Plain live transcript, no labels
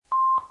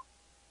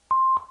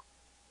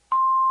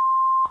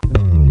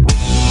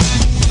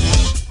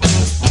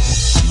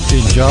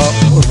اینجا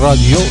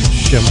رادیو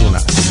شمرون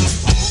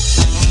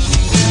است.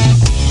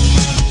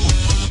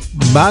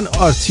 من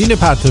آرتین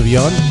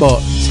پرتویان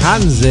با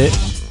طنز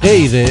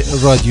غیر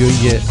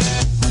رادیویی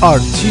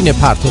آرتین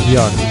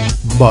پرتویان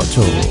با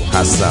تو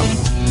هستم.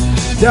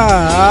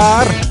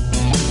 در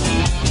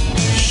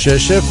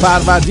 6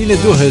 فروردین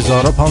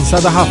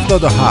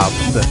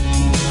 2577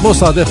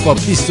 مصادف با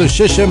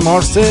 26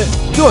 مارس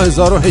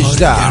 2018.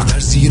 در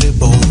زیر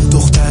با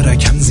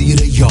دخترکم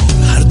زیر یار،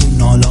 هر دو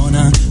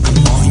نالانن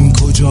اما این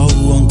کجا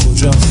و آن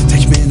کجا،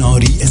 تک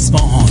مناری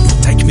اصفهان و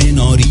تک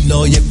مناری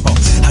لای پا،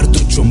 هر دو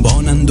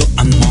جنبانند و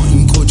اما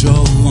این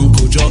کجا و آن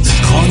کجا،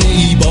 خانه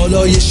ای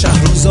بالای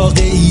شهر و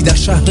زاغه ای در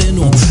شهر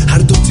نو، هر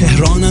دو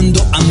تهرانند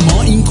و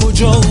اما این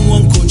کجا و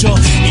آن کجا،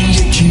 این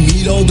یکی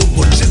میلاد و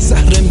برج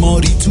زهر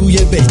ماری توی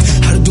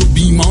بیت، هر دو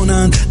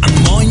بیمانند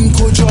اما این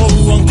کجا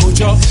و آن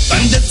کجا،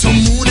 بنده تو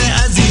مون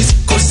عزیز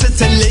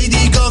کرست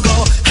لیدی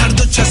گاگا، هر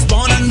دو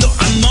چسبانند و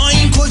اما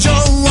این کجا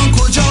و آن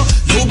کجا،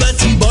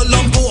 نوبتی با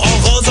لامپ و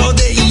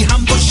آغازاده ای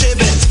هم با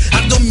شبت،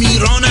 هر دو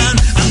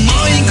میرانند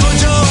اما این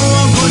کجا و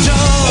آن کجا،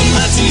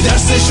 امتی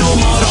درس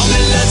شما را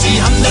ملتی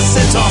هم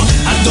دستان،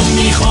 هر دو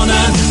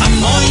میخوانند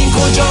اما این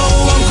کجا و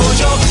آن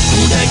کجا،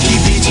 کودکی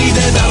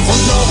پیچیده در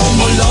خنداق و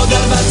ملا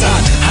در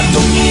وطن، هر دو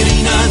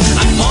میرینند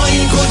اما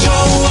این کجا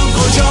و آن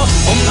کجا،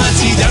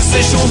 امتی درس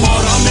شما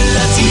را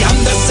ملتی هم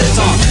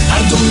دستان،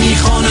 هر دو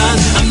میخوانند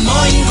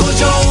اما این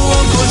کجا و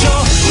آن کجا،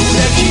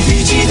 کودکی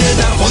پیچیده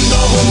در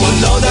خنداق و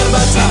ملا در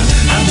وطن،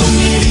 هر دو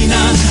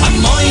میرینند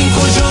اما این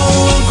کجا و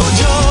آن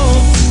کجا.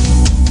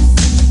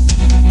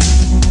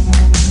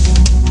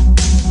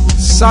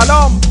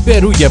 سلام به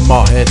روی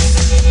ماهت،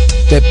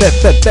 به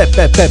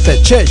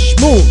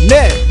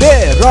چشمونه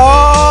به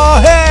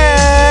راهت.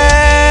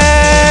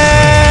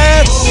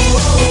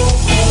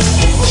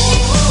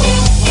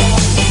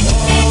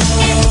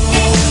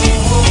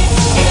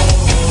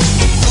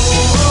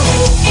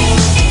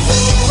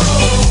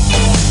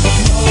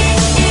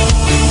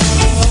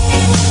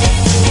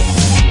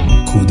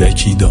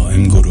 کودکی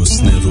دائم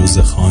گرسنه،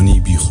 روزخوانی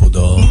بی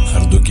خدا، هر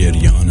دو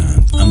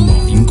گریانند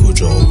اما این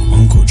کجا و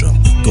آن کجا،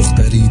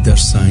 دختری در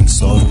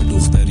سنگسار و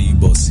دختری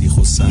با سیخ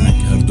و سنگ،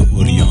 هر دو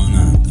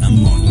عریانند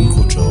اما این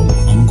کجا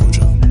و آن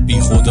کجا،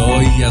 بی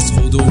خدایی از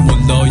خود و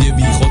ملای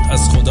بی خود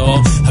از خدا،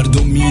 هر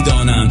دو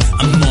میدانند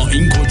اما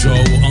این کجا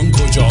و آن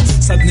کجا،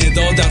 صد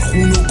ندا در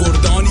خون و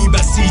گردانی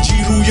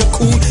بسیجی روی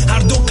کون، هر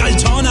دو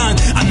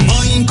قلتانند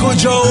اما این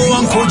کجا و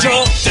آن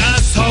کجا،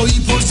 دستهایی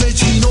پرس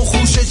چین و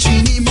خوش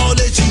چینی مال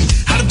چین،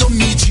 هر دو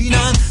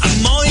میچینند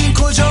اما این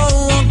کجا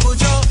و آن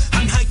کجا،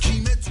 هم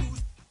حکیم تو.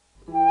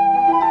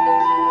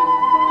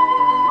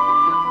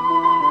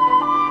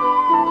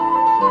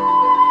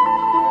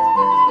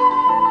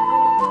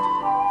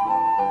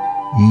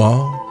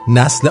 ما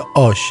نسل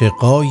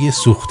عاشقای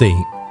سوخته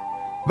ایم.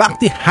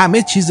 وقتی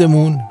همه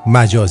چیزمون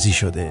مجازی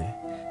شده،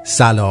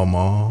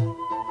 سلاما،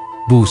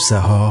 بوسه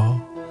ها،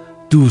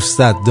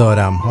 دوستت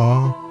دارم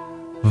ها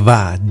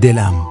و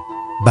دلم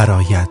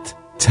برایت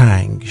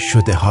تنگ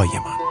شده های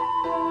من.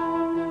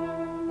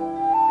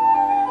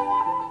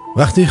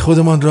 وقتی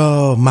خودمان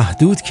را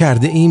محدود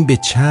کرده ایم به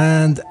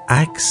چند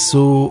عکس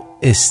و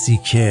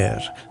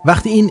استیکر،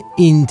 وقتی این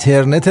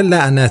اینترنت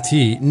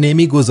لعنتی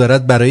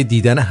نمیگذارد برای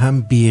دیدن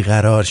هم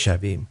بیقرار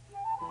شویم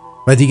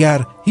و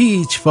دیگر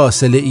هیچ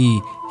فاصله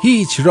ای،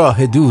 هیچ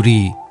راه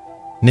دوری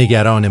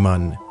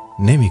نگرانمان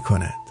نمی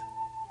کند،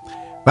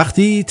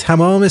 وقتی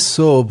تمام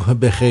صبح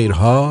به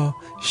خیرها،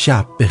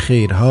 شب به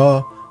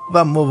خیرها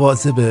و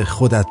مواظب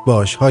خودت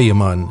باش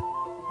هایمان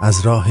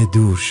از راه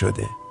دور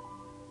شده،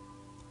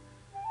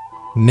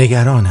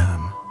 نگرانم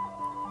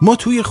ما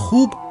توی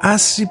خوب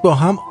عصری با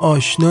هم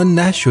آشنا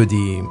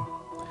نشدیم.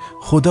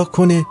 خدا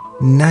کنه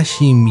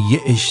نشیم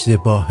یه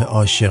اشتباه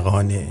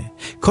عاشقانه.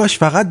 کاش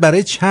فقط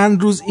برای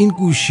چند روز این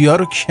گوشی ها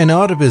رو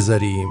کنار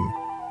بذاریم،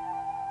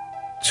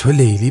 تو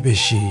لیلی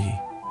بشی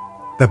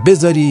و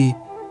بذاری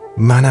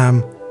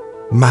منم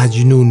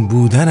مجنون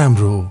بودنم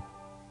رو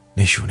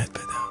نشونت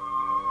بدم.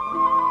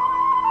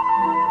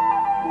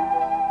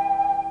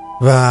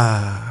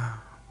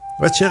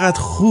 و چقدر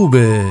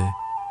خوبه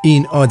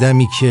این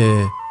آدمی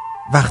که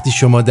وقتی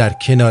شما در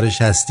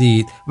کنارش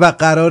هستید و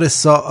قرار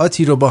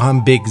ساعاتی رو با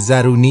هم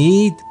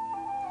بگذرونید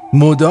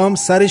مدام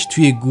سرش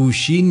توی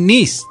گوشی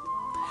نیست.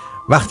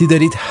 وقتی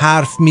دارید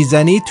حرف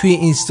میزنید توی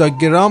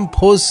اینستاگرام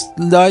پست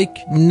لایک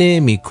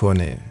نمی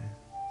کنه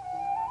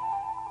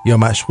یا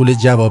مشغول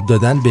جواب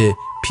دادن به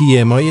پی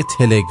ام های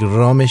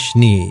تلگرامش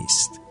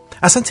نیست.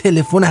 اصلا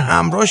تلفن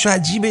همراهش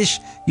عجیبش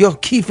یا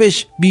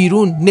کیفش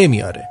بیرون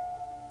نمیاره.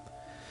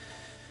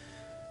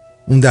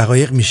 اون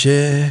دقایق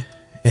میشه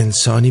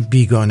انسانی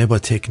بیگانه با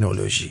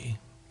تکنولوژی.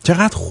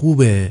 چقدر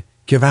خوبه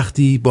که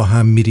وقتی با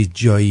هم میرید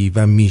جایی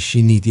و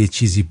میشینید یه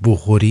چیزی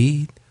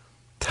بخورید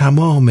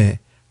تمام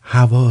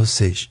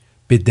حواسش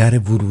به در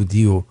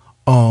ورودی و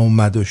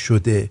آمد و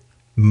شده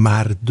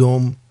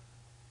مردم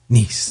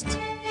نیست.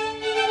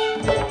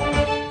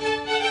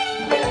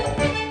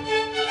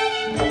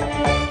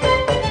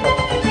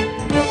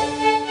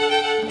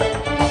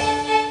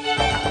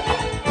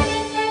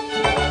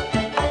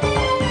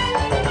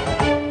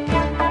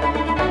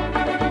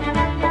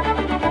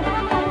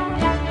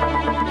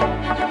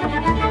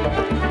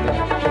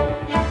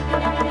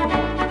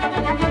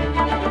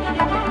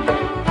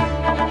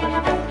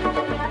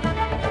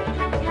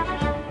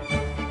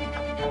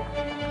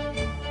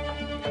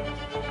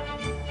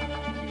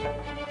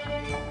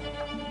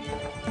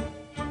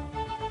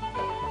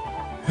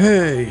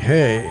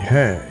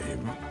 هی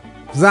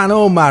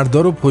زنها و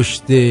مردا رو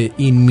پشت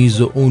این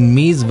میز و اون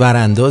میز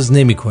ورانداز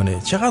نمیکنه.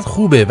 چقدر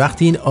خوبه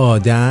وقتی این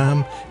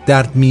آدم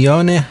در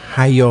میان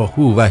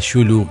هیاهو و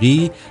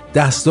شلوغی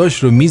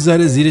دستاش رو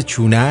میذاره زیر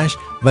چونش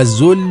و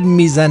ظلم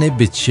میزنه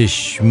به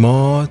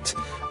چشمات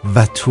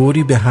و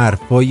طوری به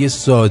حرفای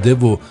ساده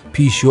و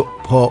پیش و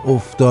پا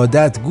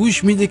افتادت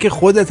گوش میده که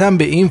خودت هم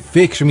به این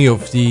فکر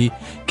میفتی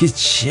که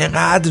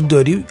چقدر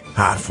داری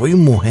حرفای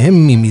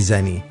مهمی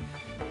میزنی.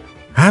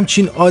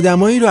 همچین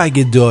آدمایی رو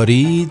اگه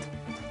دارید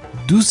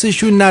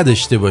دوستشون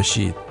نداشته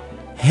باشید،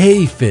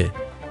 حیفه.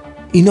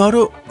 اینا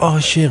رو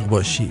عاشق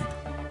باشید،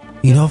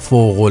 اینا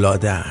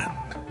فوق‌العاده‌ان.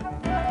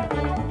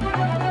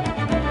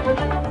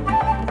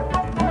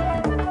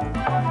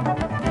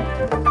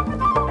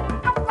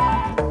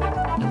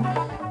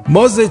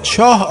 ما ز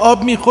چاه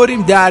آب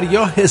میخوریم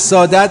دریا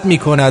حسادت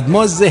میکند،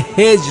 ما ز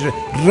هجر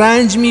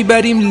رنج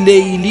میبریم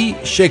لیلی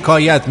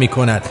شکایت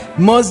میکند،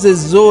 ما ز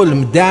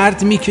ظلم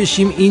درد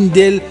میکشیم این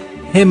دل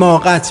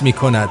حماقت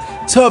میکند،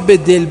 تا به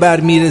دلبر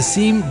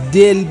میرسیم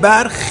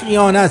دلبر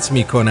خیانت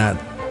میکند،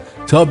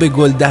 تا به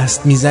گل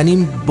دست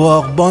میزنیم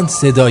باغبان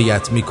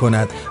صدایت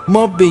میکند،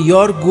 ما به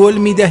یار گل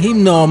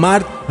میدهیم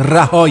نامرد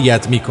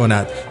رهایت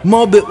میکند،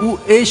 ما به او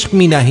عشق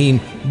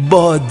مینهیم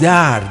با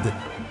درد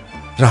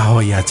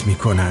رهایت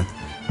میکند،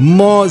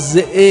 ما ز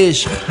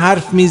عشق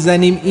حرف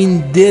میزنیم این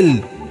دل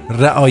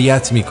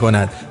رعایت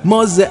میکند،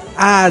 ما ز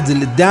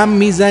عدل دم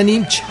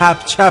میزنیم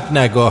چپ چپ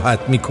نگاهت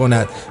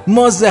میکند،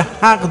 ما ز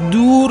حق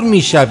دور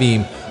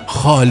میشویم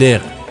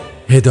خالق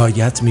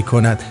هدایت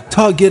میکند،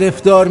 تا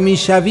گرفتار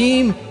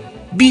میشویم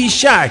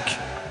بیشک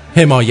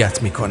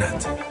حمایت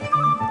میکند.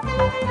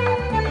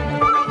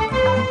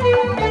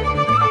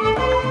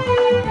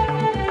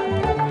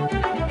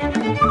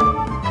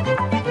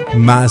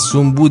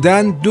 معصوم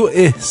بودن دو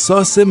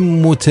احساس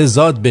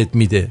متضاد بهت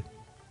میده.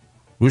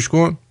 گوش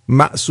کن،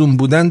 معصوم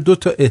بودن دو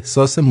تا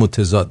احساس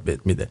متضاد بهت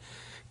میده.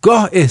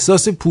 گاه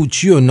احساس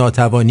پوچی و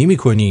ناتوانی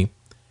میکنی،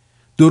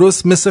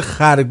 درست مثل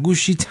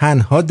خرگوشی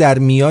تنها در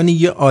میان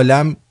یه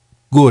عالم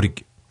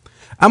گرگ.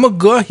 اما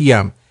گاهی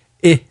هم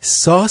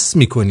احساس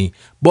میکنی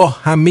با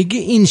همه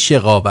این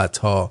شقاوت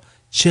ها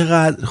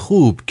چقدر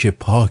خوب که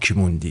پاک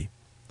موندی.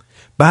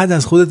 بعد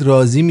از خودت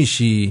راضی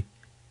میشی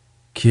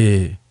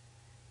که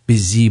به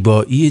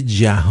زیبایی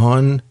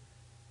جهان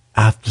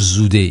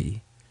افزوده ای.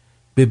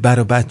 به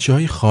برا بچه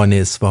های خانه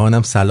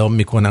اصفهانم سلام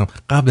میکنم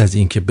قبل از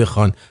اینکه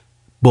بخوان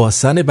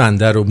باسن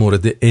بنده رو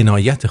مورد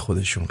عنایت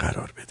خودشون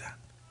قرار بدن.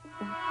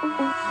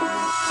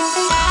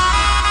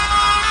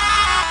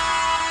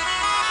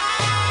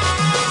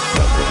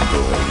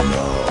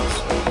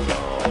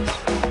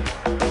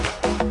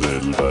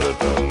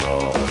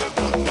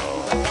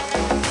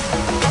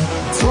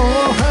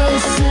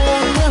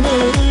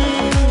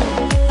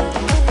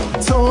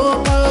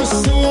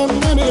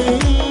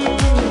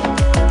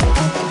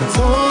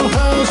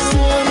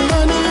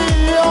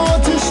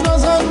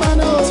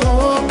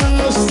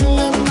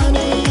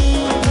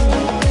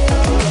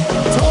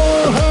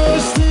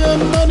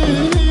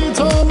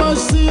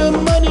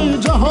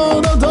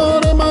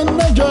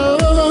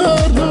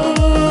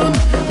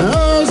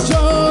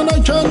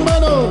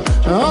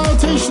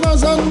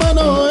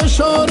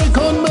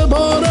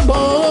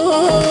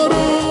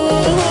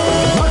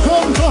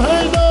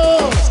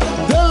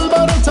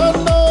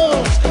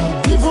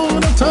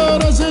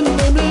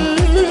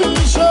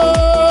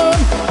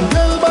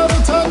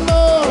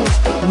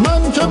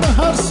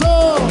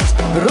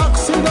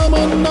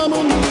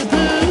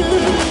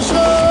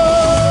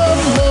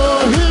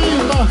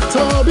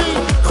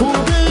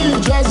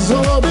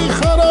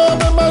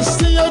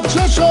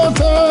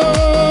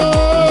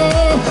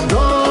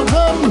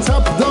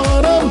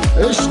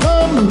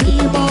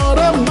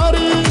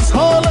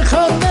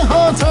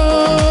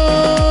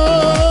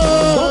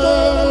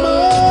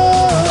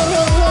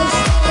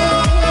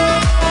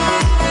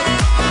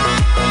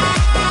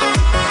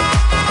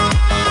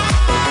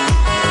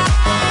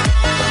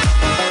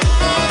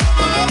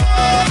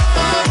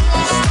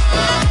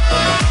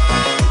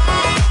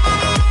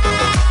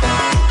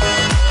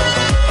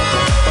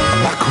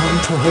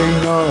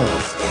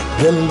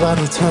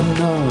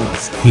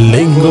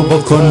 لنگو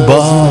بکن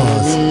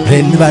باز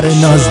دلبر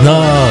ناز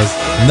ناز،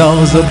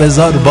 نازو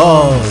بزار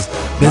باز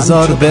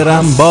بزار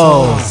برم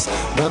باز،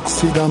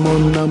 رقصیدم و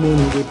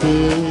نمونده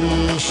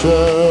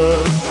پیشه،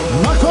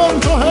 مکن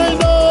تو هی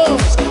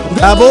ناز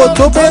دبا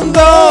تو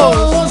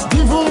بنداز،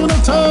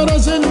 دیوونه تر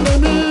از این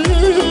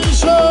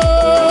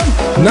نمیشم،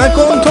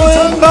 نکن تو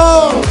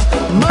انگار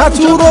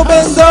پتو رو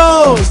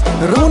بنداز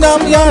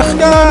رونم یخ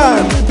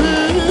کرد،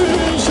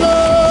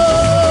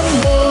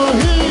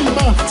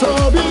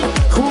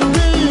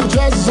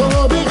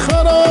 زابی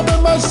خراب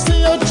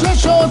مستی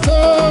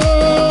چشاتم،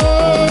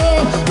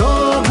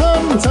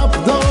 راهم تب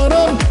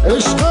دارم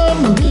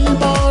عشقم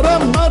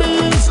بیمارم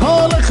مریض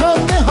حال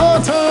خنده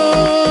هاتم،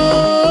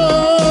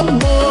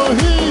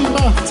 ماهی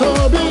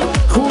محتابی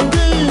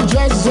خوبی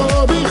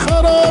جذابی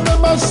خراب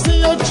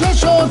مستی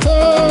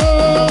چشاتم،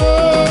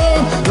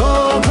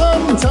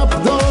 راهم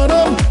تب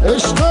دارم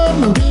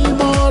عشقم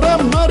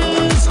بیمارم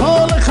مریض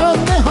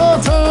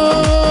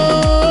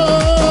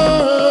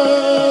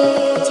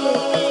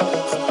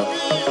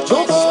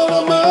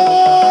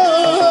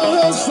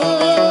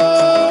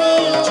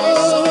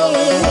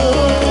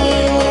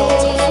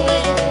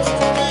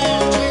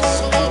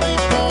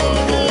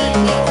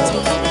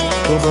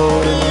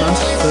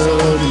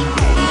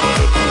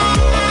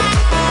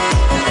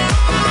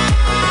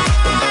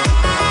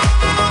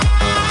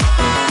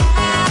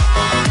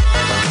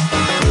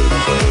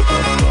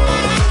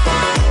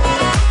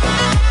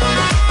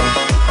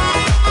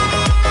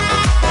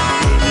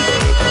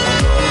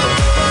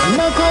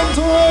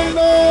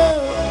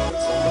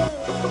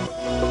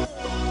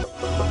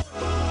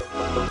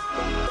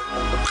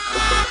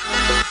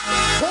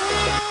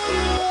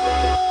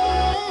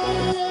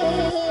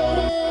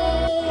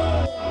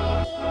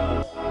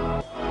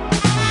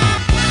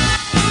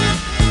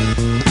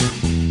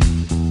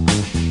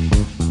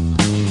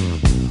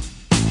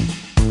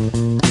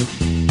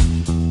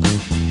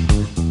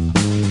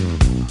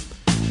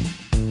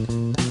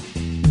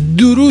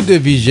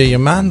درود ویژه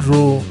من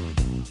رو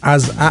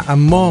از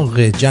اعماق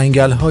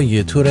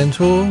جنگل‌های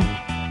تورنتو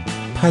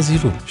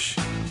پذیرو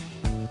باشید.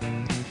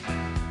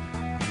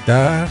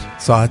 در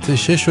ساعت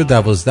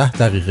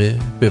 6:12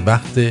 به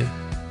وقت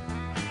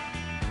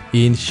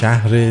این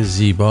شهر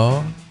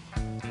زیبا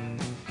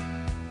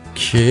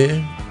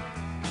که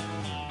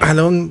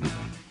الان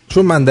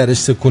چون من درش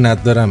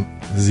سکونت دارم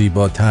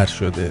زیباتر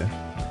شده.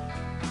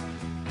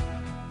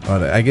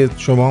 آره اگه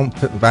شما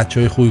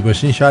بچهای خوبی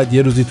باشین شاید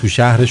یه روزی تو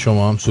شهر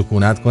شما هم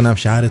سکونت کنم،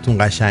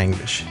 شهرتون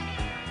قشنگ بشه.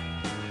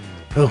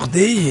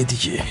 عقده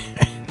دیگه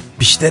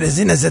بیشتر از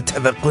این ازت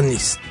توقع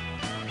نیست.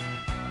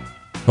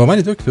 با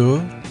منی دکتر؟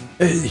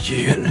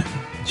 دیگه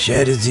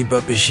شهر زیبا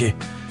بشه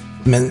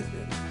من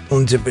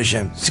اونجا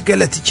بشم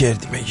غلطی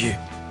کردی مگه؟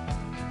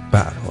 به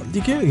هر حال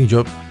دیگه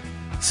اینجا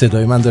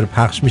صدای من داره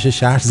پخش میشه،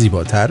 شهر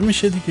زیباتر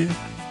میشه دیگه.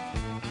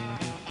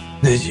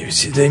 نه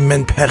صدای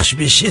من پخش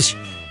بشه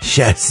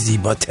شهر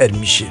زیباتر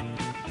میشه.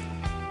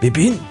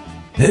 ببین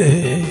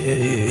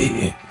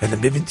حالا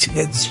ببین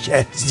چقدر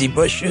شهر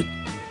زیبا شد.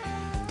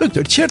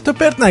 دکتر چرت و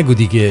پرت نگو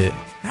دیگه.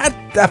 هر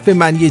دفعه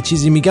من یه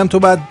چیزی میگم تو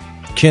باید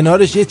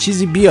کنارش یه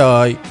چیزی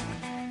بیای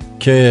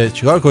که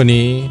چیکار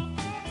کنی؟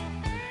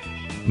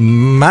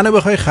 منو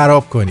بخوای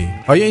خراب کنی.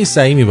 آیا این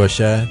صحیح می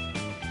باشد؟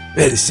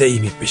 بله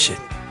صحیح می باشد.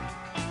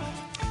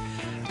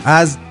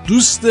 از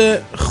دوست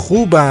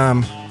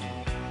خوبم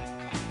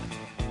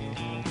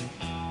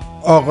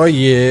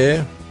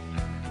آقای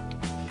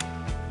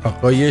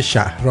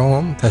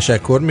شهرام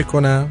تشکر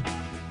میکنم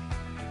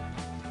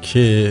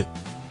که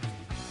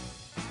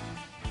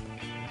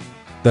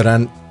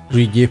دارن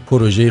روی یه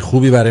پروژه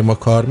خوبی برای ما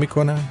کار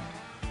میکنن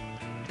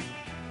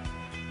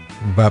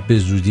و به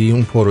زودی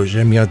اون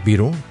پروژه میاد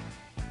بیرون.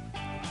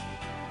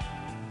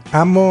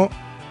 اما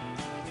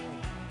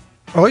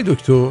آقای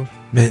دکتر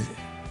بله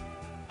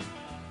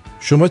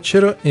شما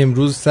چرا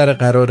امروز سر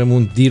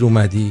قرارمون دیر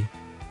اومدی؟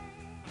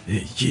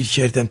 گیر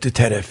کردم تو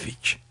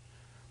ترافیک.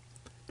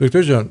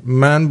 دکتر جان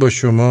من با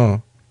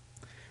شما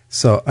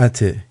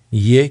ساعت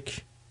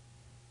 1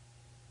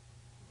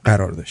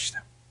 قرار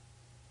داشتم،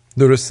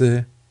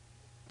 درسته؟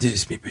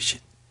 درست می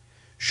باشید.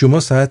 شما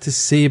ساعت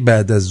 3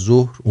 بعد از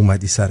ظهر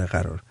اومدی سر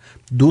قرار،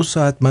 2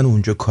 ساعت من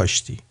اونجا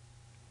کاشتی.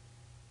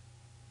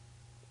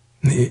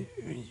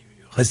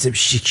 خواستم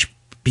شیک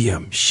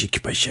بیام،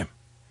 شیک باشم.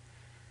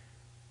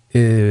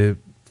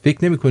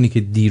 فکر نمی کنی که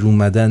دیر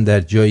اومدن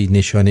در جایی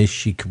نشانه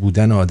شیک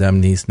بودن آدم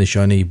نیست،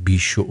 نشانه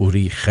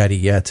بیشعوری،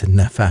 خریت،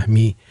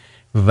 نفهمی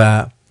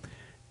و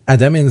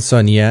عدم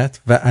انسانیت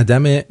و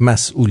عدم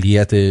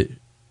مسئولیت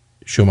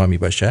شما می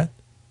باشد؟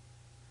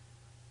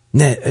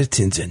 نه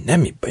ارتینجا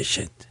نمی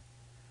باشد.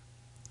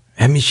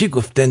 همیشه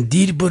گفتن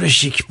دیر برو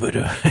شیک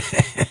برو.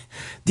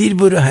 دیر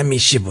برو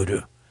همیشه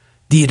برو.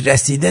 دیر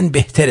رسیدن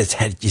بهتر از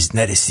هرگز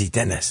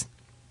نرسیدن است.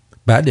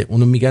 بله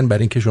اونو میگن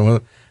برای اینکه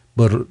شما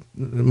با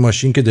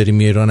ماشین که داری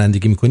میای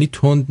رانندگی میکنی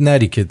تند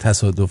نری که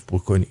تصادف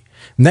بکنی،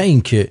 نه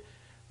اینکه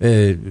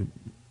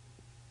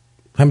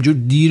همجور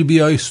دیر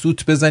بیای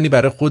سوت بزنی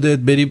برای خودت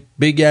بری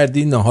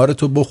بگردی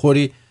ناهارتو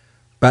بخوری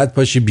بعد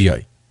پاشی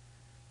بیای.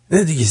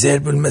 نه دیگه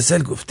ضرب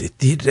المثل گفته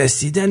دیر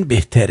رسیدن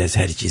بهتر از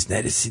هرگز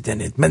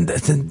نرسیدنت. من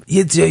اصلا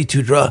یه جایی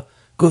تو راه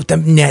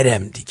گفتم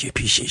نرم دیگه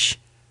پیشش.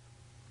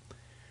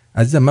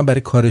 عزیزم من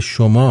برای کار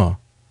شما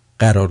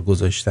قرار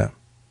گذاشتم.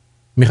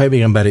 میخوای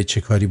بگم برای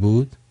چه کاری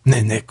بود؟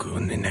 نه نگو.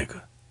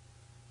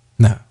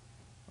 نه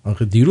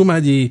آخه دیر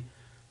اومدی،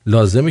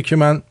 لازمه که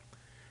من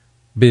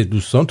به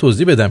دوستان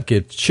توضیح بدم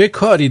که چه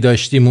کاری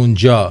داشتیم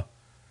اونجا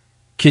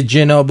که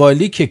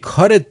جنابالی که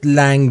کارت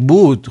لنگ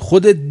بود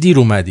خودت دیر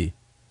اومدی.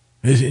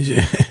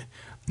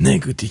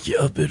 نگو دیگه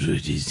آبرو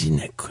ریزی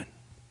نکن.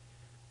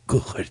 گو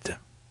خوردم.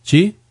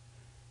 چی؟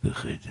 گو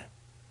خوردم.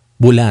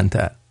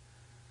 بلندتر.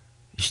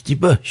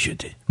 اشتباه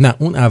شده. نه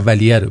اون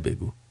اولیه رو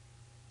بگو.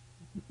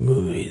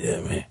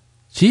 گویدمه.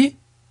 چی؟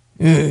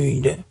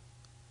 گویدم.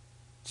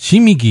 چی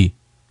میگی؟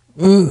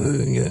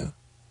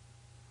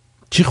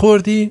 چی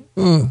خوردی؟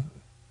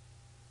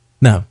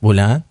 نه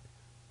بلند.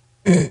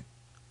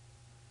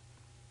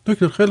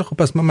 دکتر خیلی خوب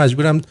پس من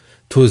مجبورم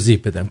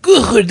توضیح بدم.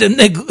 گو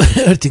خوردم نگو.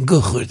 ارتین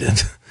گو خوردم.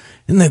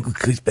 نگو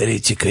که برای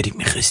چه کاری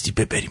میخواستی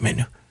ببری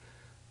منو.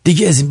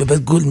 دیگه از این به بعد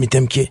گل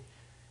میدم که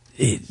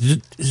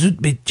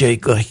زود به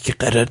جایگاهی که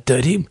قرار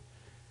داریم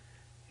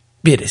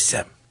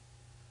برسم.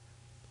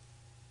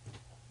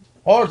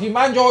 آرتی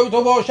من جای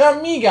تو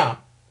باشم میگم.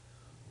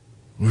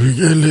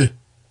 گرگله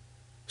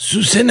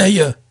سوسه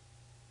نیا.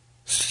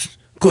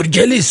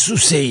 گرگله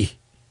سوسه ای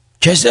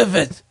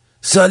کسافت.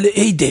 سال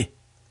عیده.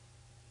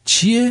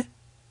 چیه؟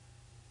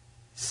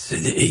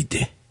 سال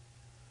عیده.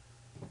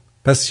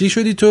 پس چی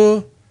شدی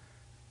تو؟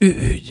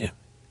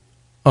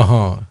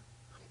 آها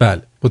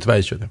بله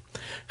متوجه شدم.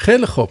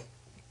 خیلی خوب.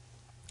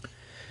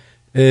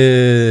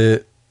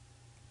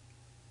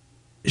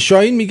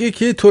 شاهین میگه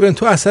که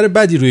تورنتو اثر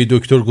بدی روی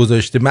دکتر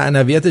گذاشته،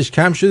 معنویتش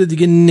کم شده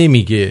دیگه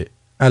نمیگه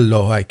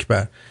الله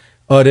اکبر.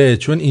 آره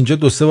چون اینجا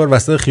 2-3 بار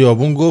وسط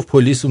خیابون گفت،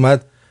 پلیس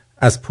اومد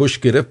از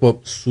پشت گرفت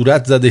با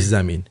صورت زدش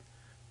زمین،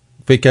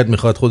 فکر کرد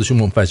میخواد خودشو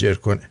منفجر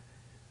کنه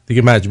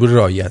دیگه، مجبور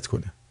رعایت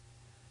کنه.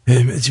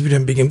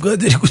 مجبورم بگم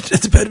قادر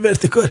قدرت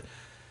پروردگار.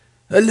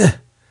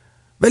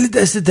 ولی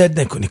دست درد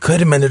نکنی،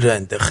 کار من رو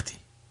انداختی.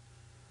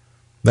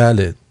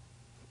 بله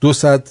 2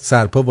 ساعت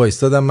سرپا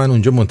وایستادم من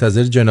اونجا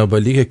منتظر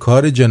جنابالی که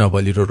کار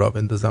جنابالی رو راه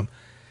بندازم.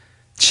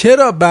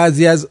 چرا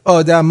بعضی از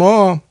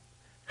آدما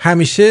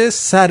همیشه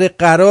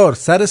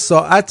سر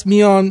ساعت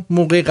میان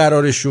موقع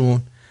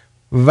قرارشون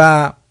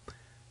و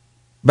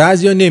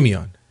بعضیا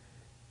نمیان؟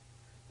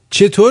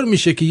 چطور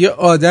میشه که یه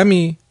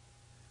آدمی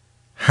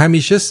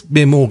همیشه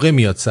به موقع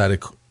میاد سر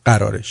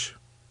قرارش؟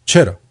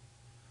 چرا؟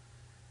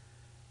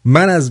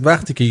 من از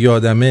وقتی که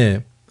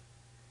یادمه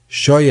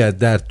شاید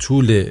در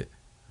طول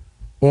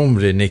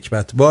عمر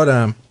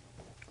نکبتبارم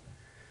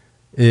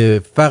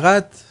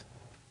فقط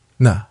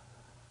نه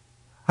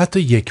حتی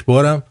یک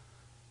بارم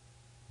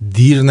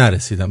دیر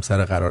نرسیدم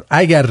سر قرار.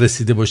 اگر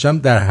رسیده باشم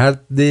در حد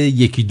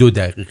 1-2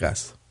 دقیقه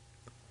است.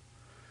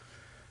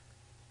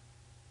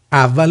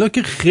 اولا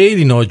که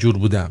خیلی ناجور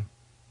بودم،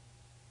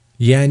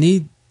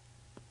 یعنی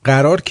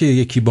قرار که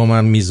یکی با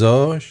من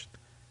میذاشت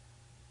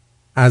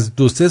از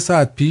 2-3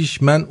 ساعت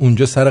پیش من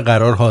اونجا سر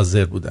قرار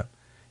حاضر بودم.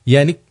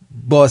 یعنی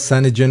با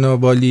سن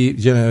جنابالی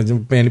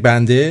یعنی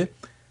بنده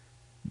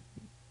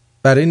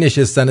برای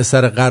نشستن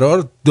سر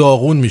قرار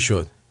داغون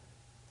میشد.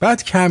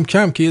 بعد کم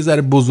کم که یه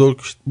ذره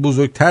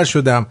بزرگتر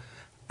شدم،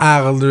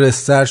 عقل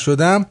رس‌تر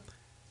شدم،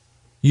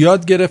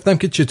 یاد گرفتم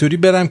که چطوری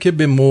برم که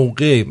به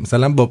موقع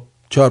مثلا با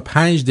 4-5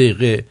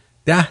 دقیقه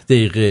 10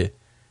 دقیقه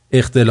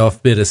اختلاف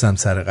برسم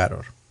سر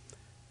قرار.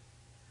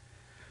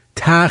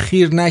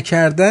 تأخیر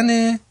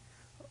نکردن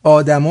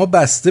آدما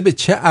بسته به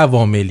چه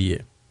عواملیه.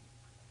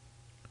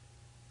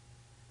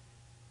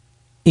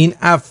 این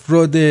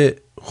افراد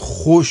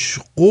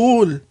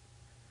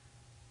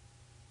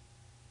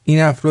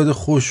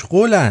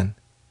خوشقولن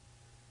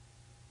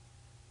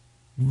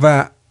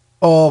و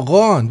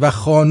آقان و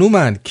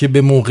خانومن که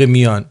به موقع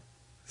میان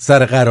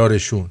سر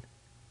قرارشون.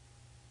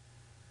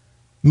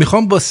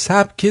 میخوام با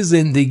سبک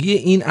زندگی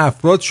این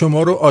افراد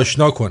شما رو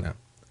آشنا کنم.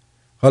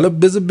 حالا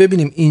بذار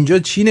ببینیم اینجا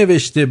چی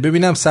نوشته،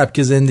 ببینم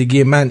سبک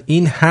زندگی من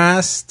این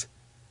هست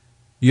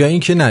یا این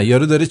که نه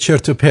یارو داره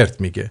چرت و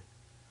پرت میگه.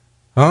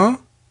 ها؟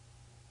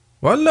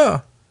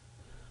 والا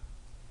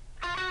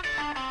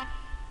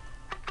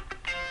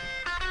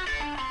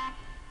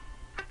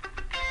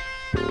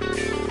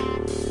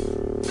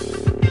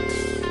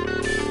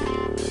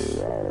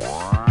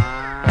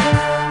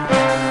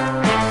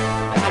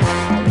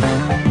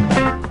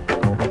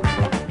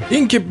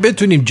این که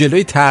بتونیم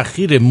جلوی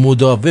تأخیر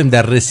مداوم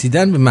در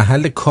رسیدن به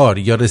محل کار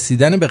یا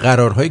رسیدن به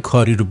قرارهای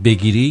کاری رو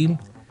بگیریم،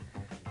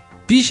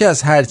 بیش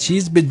از هر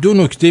چیز به 2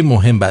 نکته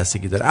مهم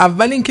بستگی داره.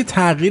 اول اینکه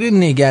تغییر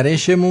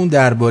نگرشمون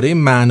درباره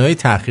معنای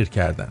تأخیر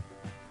کردن.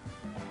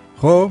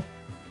 خب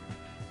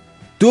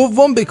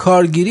دوم به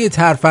کارگیری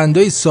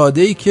ترفندهای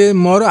ساده‌ای که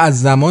ما رو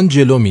از زمان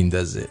جلو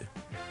میندازه.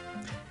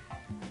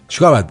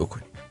 چیکار باید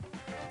بکنیم؟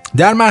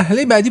 در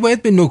مرحله بعدی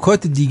باید به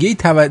نکات دیگه‌ای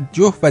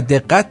توجه و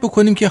دقت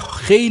بکنیم که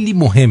خیلی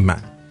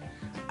مهمن.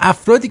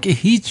 افرادی که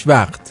هیچ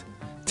وقت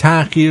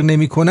تأخیر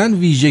نمی‌کنن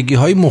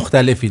ویژگی‌های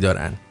مختلفی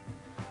دارن.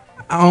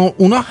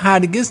 اونا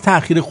هرگز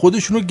تأخیر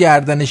خودشون رو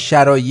گردن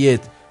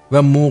شرایط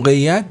و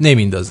موقعیت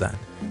نمیندازن.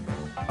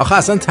 آخه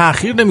اصلا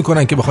تأخیر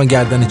نمی‌کنن که بخوان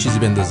گردن چیزی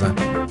بندازن.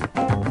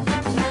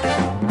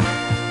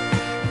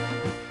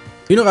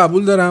 اینو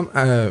قبول دارم.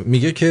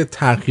 میگه که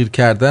تأخیر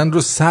کردن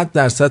رو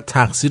 100%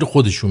 تقصیر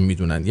خودشون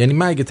میدونن. یعنی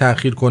من اگه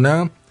تأخیر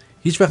کنم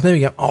هیچ وقت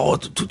نمیگم آقا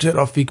تو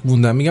ترافیک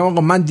موندم، میگم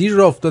آقا من دیر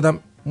راه افتادم،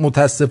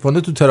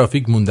 متاسفانه تو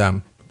ترافیک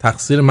موندم،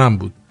 تقصیر من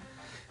بود.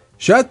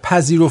 شاید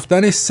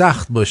پذیرفتنش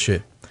سخت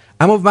باشه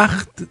اما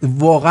وقت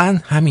واقعا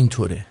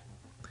همینطوره.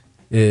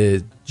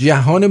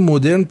 جهان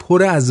مدرن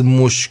پر از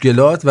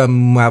مشکلات و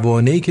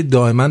موانعی که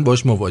دائما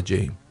باش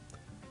مواجهیم،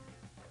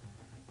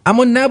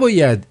 اما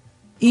نباید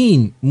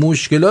این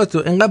مشکلات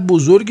رو انقدر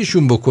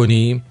بزرگشون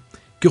بکنیم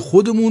که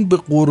خودمون به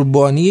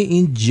قربانی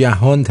این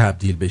جهان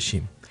تبدیل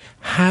بشیم.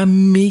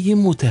 همه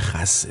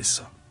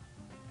متخصصا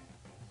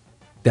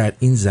در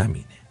این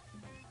زمینه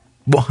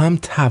با هم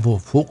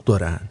توافق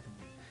دارن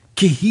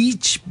که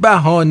هیچ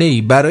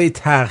بهانه‌ای برای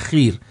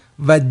تأخیر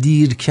و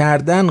دیر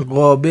کردن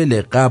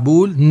قابل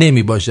قبول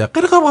نمی باشه.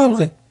 غیر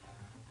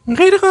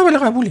قابل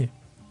قبوله.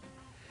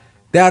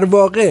 در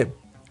واقع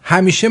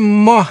همیشه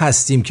ما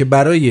هستیم که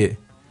برای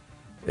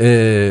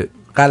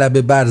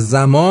غلبه بر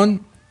زمان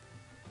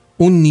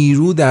اون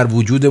نیرو در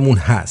وجودمون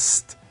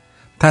هست.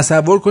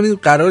 تصور کنید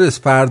قرار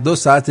است فردا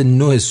ساعت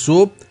 9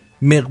 صبح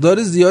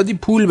مقدار زیادی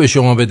پول به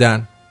شما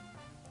بدن.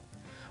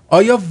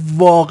 آیا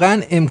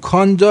واقعا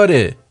امکان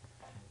داره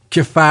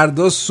که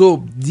فردا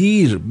صبح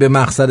دیر به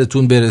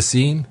مقصدتون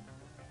برسین؟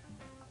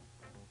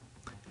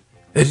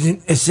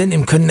 اصلا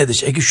امکان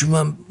نداشت. اگه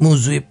شما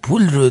موضوع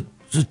پول رو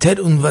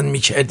زودتر عنوان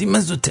میکردی من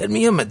زودتر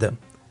میامدم.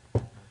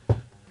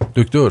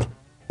 دکتر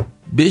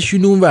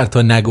بشین اون ور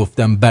تا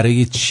نگفتم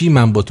برای چی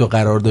من با تو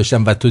قرار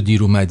داشتم و تو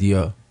دیر اومدی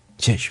ها.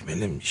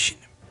 چشمله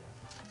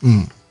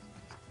میشینم.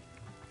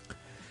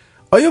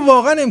 آیا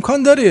واقعا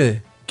امکان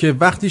داره که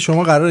وقتی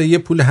شما قراره یه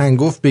پول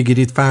هنگفت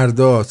بگیرید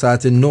فردا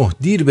ساعت 9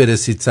 دیر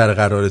برسید سر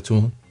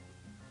قرارتون؟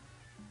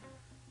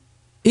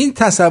 این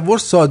تصور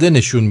ساده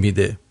نشون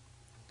میده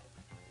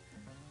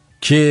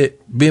که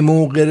به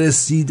موقع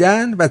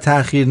رسیدن و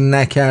تأخیر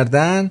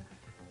نکردن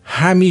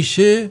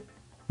همیشه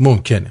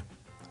ممکنه.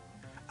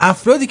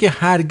 افرادی که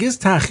هرگز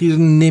تأخیر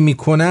نمی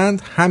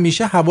کنند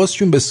همیشه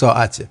حواسشون به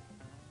ساعته.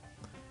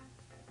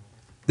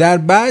 در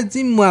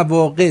بعضی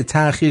مواقع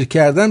تأخیر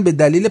کردن به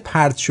دلیل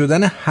پرت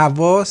شدن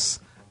حواس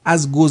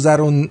از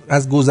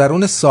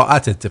گذران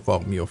ساعت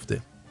اتفاق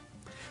میفته.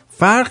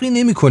 فرقی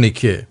نمیکنه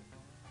که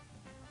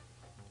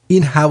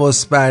این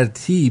حواس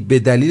پرتی به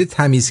دلیل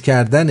تمیز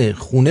کردن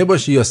خونه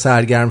باشه یا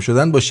سرگرم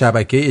شدن با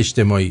شبکه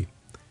اجتماعی.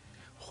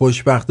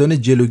 خوشبختانه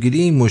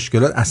جلوگیری این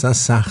مشکلات اصلا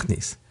سخت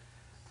نیست.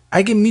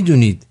 اگه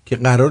میدونید که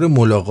قرار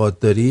ملاقات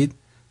دارید،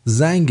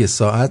 زنگ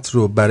ساعت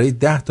رو برای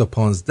 10 تا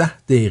 15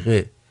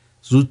 دقیقه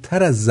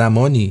زودتر از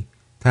زمانی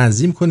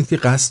تنظیم کنید که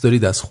قصد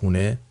دارید از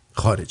خونه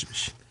خارج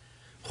بشید.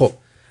 خب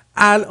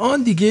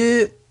الان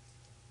دیگه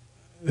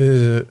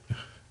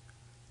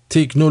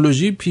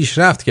تکنولوژی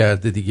پیشرفت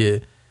کرده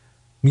دیگه.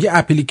 میگه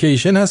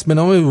اپلیکیشن هست به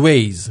نام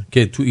ویز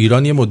که تو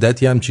ایران یه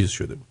مدتی هم چیز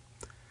شده بود.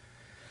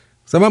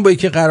 مثلا من با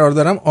یکی قرار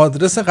دارم،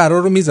 آدرس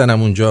قرار رو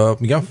میزنم اونجا،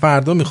 میگم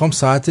فردا میخوام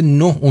ساعت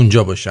 9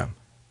 اونجا باشم.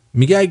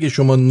 میگه اگه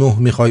شما 9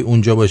 میخوای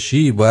اونجا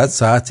باشی باید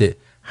ساعت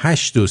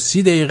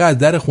 8:30 از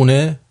در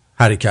خونه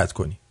حرکت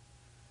کنی،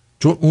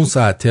 چون اون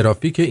ساعت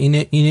ترافیک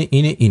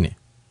اینه.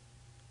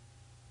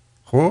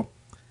 خب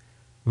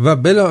و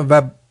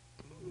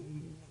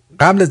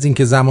قبل از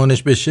اینکه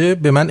زمانش بشه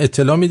به من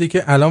اطلاع میده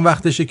که الان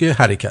وقتشه که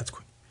حرکت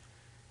کنی.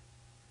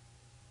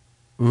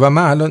 و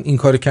من الان این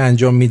کار که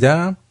انجام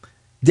میدم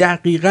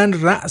دقیقاً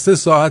رأس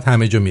ساعت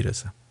همه جا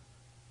میرسم.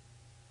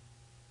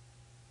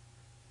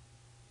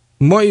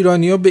 ما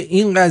ایرانی‌ها به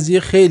این قضیه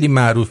خیلی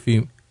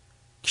معروفیم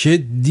که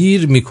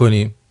دیر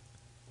میکنیم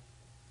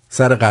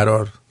سر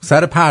قرار.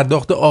 سر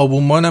پرداخت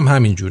آبونمان هم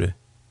همین جوره.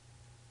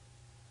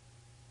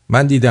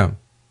 من دیدم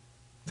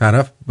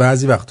طرف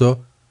بعضی وقتا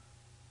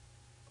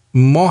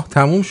ماه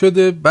تموم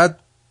شده، بعد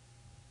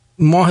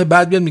ماه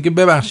بعد بیاد میگه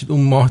ببخشید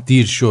اون ماه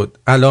دیر شد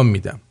الان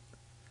میدم.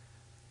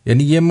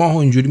 یعنی یه ماه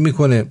اونجوری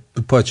میکنه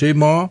تو پاچه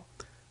ما،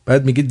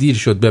 بعد میگه دیر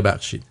شد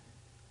ببخشید.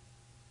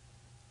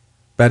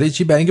 برای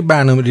چی؟ برای اینکه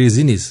برنامه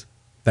ریزی نیست،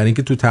 برای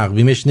اینکه تو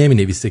تقویمش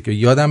نمینویسه که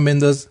یادم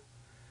بنداز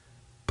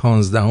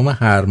 15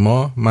 هر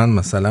ماه من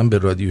مثلا به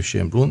رادیو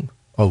شمرون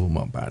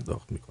آبونمان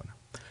پرداخت میکنم.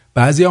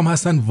 بعضی هم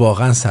هستن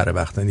واقعا سر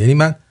وقتن. یعنی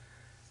من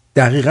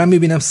دقیقا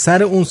میبینم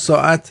سر اون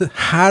ساعت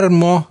هر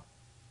ماه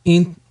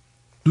این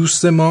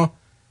دوست ما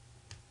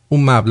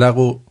اون مبلغ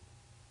رو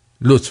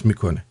لطف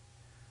میکنه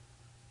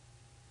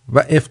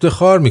و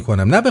افتخار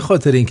میکنم. نه به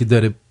خاطر اینکه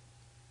داره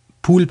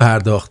پول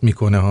پرداخت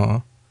میکنه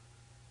ها،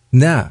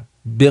 نه،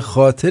 به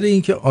خاطر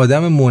اینکه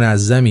آدم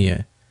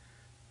منظمیه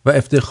و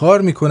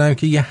افتخار میکنم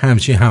که یه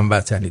همچین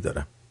هموطنی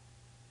دارم.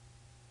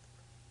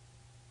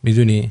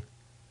 میدونی؟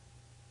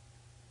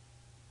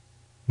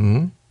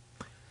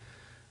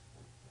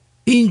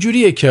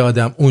 اینجوریه که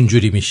آدم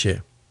اونجوری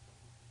میشه.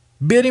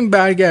 بریم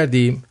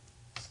برگردیم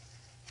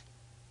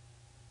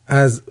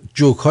از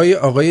جوک های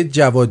آقای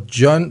جواد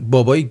جان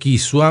بابای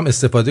گیسو هم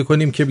استفاده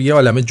کنیم که یه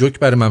عالمه جوک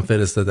برای من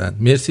فرستادن.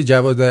 مرسی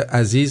جواد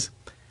عزیز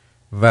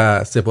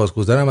و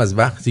سپاسگزارم از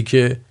وقتی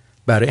که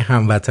برای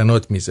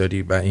هموطنات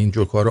میذاری و این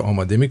جوک ها رو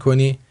آماده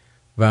میکنی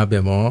و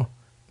به ما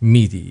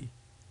میدی.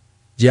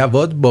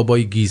 جواد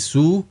بابای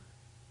گیسو،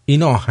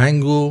 این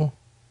آهنگ رو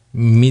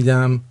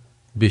میدم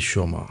به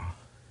شما.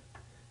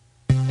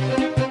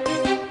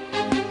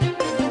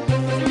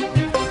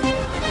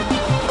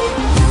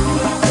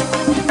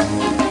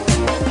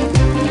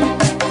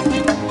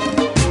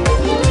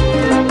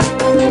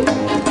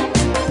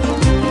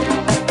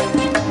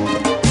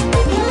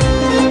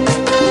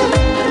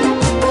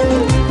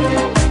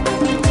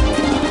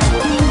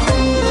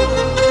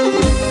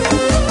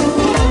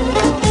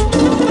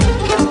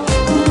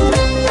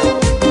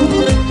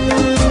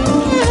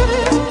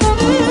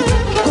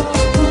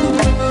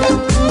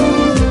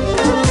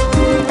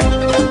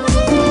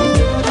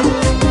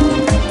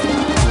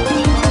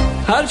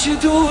 هرچی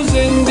تو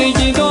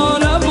زندگی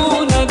دارم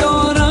و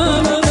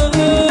ندارم،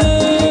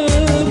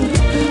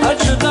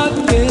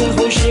 هرچقدر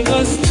دلخوشی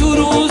از تو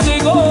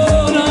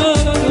روزگارم،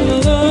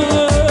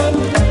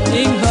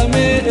 این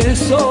همه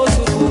احساس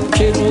خوب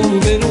که رو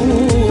به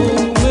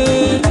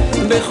رومه،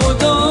 به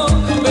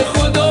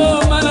خدا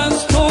من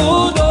از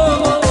تو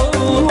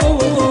دارم،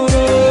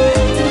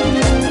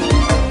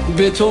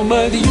 به تو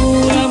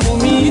مدیونم و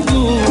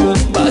میدونم،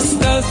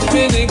 بست از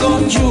به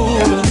نگاه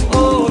جونم،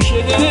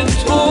 عاشق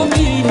تو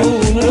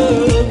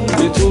میمونم،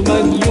 به تو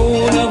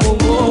مدیونم و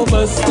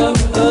وابستم،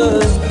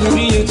 از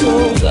دوری تو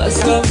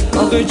قصدم،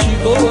 آخه چی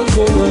کار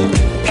کنم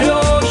که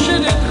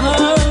عاشق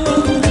هستم.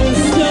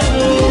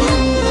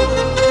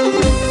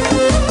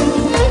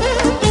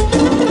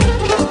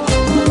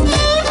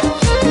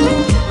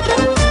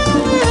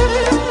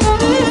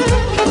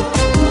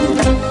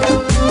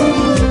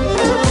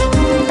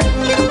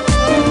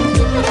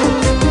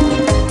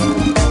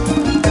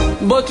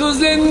 با تو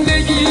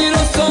زندگی رو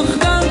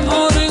ساختم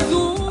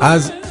آرزو.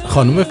 از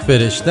خانم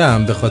فرشته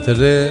هم به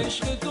خاطر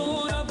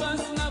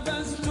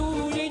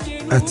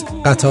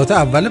قطعات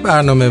اول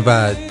برنامه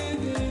و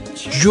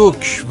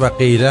جوک و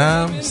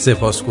غیرم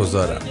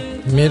سپاسگزارم.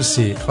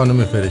 مرسی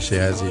خانم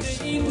فرشته عزیز.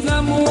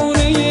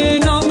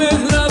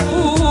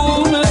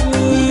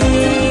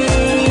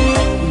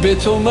 به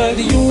تو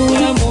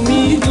مدیونم و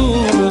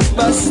میدونم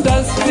بست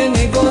دست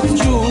نگاه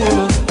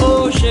جونم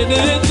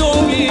عاشق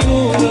تو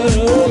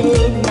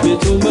میمونم به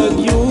تو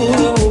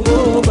مدیونم و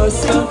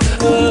وابستم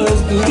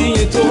از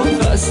دوری تو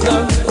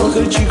خستم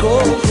آخه چی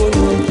کار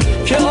کنم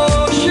که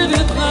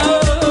عاشقت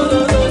هستم.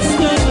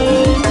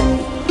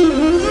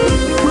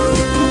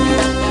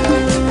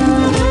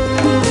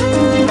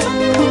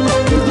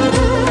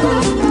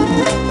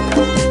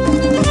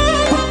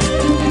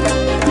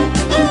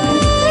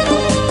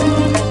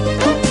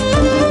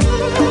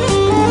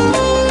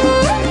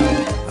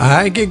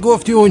 اگه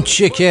گفتی اون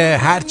چیه که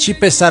هر چی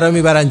پسرا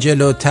میبرن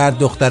جلوتر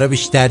دخترها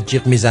بیشتر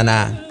جیغ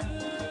میزنن؟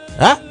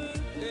 ها؟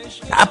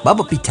 نه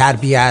بابا بی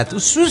تربیت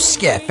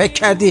سوسکه. فکر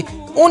کردی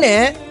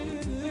اونه؟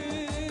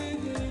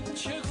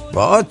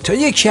 با تو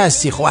یکی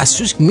هستی خب از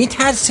سوسک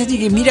میترسه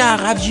دیگه، میره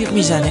عقب جیغ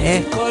میزنه.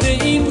 کار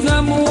این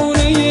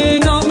زمونه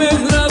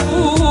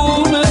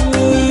نامهربونه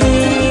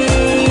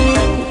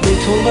به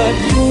تو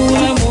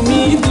مدیونم و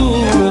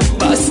میدونم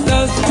بست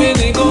دست به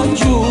نگاه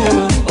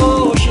جونم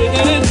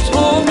عاشق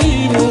تو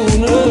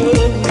میمونم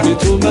به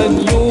تو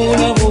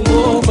مدیونم و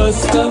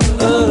وابستم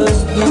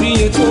از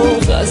دوری تو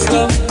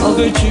خستم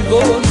آخه چی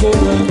کار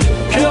کنم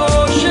که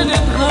عاشقت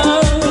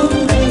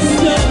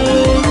هستم.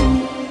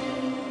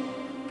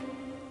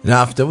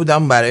 رفته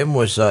بودم برای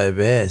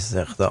مصاحبه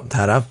استخدام،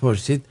 طرف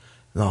پرسید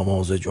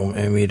نماز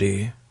جمعه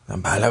میری؟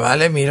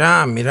 بله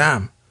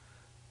میرم.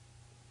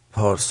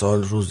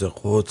 پارسال روز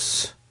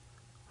قدس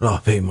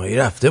راهپیمایی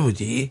رفته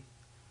بودی؟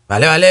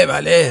 بله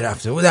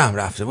رفته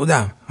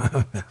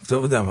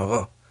بودم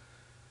آقا.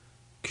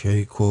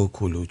 کیک و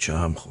کلوچه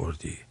هم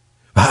خوردی؟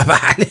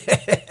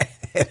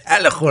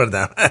 بله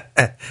خوردم.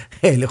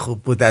 خیلی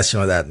خوب بود، از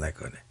شما درد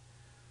نکنه.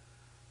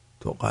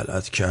 تو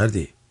غلط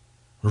کردی،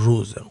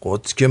 روز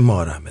قدس که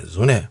ماه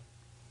رمضونه.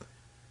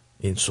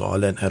 این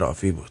سوال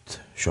انحرافی بود،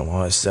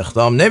 شما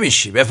استخدام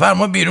نمیشی.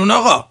 بفرما بیرون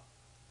آقا.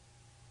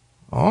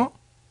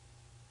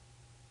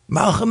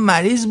 من آخه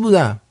مریض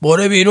بودم.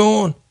 برو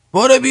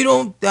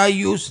بیرون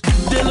دیوس.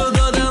 دلو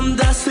دادم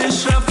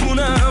دستش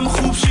رفونم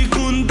خوب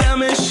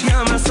شیکوندمش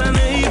هم اصلا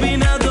عیبی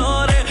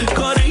نداره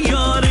کار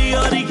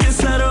یاری که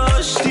سر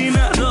آشتی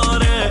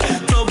نداره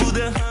تا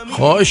بوده همین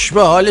خوش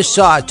به حال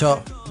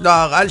ساعتا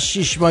لااقل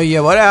 6 ماه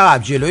یه بار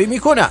عقب جلویی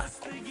میکنن،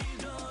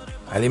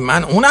 ولی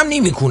من اونم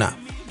نمیکنم.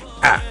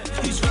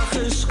 هیچ وقت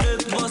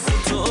عشقت واسه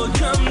تو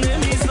کم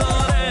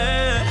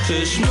نمیذاره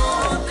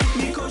چشمات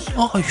میکشه.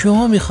 آقا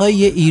شما میخوای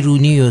یه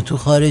ایرونی رو تو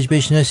خارج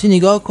بشناسی؟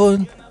 نگاه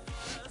کن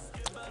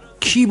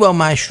کی با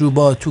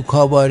مشروبات تو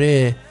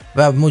کاباره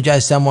و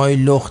مجسمه‌های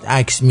لخت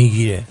عکس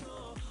میگیره.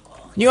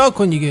 نگاه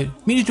کن دیگه،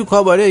 میری تو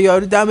کاباره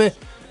یارو دم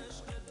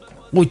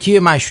قوطی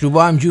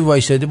مشروبا همجور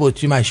وایساده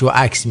بطری مشروب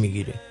عکس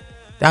میگیره،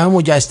 دم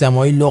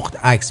مجسمه‌های لخت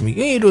عکس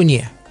میگیره.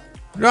 ایرونیه،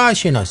 راه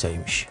شناسایی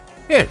میشه.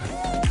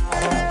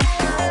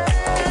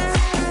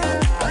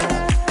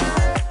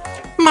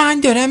 من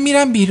دارم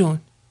میرم بیرون.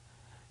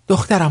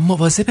 دخترم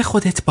مواظب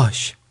خودت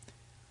باش.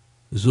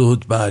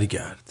 زود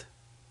برگرد.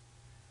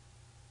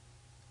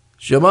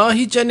 شما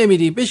هیچ جا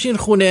نمیری، بشین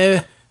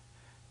خونه،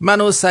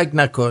 منو سگ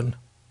نکن.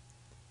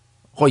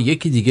 خب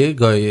یکی دیگه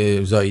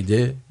گای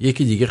زایده،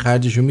 یکی دیگه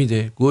خرجشو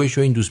میده،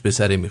 گوشو این دوست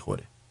پسره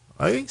میخوره.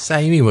 آیا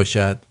صحیحی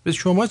باشد؟ به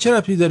شما چه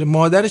ربطی داره؟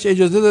 مادرش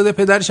اجازه داده،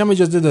 پدرش هم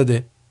اجازه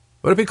داده.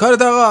 برو پی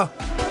کارت آقا.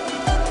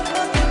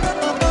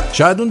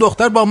 شاید اون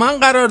دختر با من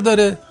قرار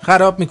داره.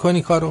 خراب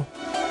میکنی کارو.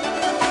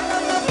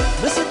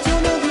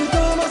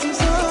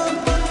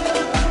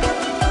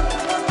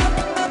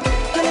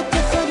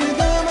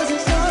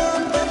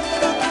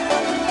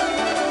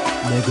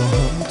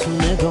 نگاهم تو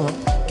نگاه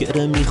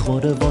گره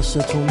میخوره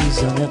واسه تو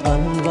میزنه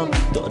قلبم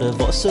داره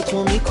واسه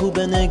تو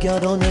میکوبه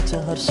نگرانت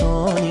هر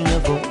ثانیه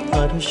و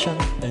هر شب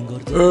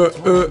انگار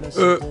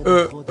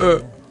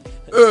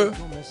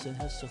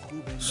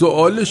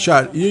سوال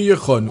شرعی یه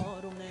خانم.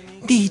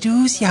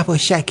 دیروز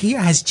یواشکی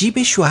از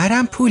جیب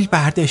شوهرم پول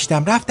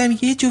برداشتم، رفتم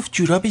یه جفت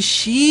جوراب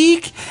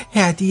شیک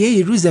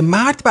هدیه روز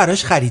مرد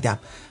براش خریدم.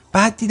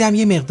 بعد دیدم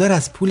یه مقدار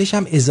از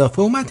پولشم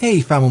اضافه اومد،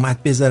 حیفم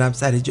اومد بذارم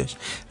سر جاش،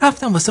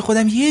 رفتم واسه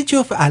خودم یه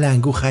جفت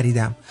علنگو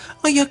خریدم.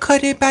 آیا کار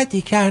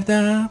بدی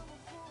کردم؟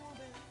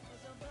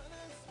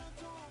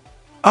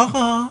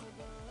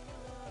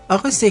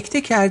 آقا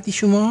سکته کردی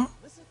شما؟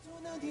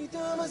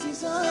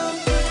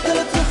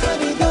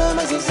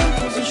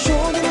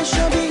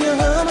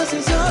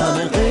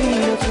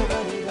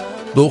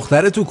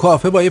 دختره تو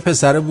کافه با یه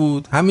پسره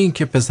بود، همین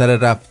که پسر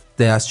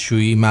رفته از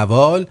شویی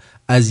موال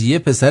از یه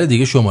پسر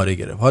دیگه شماره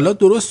گرفت. حالا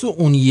درست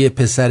اون یه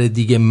پسر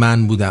دیگه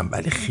من بودم،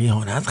 ولی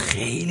خیانت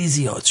خیلی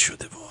زیاد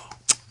شده با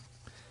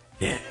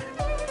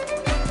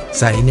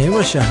صحیح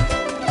نباشم.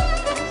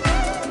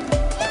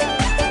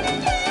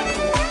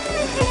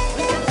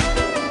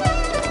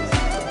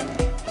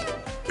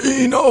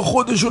 اینا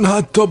خودشون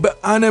حتی به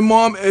ان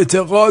ما هم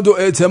اعتقاد و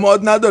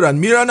اعتماد ندارن،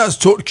 میرن از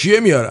ترکیه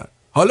میارن.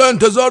 حالا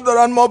انتظار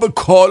دارن ما به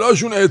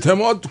کالاشون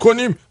اعتماد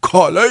کنیم،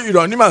 کالای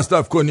ایرانی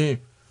مصرف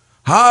کنیم.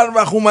 هر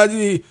وقت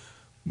اومدی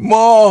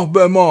ماه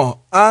به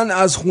ماه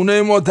از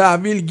خونه ما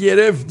تحویل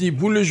گرفتی،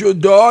 پولشو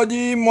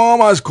دادی، ما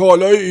هم از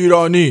کالای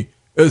ایرانی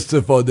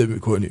استفاده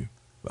میکنیم.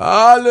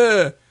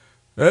 بله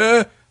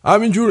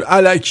همینجور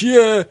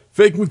الکیه.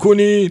 فکر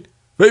میکنین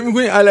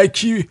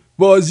الکی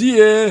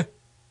بازیه؟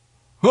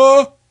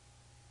 ها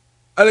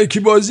الکی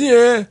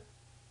بازیه؟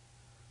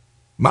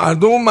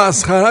 مردم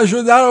مسخره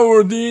شو در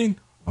آوردین.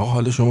 آقا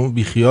حالا شما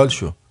بیخیال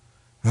شو.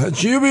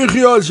 چی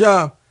بیخیال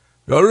شم؟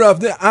 یارو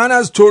رفته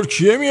از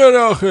ترکیه میاره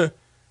آخه.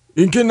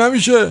 این که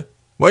نمیشه.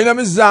 ما این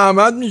همه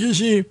زحمت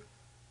میکشیم،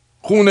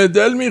 خونه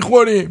دل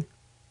میخوریم،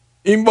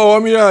 این بابا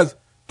میره از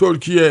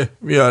ترکیه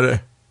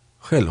میاره.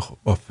 خیلی خوب،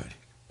 آفرین.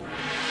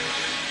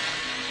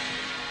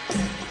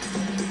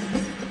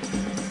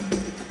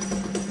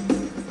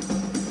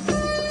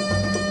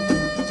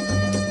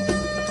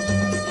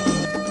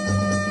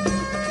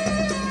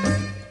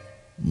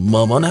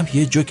 مامانم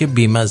یه جوک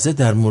بیمزه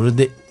در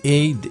مورد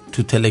عید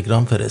تو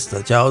تلگرام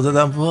فرستاد. جواب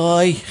دادم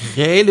وای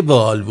خیلی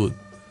باحال بود.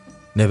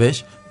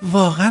 نوشت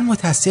واقعا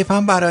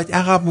متاسفم برات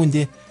عقب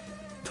مونده.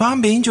 تو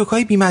هم به این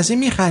جوکای بیمزه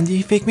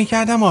میخندی؟ فکر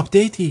میکردم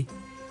آپدیتی.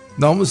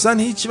 ناموسن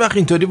هیچ وقت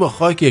اینطوری با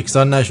خاک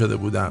یکسان نشده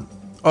بودم.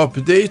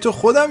 آپدیتو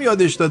خودم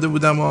یادش داده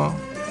بودم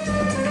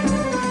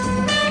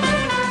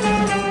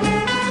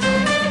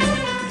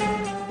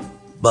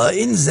با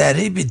این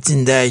ضریب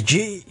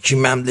زندگی که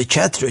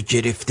مملکت رو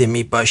گرفته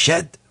می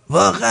باشد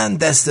واقعا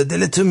دست و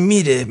دلتون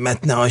میره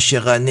متن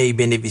عاشقانه‌ای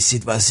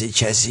بنویسید واسه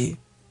کسی؟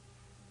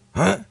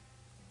 ها؟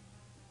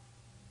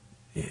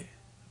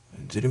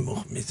 اینجوری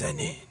مخ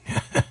میزنین.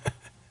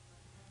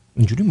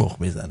 اینجوری مخ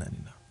میزنن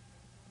اینا.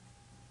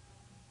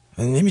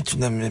 من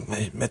نمیتونم،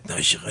 متن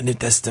عاشقانه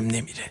دستم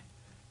نمیره.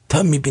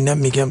 تا میبینم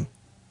میگم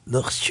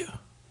لخت شو.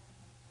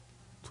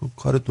 تو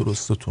کار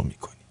درست تو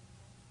میکنی.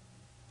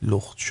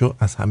 لخت شو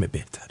از همه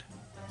بهتره.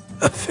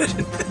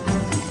 آفرین.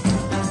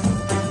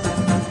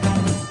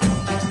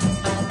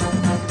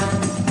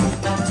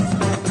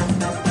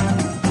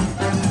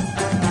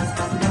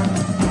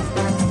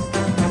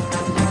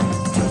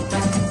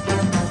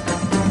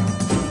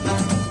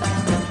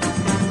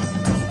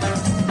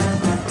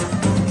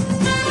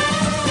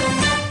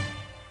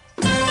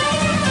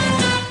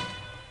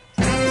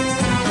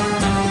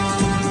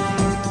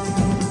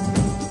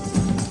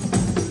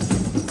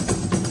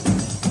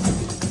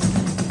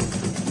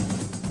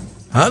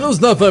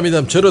 هنوز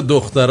نفهمیدم چرا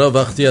دخترها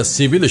وقتی از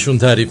سیبیلشون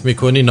تعریف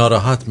میکنی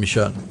ناراحت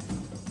میشن.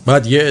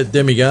 بعد یه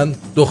عده میگن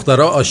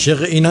دخترها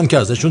عاشق اینن که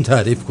ازشون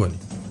تعریف کنی.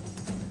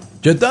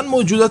 جدا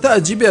موجودات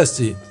عجیبی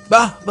هستی. به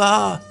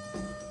به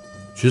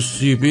چه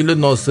سیبیل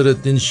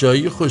ناصرالدین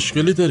شاهی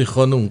خوشگلی داری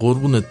خانم،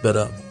 قربونت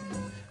برم.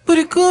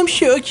 برو گم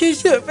شو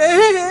کشبه.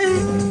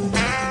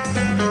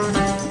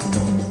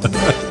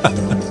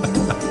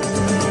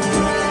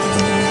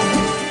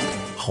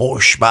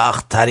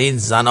 خوشبخت ترین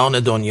زنان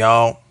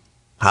دنیا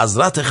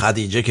حضرت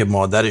خدیجه که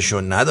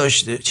مادرشو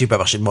نداشته،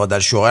 مادر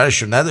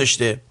شوهرشو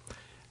نداشته.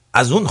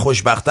 از اون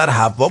خوشبخت‌تر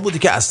حوا بوده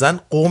که اصلا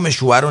قوم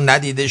شوهر رو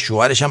ندیده،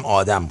 شوهرش هم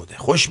آدم بوده.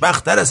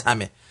 خوشبخت‌تر از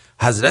همه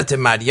حضرت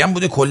مریم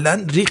بوده،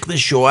 کلن ریخت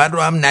شوهر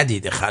رو هم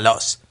ندیده.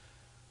 خلاص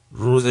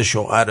روز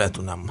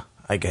شوهرتونم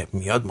اگه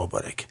میاد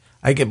مبارک.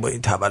 اگه با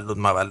این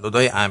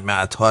مولدای عمه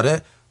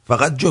اطهاره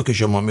فقط جوک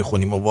شما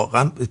میخونیم و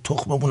واقعا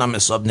تخممون هم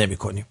حساب نمی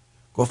کنیم.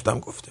 گفتم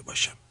گفته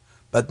باشم،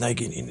 بعد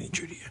نگین این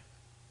اینجوریه.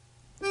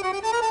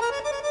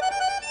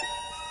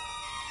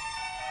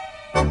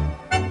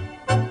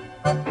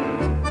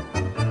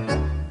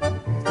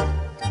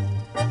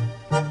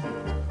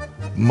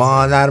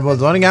 مادر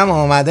بزرگم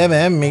اومده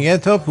بهم میگه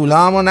تو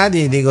پولامو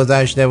ندیدی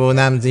گذاشته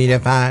بودم زیر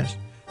فرش.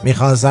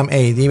 میخواستم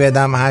عیدی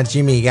بدم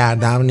هرچی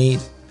میگردم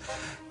نیست.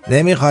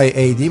 نمیخوای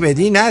عیدی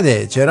بدی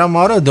نده، چرا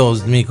ما رو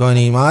دزد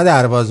میکنی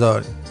مادر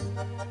بزرگ؟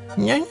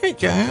 نه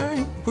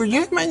جان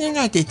پولات منو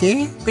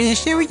ندیده؟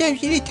 گذاشته بودم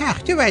زیر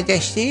تختو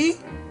برداشتی؟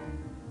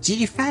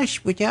 زیر فرش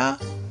بودا؟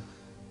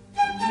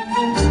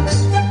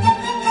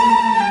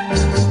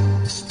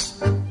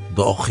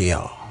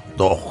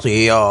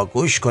 دختیا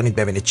گوش کنید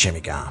ببینید چه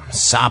میگم.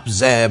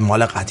 سبز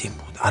مال قدیم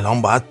بود،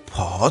 الان باید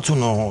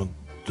پاهاتونو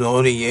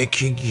دور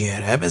یکی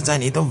گره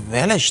بزنید و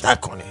ولش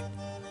نکنید.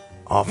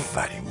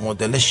 آفرین،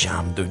 مدل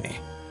شمدونی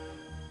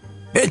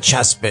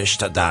بچسبش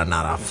تا در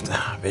نرفته،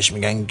 بهش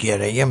میگن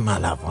گره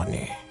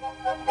ملوانی.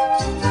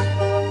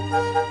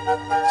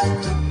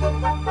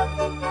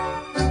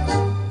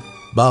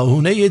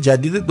 بهونه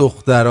جدید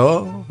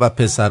دخترها و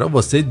پسرها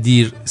واسه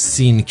دیر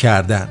سین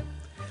کردن.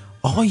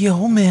 آقا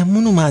یهو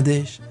مهمون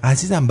اومدش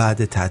عزیزم،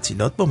 بعد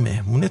تعطیلات با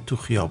مهمون تو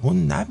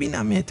خیابون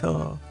نبینم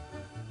تا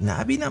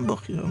نبینم با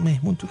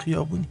مهمون تو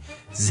خیابونی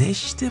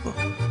زشته. با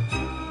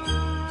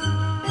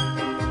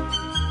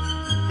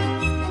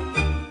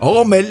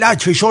آقا ملت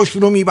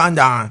چشاشون رو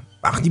میبندن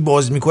وقتی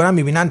باز میکنن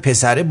میبینن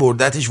پسره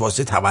بردتش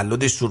واسه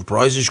تولدش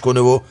سورپرایزش کنه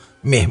و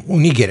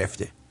مهمونی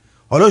گرفته.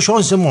 حالا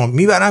شانس ما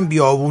میبرن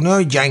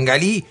بیابونه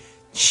جنگلی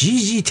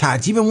چیزی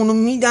ترتیبمونو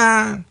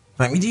میدن.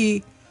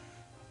 فهمیدی؟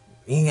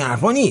 این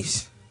حرفا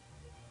نیست.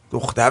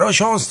 دخترها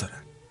شانس دارن.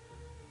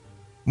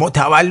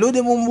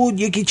 متولدمون بود،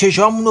 یکی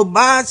چشامونو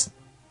بست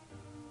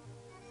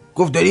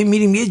گفت داریم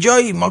میریم یه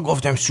جایی. ما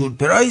گفتم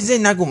سورپرایزه،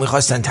 نگو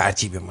میخواستن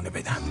ترتیبمونو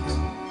بدن.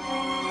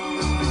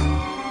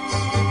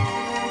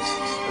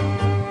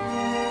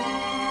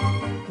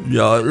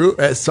 یارو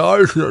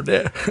اسهال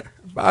شده،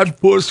 بعد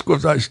پست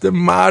گذاشته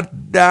مرد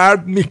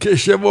درد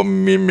میکشه و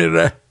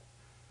میمیره.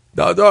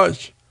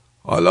 داداش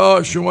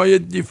حالا شما یه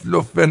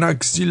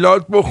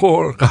دیفلوفناکسیلات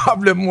بخور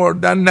قبل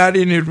مردن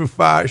نرینی رو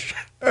فرش.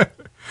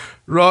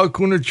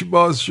 راکونو چی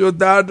باز شد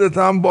دردت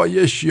هم با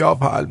یه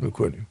شیاف حل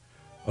میکنیم.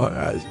 آره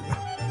عزیزم.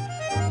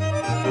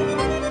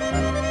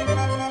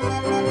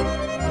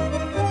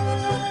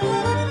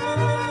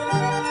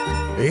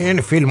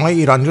 این فیلم های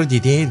ایرانی رو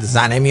دیدید؟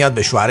 زنه میاد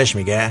به شوهرش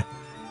میگه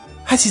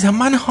عزیزم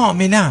من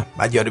حاملم،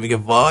 بعد یارو میگه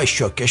وای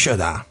شوکه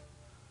شدم،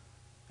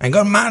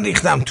 انگار من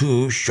ریختم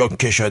تو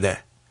شوکه شده.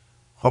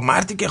 خب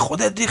مردی که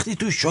خودت ریختی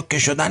تو شوکه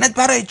شدنت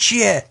برای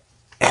چیه؟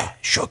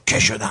 شوکه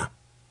شدم،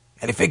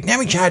 یعنی فکر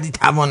نمی کردی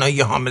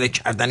توانایی حامله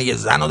کردن یه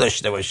زن رو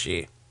داشته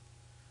باشی؟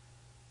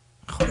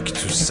 خب که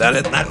تو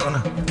سرت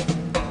نکنم.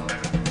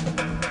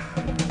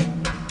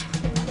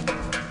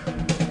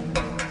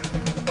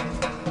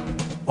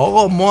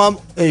 آقا ما هم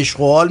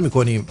عشق و حال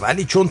میکنیم،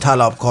 ولی چون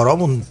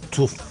طلبکارامون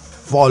تو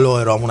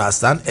فالوورامون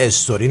هستن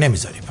استوری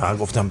نمیذاریم. فقط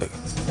گفتم بگم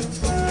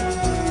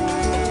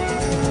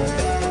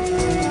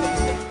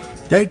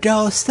در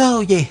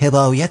راستای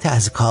حمایت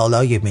از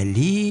کالای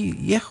ملی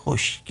یه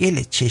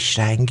خوشگل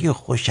چشرنگی و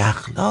خوش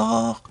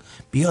اخلاق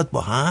بیاد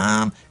با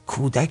هم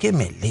کودک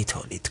ملی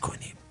تولید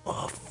کنیم.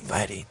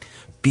 آفرین،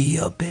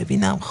 بیا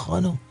ببینم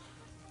خانم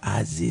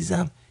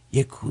عزیزم،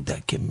 یه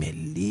کودک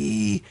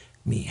ملی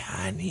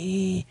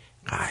میهنی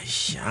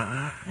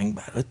قشنگ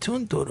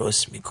براتون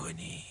درست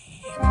میکنیم.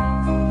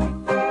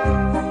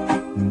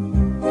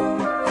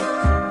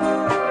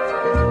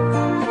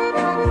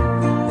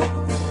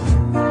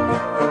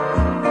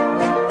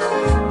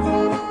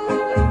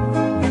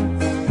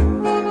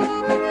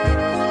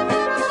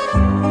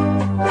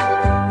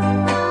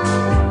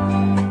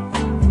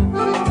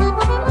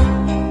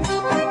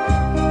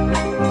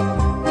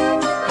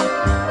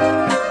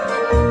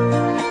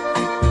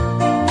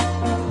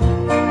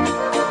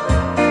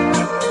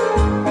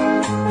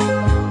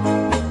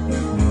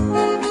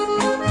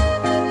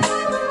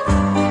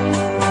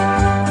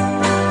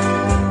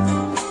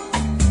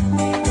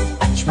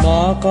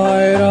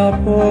 قایرا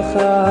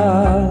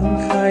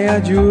پوخم خیا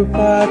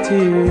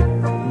جوپاتی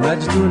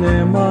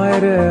مجدون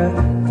مایره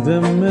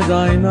دم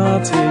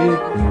دایناتی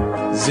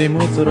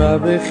زیموت را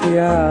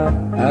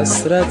بخیاب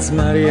اسرت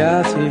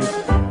مریاتی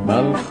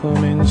ملخو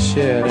من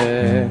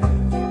شعره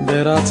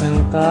براتن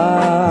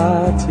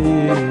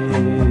قاتی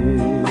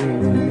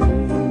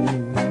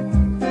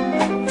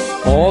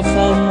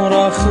آخم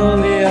را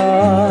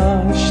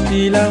خلیاش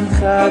دیلم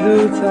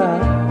خدوتا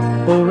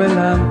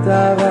قولم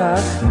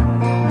تبخ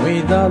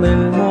ويدال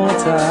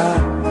الموتى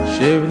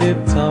شبلي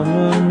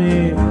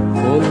بتمامي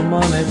كل ما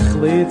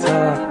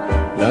نخليتا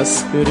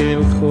لاسكري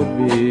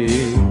الخبي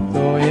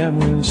ضايا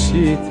من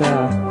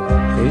شيتا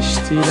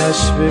خشتي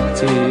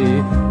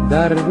لشبكتي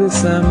درب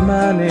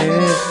سماني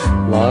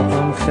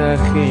لاطم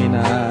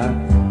خاخينا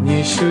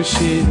نيشو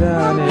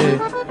شيداني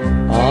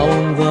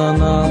عون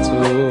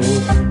داناتو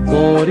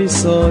طوري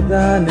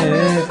سوداني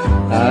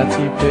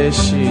قاتي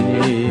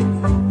بشيني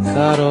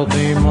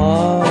خراقي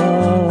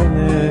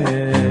ماني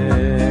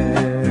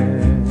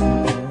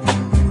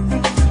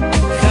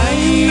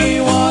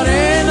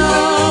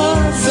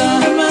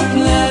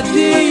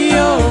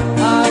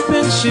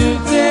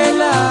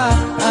شدلا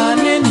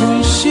أنا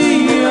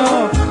نشيو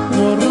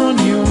مرون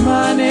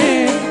يوماني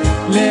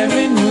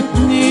لمن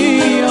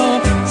نتنيو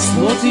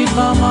صوتي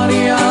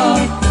قمريا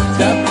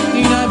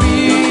تبقي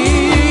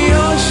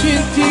نبيو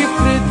شتي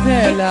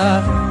فردلا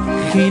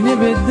خيني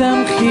بدم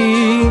خي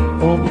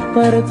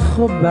وبطرد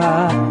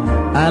خبع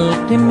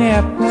القني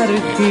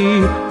برخي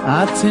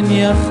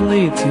عتني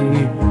خليتي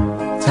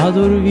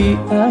تدور بي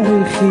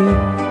أرخي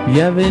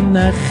يا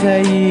بنا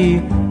خي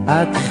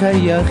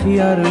أتخيا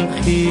خيار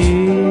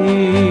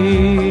الخير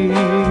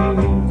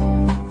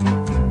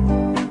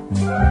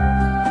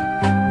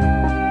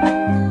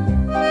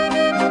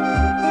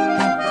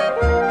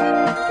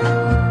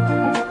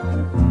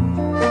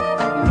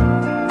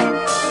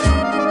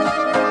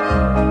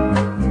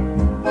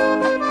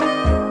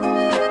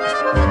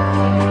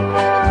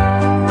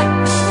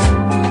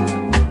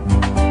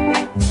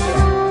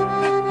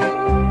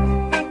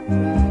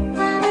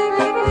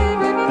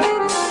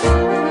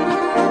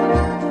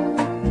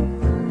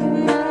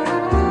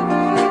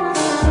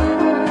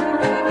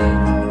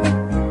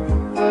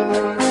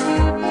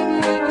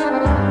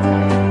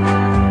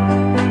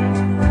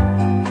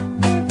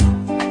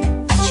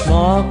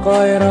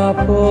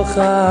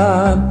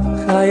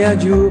خیا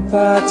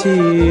جوپاتی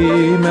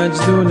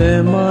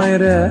مجدول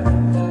مایره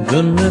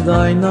دن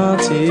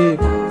دایناتی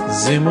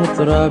زیموت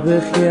را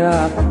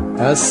بخیا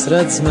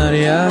حسرت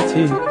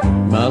مریاتی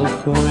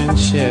ملخو من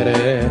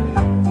شره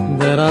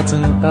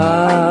دراتن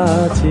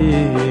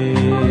قاتی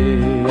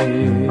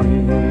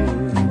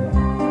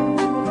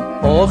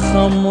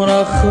آخم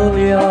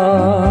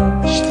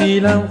مرخویا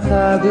شتیلم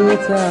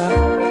خدوتا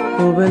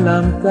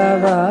قبلم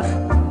تغخ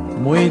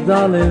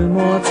مویدال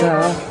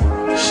الموتا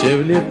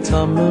شولب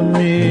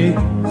تمامی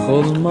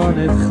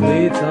خلمانت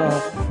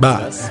خلیتا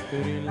بس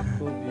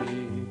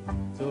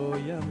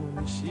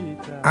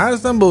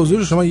عرضم به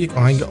حضور شما یک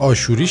آهنگ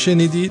آشوری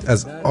شنیدید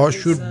از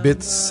آشور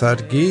بیت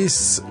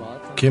سرگیس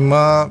که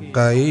ما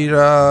غیر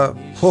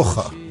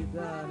پخا.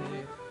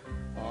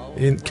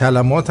 این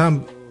کلمات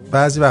هم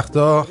بعضی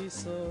وقتا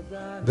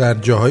در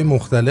جاهای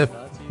مختلف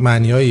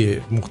معنی‌های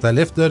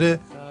مختلف داره.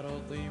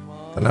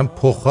 مثلا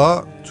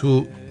پخا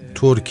تو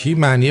ترکی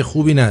معنی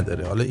خوبی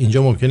نداره، حالا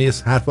اینجا ممکنه یه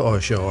حرف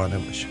عاشقانه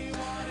باشه.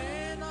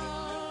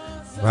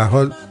 به هر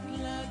حال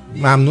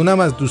ممنونم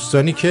از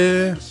دوستانی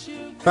که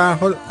به هر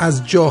حال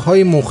از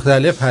جاهای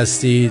مختلف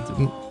هستید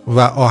و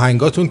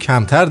آهنگاتون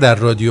کمتر در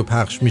رادیو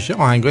پخش میشه.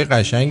 آهنگای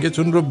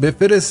قشنگتون رو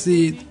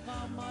بفرستید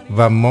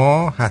و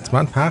ما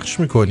حتما پخش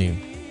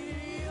میکنیم،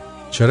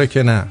 چرا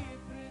که نه.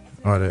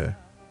 آره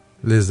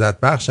لذت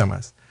بخشم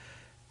است.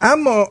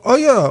 اما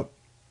آیا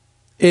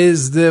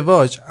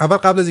ازدواج، اول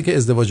قبل از اینکه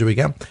ازدواج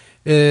بگم،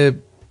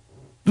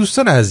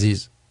 دوستان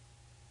عزیز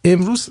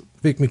امروز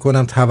فکر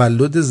میکنم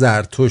تولد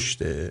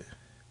زرتشته.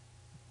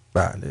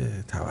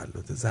 بله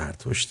تولد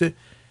زرتشته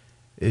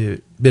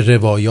به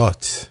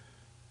روایات،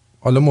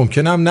 حالا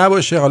ممکنه هم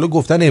نباشه، حالا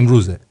گفتن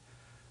امروزه.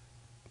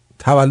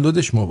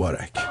 تولدش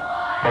مبارک.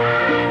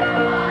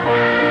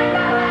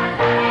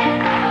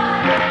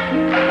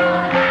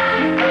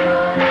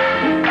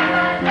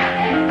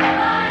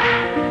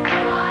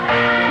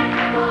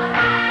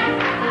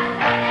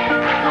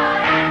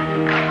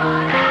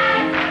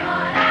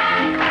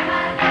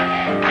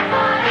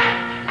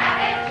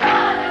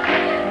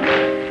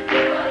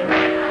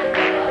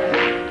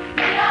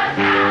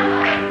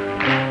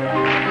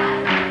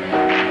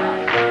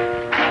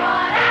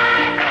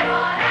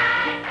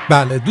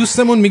 بله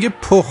دوستمون میگه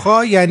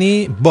پخا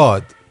یعنی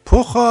باد.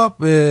 پخا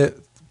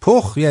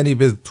پخ یعنی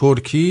به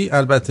ترکی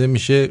البته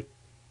میشه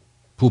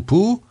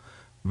پوپو،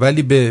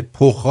 ولی به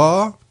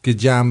پخا که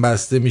جمع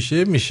بسته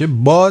میشه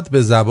باد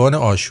به زبان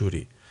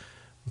آشوری.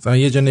 مثلا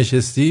یه جا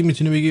نشستی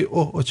میتونی بگی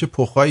اوه چه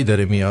پخایی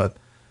داره میاد،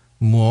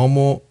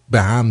 موامو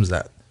به هم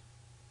زد.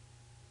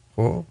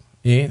 خب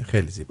این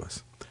خیلی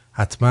زیباست.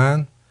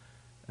 حتما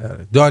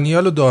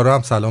دانیال و دارا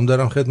هم سلام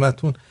دارم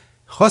خدمتون.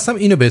 خواستم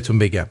اینو بهتون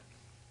بگم.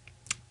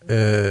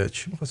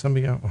 چی میخواستم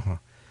بگم؟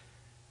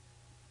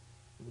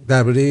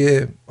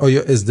 درباره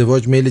آیا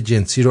ازدواج میل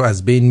جنسی رو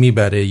از بین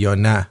میبره یا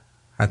نه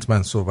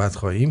حتما صحبت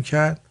خواهیم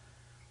کرد.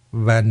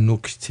 و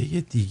نکته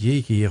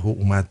دیگه‌ای که یهو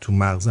اومد تو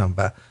مغزم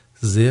و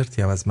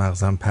زرتی هم از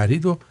مغزم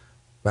پرید و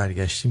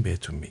برگشتیم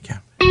بهتون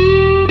میگم.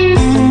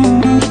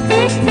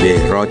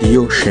 به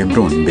رادیو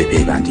شمرون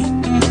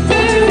بپیوندید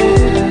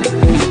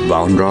و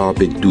آن را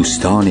به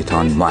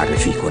دوستانتان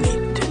معرفی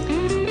کنید.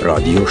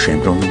 رادیو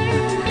شمرون،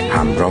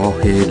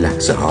 همراه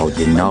لحظه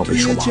های ناب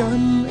شما.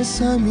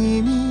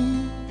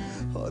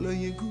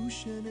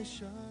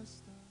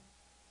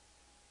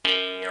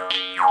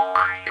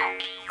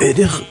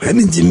 بره خب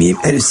همینجا میم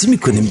عروسی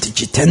میکنیم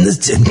دیگه. تنز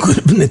جن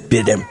قربونت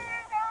برم.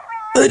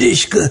 آره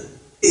اشکا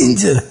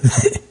اینجا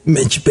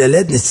من که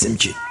بلد نیستم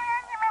که.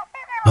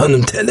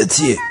 خانم تله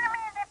چیه؟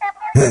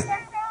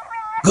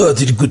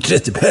 قادر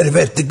قدرت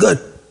پروردگار،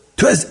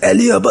 تو از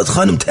علی آباد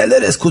خانم تله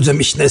را از کجا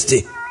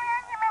میشناستی؟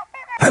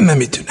 همه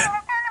میتونن.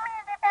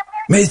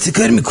 میسه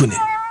کار میکنه،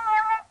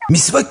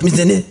 میسواک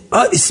میزنه،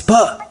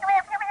 اسپا،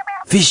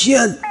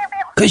 فشیال،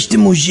 کشت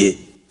موژه،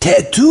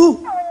 تاتو،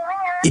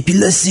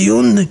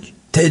 اپیلاسیون،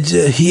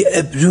 تجاهی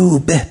ابرو،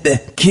 به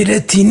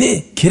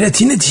کراتینه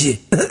چیه؟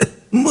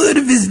 مور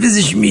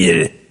وزش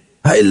میره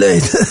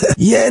هایلایت.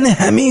 یعنی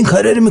همه این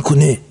کاره رو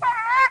میکنه.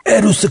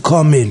 عروس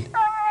کامل.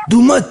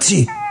 دومات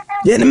چی؟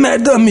 یعنی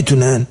مردم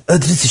میتونن.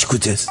 آدرسش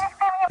کجاست؟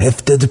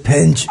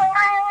 75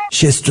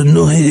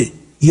 69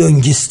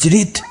 یانگ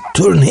استریت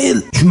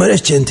تورنهیل.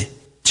 شمارش چنده؟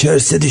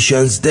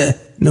 416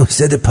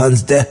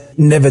 915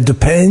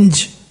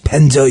 95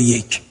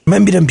 51.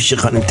 من میرم پیش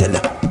خانم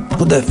طلا.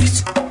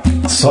 خداحافظ.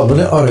 صابون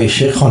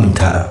آرایش خانم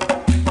طلا.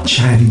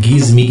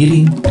 چنگیز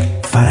میگیریم،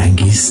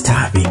 فرنگیز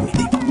تحویل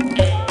میدیم.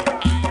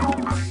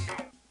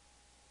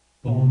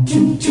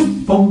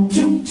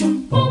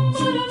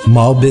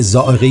 ما به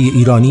ذائقه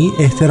ایرانی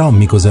احترام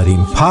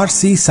میگذاریم.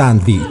 پارسی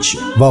ساندویچ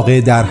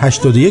واقع در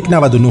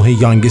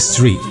 8199 یانگ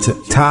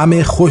استریت.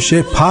 طعم خوش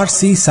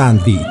پارسی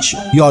ساندویچ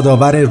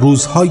یادآور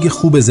روزهای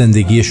خوب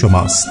زندگی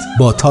شماست.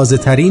 با تازه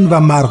ترین و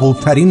مرغوب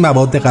ترین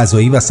مواد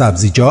غذایی و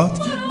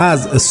سبزیجات،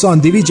 از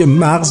ساندویچ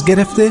مغز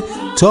گرفته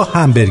تا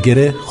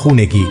همبرگر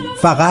خونگی،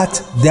 فقط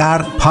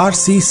در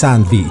پارسی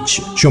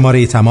ساندویچ.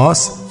 شماره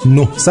تماس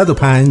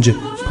 905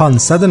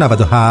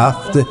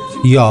 597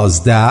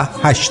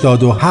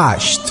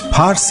 1188.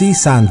 پارسی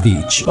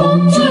ساندویچ.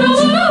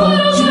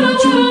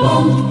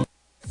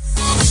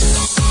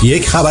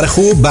 یک خبر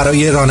خوب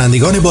برای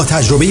رانندگان با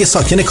تجربه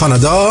ساکن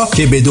کانادا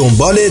که به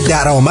دنبال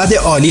درآمد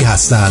عالی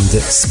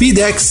هستند.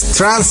 سپیدکس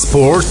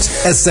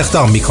ترانسپورت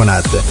استخدام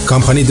می‌کند.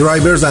 کمپانی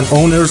درایورز اند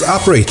اونرز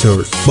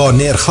اپراتورز با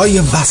نرخ‌های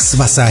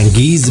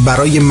وسوسه‌انگیز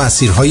برای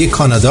مسیرهای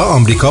کانادا،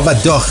 آمریکا و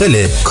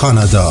داخل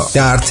کانادا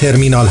در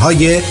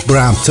ترمینال‌های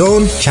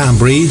برامپتون،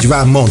 کمبریج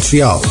و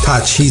مونتریال.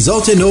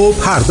 تجهیزات نو،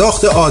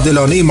 پرداخت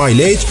عادلانه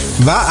مایلیج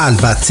و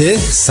البته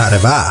سر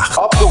وقت.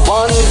 Up to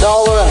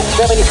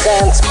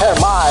 $1.70 per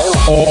mile.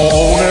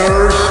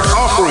 Owners,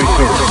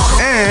 operators,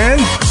 and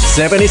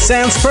 70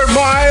 cents per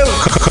mile.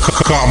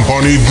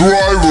 company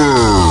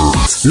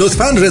drivers.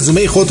 لطفاً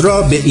رزومه خود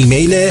را به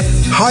ایمیل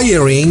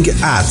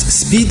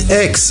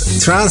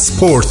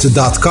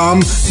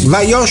hiring@speedxtransport.com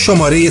و یا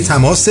شماره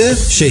تماس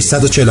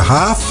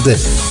 647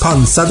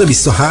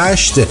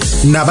 528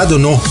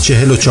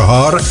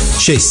 9944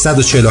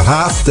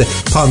 647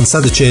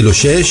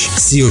 546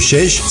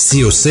 36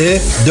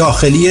 33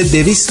 داخلی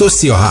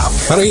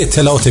 237 برای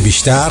اطلاعات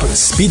بیشتر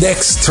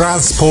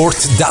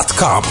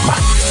speedxtransport.com.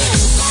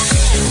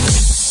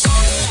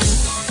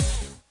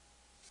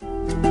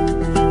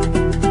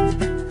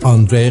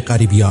 آندره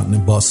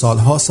قریبیان با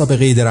سالها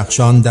سابقه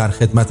درخشان در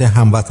خدمت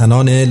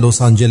هموطنان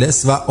لس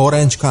آنجلس و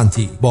اورنج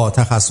کانتی با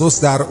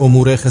تخصص در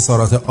امور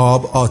خسارات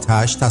آب،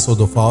 آتش،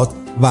 تصادفات،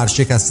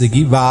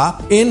 ورشکستگی و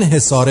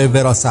انحصار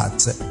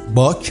وراثت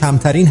با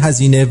کمترین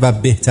هزینه و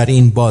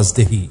بهترین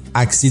بازدهی.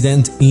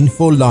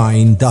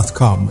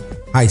 accidentinfoline.com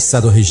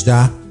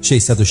 818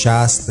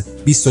 660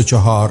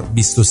 24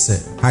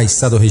 23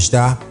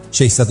 818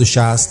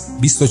 660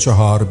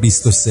 24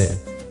 23.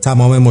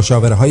 تمام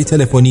مشاوره‌های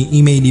تلفنی،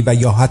 ایمیلی و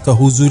یا حتی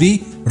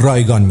حضوری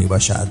رایگان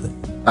میباشد.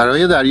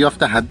 برای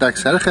دریافت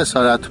حداکثر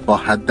خسارت با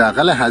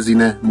حداقل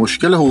هزینه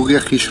مشکل حقوقی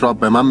خیش را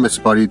به من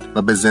مسپارید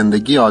و به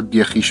زندگی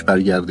عادی خیش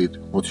برگردید.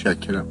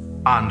 متشکرم.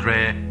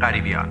 آندره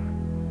قریبیان.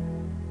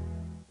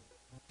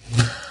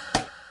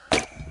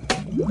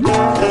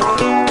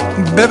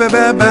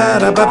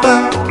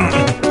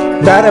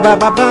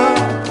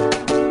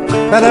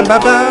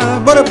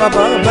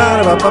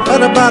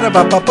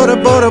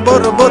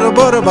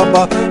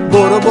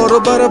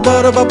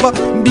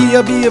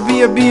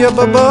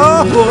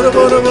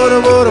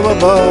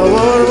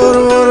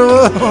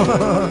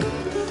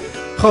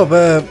 خب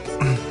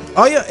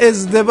آیا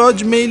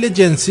ازدواج میل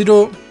جنسی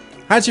رو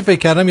هرچی فکر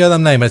کردم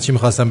یادم نیامد چی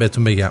میخواستم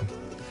بهتون بگم.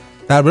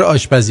 درباره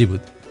آشپزی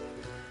بود.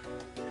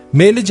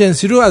 میل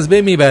جنسی رو از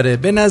بین میبره.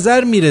 به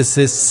نظر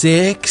میرسه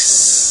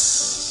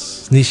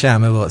سکس نیشه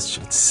همه باز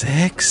شد.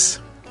 سکس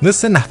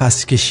مثل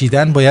نفس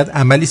کشیدن باید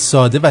عملی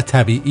ساده و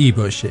طبیعی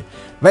باشه،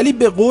 ولی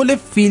به قول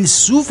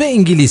فیلسوف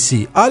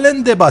انگلیسی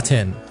آلن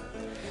دباتن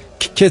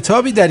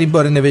کتابی در این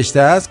باره نوشته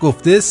است،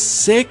 گفته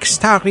سکس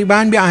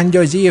تقریباً به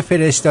اندازه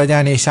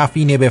فرستادن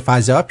سفینه به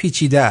فضا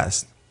پیچیده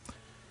است.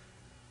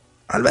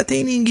 البته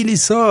این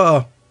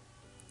انگلیس‌ها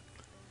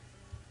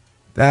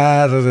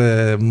در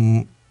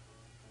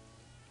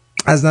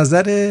از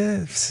نظر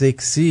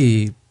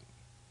سکسی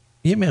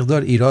یه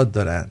مقدار ایراد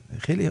دارن،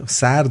 خیلی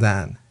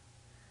سردن،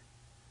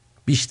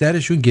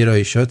 بیشترشون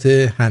گرایشات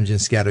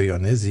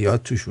همجنسگرایانه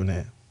زیاد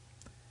توشونه،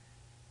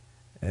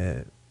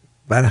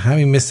 برای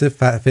همین مثل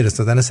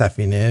فرستادن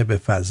سفینه به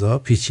فضا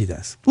پیچیده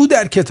است. او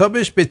در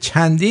کتابش به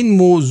چندین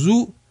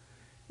موضوع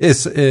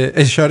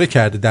اشاره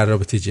کرده در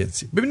رابطه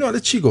جنسی. ببینید حالا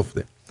چی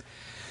گفته.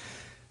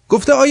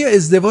 گفته آیا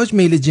ازدواج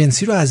میل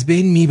جنسی رو از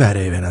بین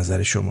میبره به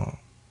نظر شما؟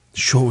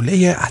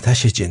 شعله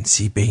آتش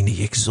جنسی بین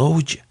یک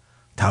زوج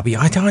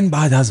طبیعتاً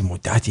بعد از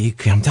مدتی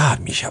کمتر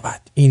می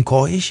شود. این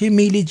کاهش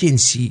میل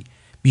جنسی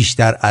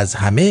بیشتر از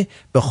همه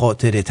به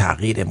خاطر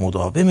تغییر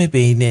مداوم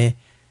بین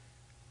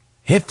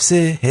حفظ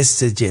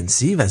حس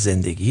جنسی و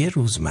زندگی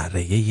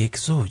روزمره یک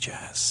زوج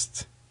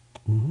است.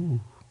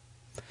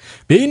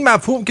 به این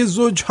مفهوم که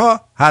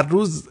زوجها هر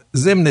روز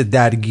ضمن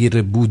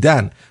درگیر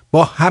بودن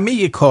با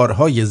همه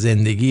کارهای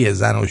زندگی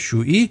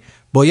زناشویی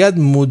باید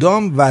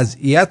مدام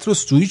وضعیت رو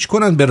سویچ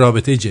کنن به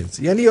رابطه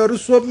جنسی. یعنی یارو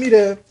صبح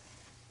میره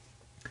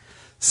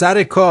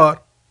سر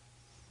کار،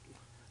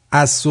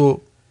 از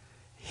صبح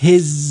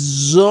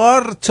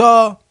 1000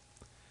 تا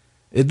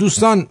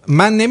دوستان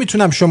من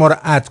نمیتونم شما رو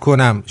اد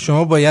کنم،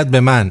 شما باید به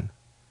من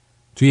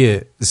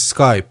توی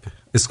اسکایپ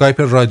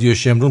رادیو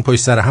شمرون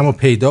پشت سر همو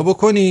پیدا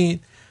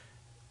بکنید،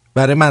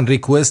 برای من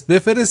ریکوست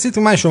بفرستید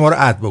و من شما رو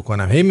اد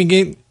بکنم. هی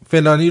میگین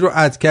فلانی رو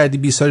اد کردی،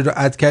 بیساری رو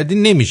اد کردی،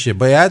 نمیشه،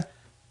 باید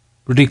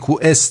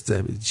ریکوست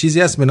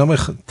چیزی هست به نام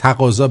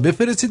تقاضا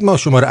بفرستید، ما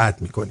شما رو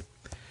اد میکنیم.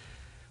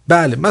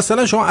 بله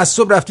مثلا شما از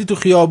صبح رفتی تو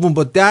خیابون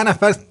با 10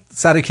 نفر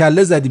سر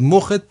کله زدی،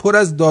 مخت پر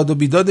از داد و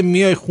بیداد،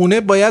 میای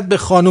خونه باید به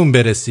خانوم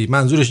برسی،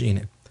 منظورش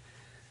اینه.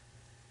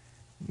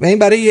 و این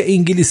برای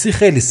انگلیسی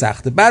خیلی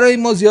سخته، برای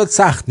ما زیاد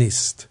سخت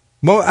نیست.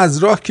 ما از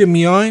راه که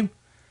میایم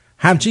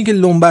همچین که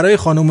لنبرای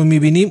خانومو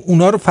میبینیم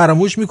اونا رو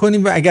فراموش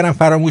میکنیم و اگرم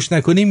فراموش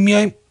نکنیم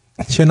میایم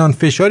چنان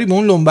فشاری به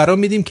اون لنبرا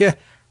میدیم که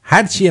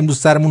هر چی امروز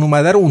سرمون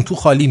اومده رو اون تو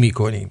خالی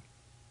میکنیم.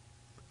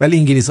 ولی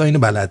انگلیس‌ها اینو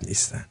بلد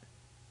نیستن.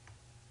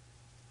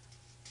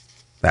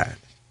 بله.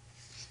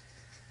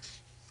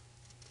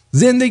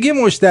 زندگی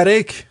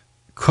مشترک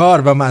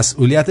کار و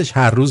مسئولیتش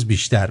هر روز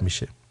بیشتر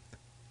میشه.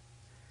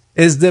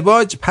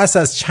 ازدواج پس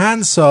از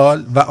چند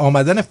سال و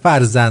آمدن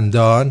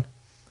فرزندان،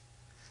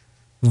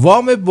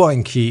 وام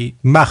بانکی،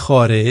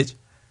 مخارج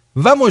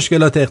و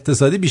مشکلات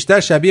اقتصادی بیشتر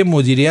شبیه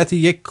مدیریت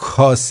یک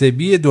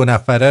کاسبی 2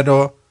 نفره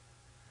رو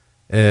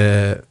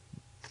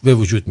به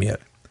وجود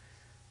میاره.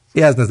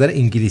 این از نظر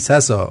انگلیس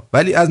هست ها،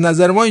 ولی از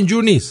نظر ما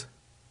اینجور نیست.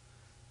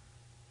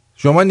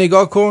 شما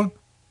نگاه کن،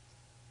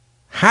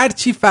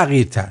 هرچی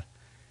فقیرتر،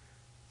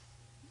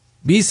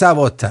 بی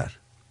سوادتر،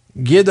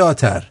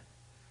 گداتر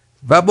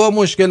و با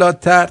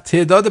مشکلاتتر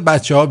تعداد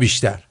بچه ها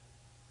بیشتر.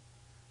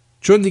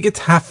 چون دیگه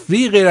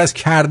تفریق غیر از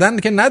کردن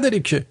که نداری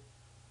که.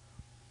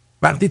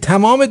 وقتی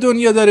تمام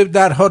دنیا داره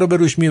درها رو به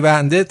روش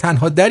میبنده،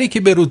 تنها دری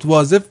که به رود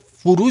واضح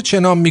فرود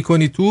چنام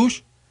میکنی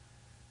توش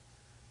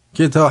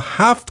که تا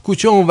 7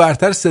 کوچه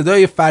اونورتر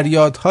صدای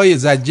فریادهای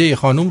زجه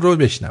خانوم رو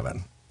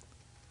بشنون.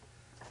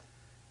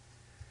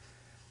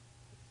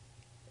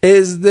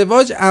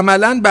 ازدواج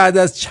عملاً بعد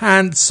از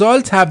چند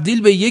سال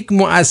تبدیل به یک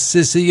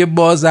مؤسسه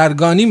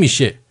بازرگانی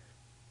میشه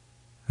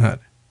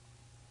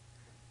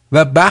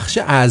و بخش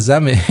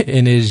اعظم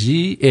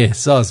انرژی،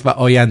 احساس و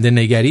آینده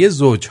نگری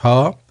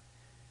زوجها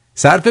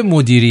صرف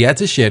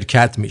مدیریت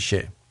شرکت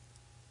میشه.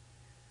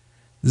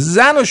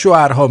 زن و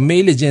شوهرها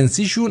میل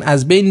جنسیشون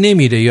از بین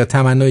نمیره یا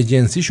تمنای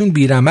جنسیشون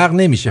بیرمق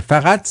نمیشه،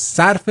 فقط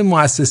صرف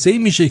مؤسسه‌ای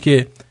میشه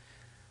که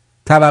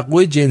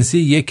توقع جنسی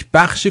یک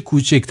بخش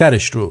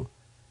کوچکترش رو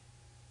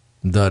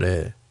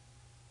داره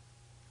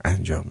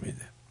انجام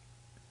میده.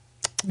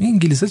 این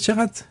انگلیس‌ها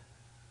چقدر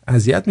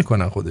اذیت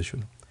میکنن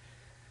خودشون.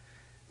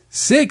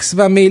 سکس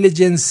و میل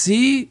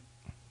جنسی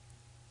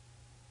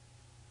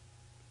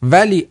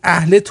ولی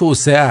اهل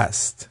توسعه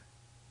است.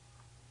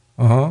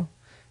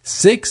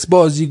 سکس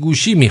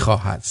بازیگوشی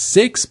میخواهد.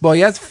 سکس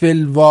باید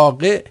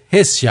فی‌الواقع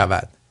حس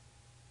شود.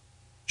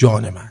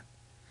 جان من،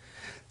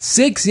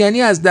 سکس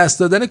یعنی از دست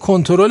دادن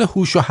کنترل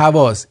هوش و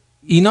حواس.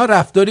 اینا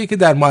رفتاری که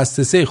در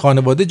مؤسسه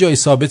خانواده جای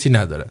ثابتی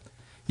ندارد.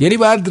 یعنی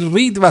باید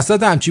رید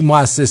وسط همچین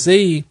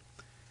مؤسسه‌ای،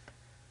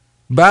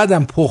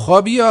 بعدم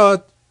پخا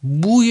بیاد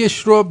بویش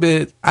رو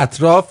به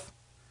اطراف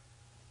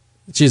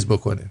چیز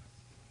بکنه،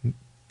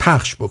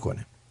 پخش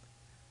بکنه.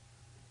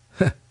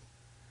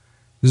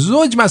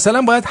 زوج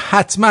مثلا باید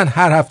حتما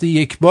هر هفته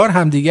یک بار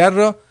همدیگر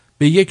را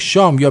به یک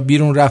شام یا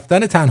بیرون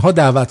رفتن تنها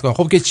دعوت کنه.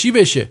 خب که چی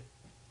بشه؟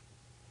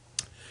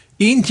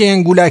 این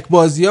جنگولک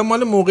بازی ها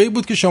مال موقعی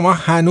بود که شما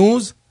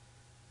هنوز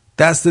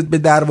دستت به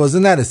دروازه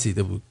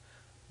نرسیده بود.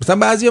 مثلا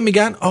بعضی ها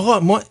میگن آقا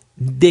ما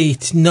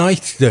دیت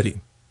نایت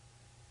داریم.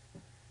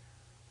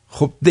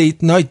 خب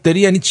دیت نایت داری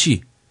یعنی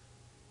چی؟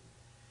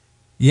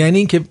 یعنی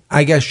این که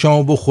اگر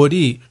شام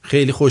بخوری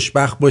خیلی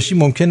خوشبخت باشی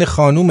ممکنه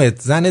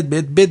خانومت زنت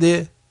بهت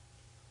بده.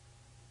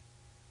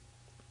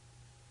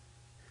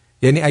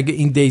 یعنی اگه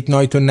این دیت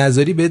نایت رو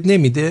نذاری بهت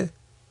نمیده.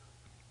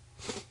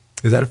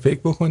 یه ذره فکر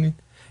بکنین.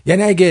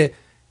 یعنی اگه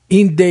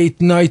این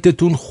دیت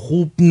نایتتون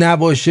خوب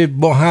نباشه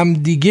با هم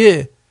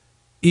دیگه،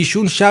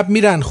 ایشون شب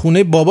میرن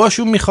خونه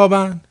باباشون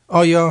میخوابن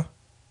آیا؟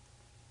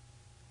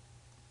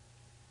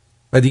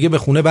 و دیگه به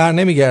خونه بر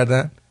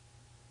نمیگردن؟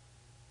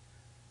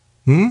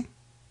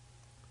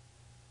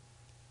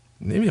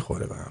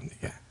 نمیخوره به هم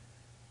دیگه.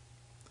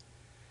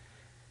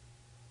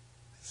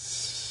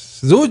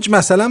 زوج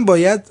مثلا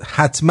باید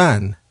حتما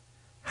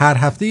هر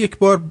هفته یک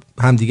بار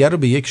همدیگر رو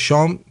به یک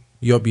شام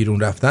یا بیرون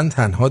رفتن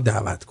تنها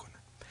دعوت کنن.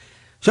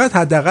 شاید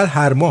حداقل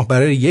هر ماه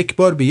برای یک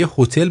بار به یه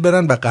هتل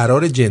برن و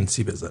قرار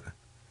جنسی بذارن.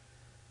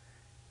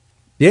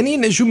 یعنی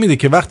این نشون میده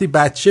که وقتی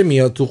بچه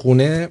میاد تو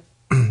خونه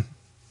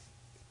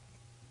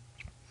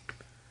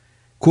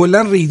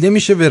کلا ریده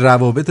میشه به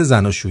روابط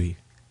زناشویی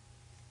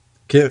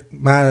که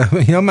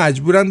اینا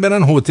مجبورن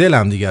برن هتل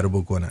هم دیگه رو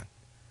بکنن.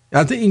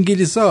 البته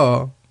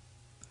انگلیسا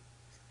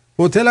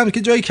هتل هم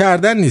که جای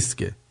کردن نیست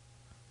که،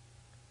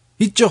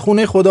 هیچ جا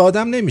خونه خود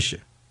آدم نمیشه.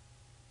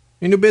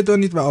 اینو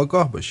بدونید و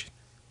آگاه باشید.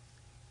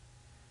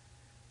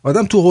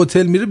 آدم تو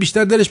هتل میره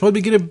بیشتر دلش میخواد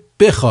بگیره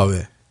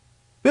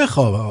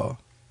بخوابه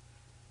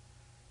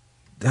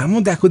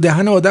همون دک و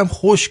دهن آدم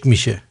خشک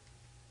میشه،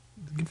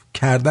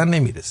 کردن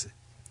نمیرسه.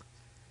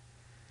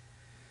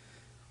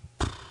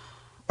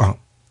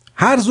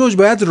 هر زوج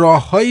باید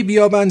راههایی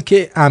بیابند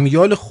که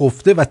امیال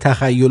خفته و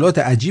تخیلات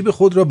عجیب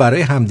خود را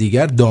برای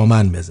همدیگر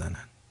دامن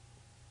بزنند.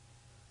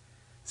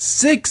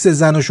 سکس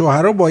زن و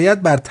شوهرها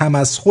باید بر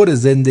تمسخر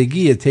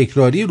زندگی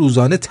تکراری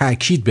روزانه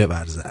تاکید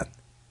بورزند.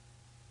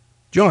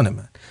 جان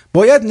من،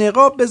 باید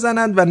نقاب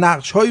بزنند و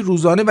نقش‌های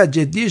روزانه و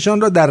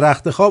جدیشان را در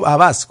رخت خواب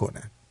عوض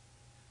کنند.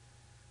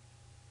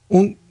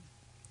 اون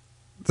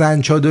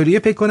زن چادریه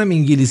فکر کنم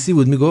انگلیسی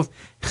بود، میگفت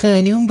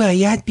خانوم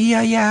باید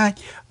بیاید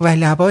و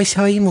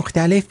لباس‌های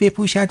مختلف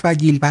بپوشد و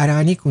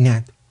دلبرانی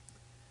کند.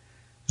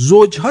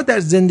 زوجها در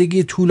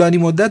زندگی طولانی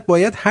مدت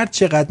باید هر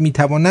چقدر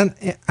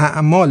میتوانند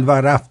اعمال و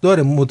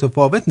رفتار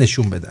متفاوت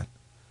نشون بدن.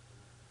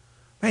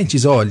 و این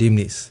چیزا عالیم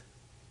نیست.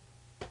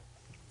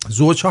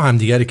 زوجها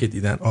همدیگری که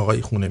دیدن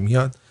آقای خونه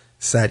میاد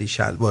سری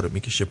شلوار رو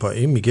میکشه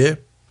پایین، میگه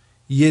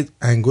یه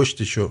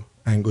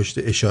انگشت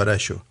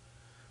اشارهشو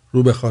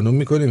رو به خانم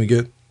میکنه،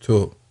 میگه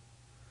تو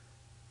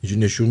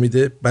اینجوری نشون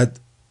میده، بعد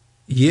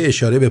یه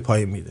اشاره به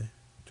پایین میده،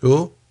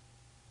 تو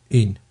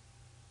این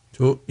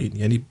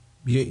یعنی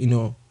بیا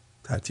اینو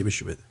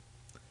ترتیبشو بده.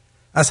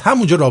 از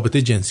همونجا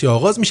رابطه جنسی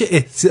آغاز میشه،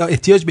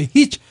 احتیاج به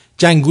هیچ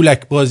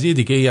جنگولک بازی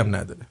دیگه ای هم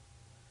نداره.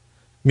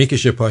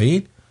 میکشه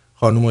پایین،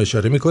 خانومو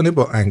اشاره میکنه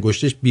با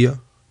انگشتش بیا،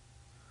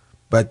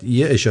 بعد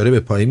یه اشاره به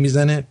پایین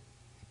میزنه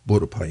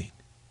برو پایین،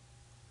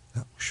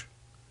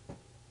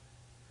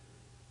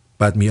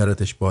 بعد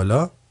میارتش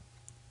بالا،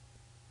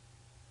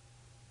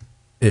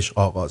 عشق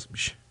آغاز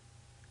میشه.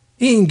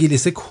 این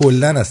انگلیسه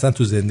کلن اصلا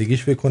تو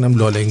زندگیش فکر کنم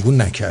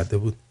لالنگون نکرده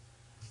بود.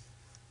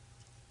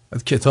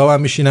 بعد کتاب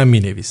هم میشینن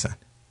مینویسن.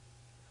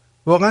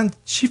 واقعا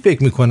چی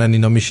فکر میکنن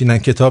اینا میشینن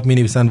کتاب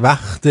مینویسن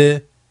وقت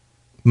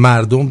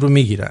مردم رو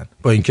میگیرن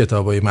با این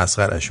کتابای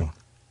مسخرهشون؟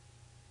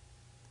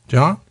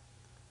 جان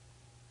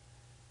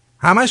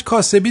همش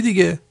کاسبی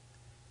دیگه.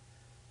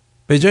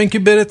 به جای اینکه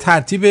بره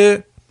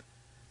ترتیب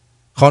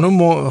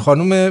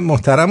خانوم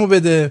محترم رو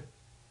بده،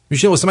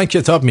 میشه واسه من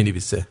کتاب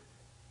مینویسه.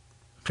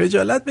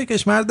 خجالت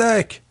بکش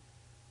مردک،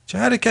 چه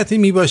حرکتی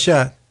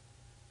میباشد؟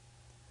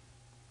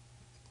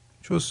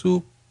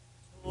 چوسو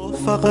تو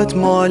فقط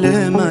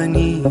مال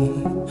منی،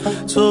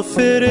 تو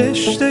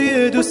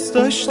فرشته دوست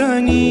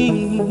داشتنی،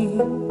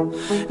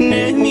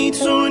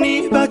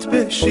 نمیتونی بد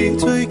بشی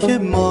توی که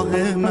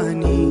ماه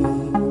منی،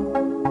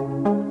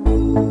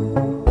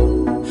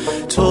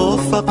 تو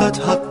فقط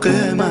حق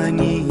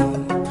منی،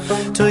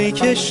 توی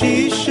که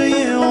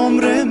شیشه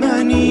عمر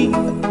منی،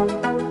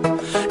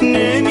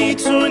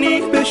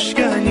 نمیتونی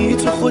بشکنی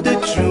تو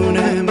خودت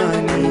جون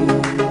منی.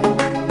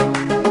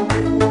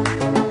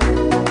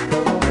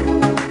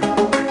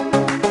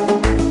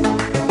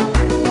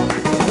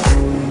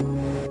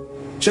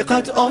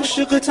 چقدر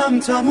عاشقتم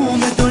تموم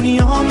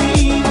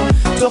دنیامی،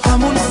 تو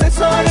همون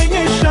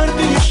ستاره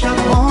شرقی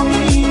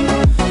شبامی،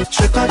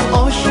 چقدر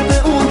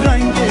عاشق اون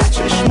رنگ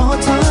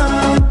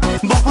چشماتم،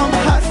 با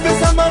هم حرف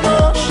بزن من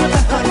عاشق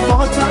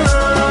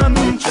حرفاتم.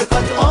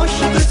 چقدر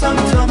عاشقتم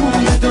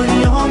تموم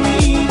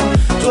دنیامی،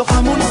 تو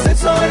همون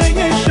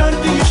ستاره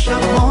شرقی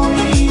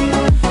شبامی،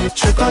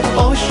 چقدر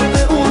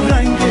عاشق اون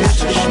رنگ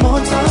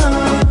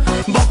چشماتم،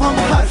 با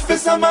هم حرف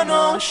بزن من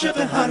عاشق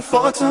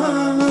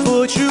حرفاتم.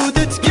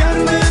 وجودت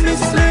گرمه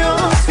مثل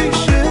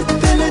آتیشه،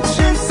 دلت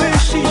جنس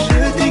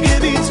شیشه، دیگه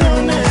بی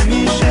تو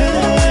نمیشه.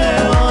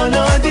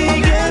 حالا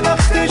دیگه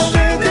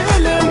وقتشه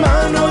دل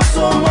من و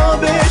تو ما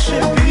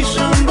بشه،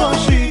 پیشم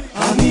باشی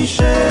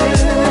همیشه.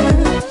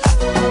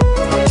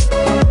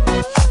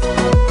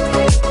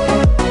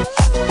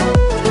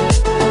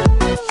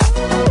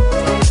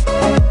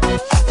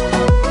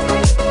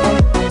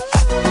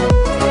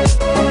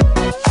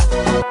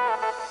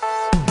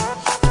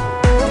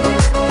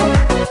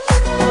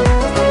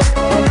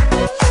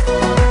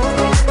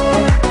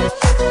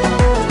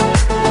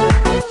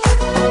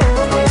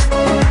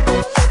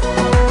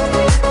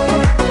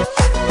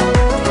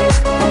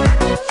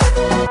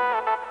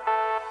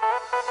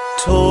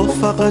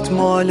 فقط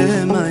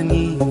مال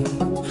منی،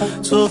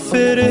 تو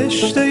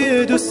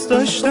فرشته دوست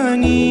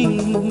داشتنی،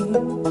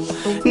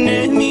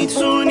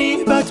 نمیتونی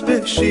بد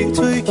بشی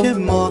توی که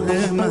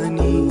ماه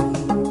منی،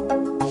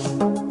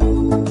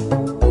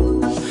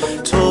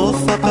 تو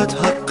فقط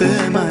حق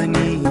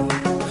منی،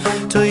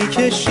 توی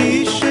که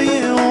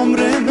شیشه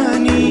عمر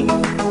منی،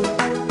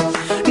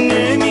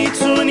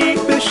 نمیتونی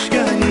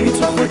بشکنی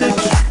تو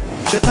خودت.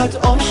 چقدر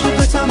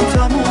عاشقتم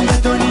تموم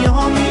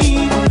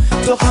دنیامی،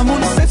 تو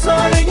همون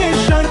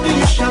ستاره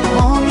شرقی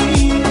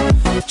شبامی،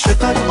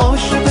 چقدر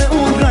عاشق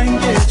اون رنگ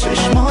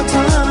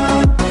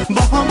چشماتم،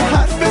 با هم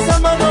حرف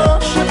بزن من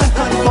عاشق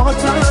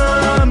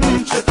حرفاتم.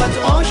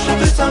 چقدر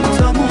عاشقتم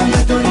تموم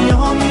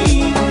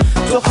دنیامی،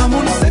 تو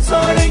همون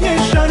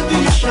ستاره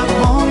شرقی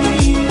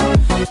شبامی،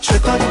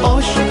 چقدر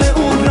عاشق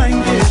اون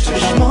رنگ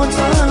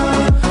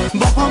چشماتم،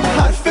 با هم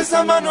حرف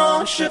بزن من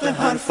عاشق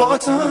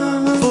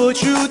حرفاتم.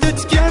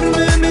 وجودت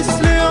گرمه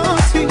مثل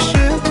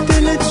آتیشه،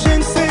 دلت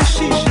جنس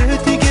شیشه،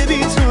 دیگه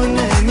بی تو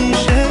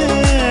نمیشه.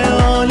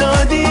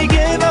 حالا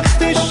دیگه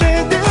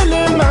وقتشه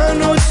دل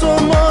من و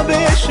تو ما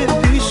بشه،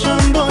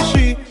 پیشم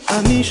باشی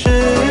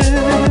همیشه.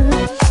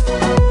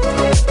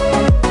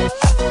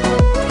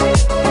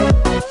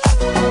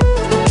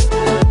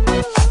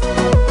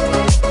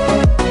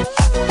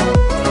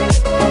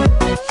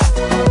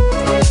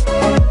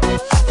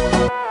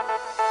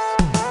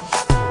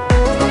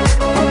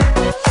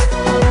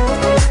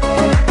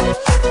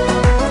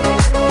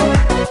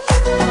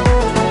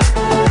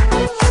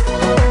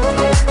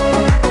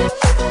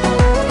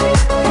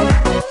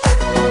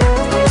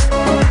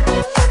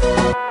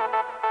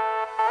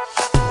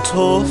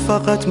 تو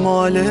فقط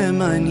مال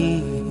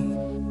منی.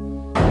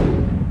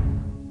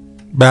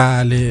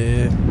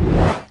 بله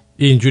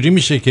اینجوری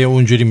میشه که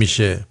اونجوری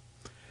میشه،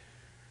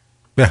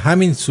 به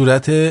همین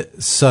صورت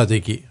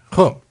سادگی.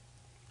 خب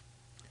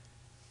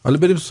حالا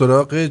بریم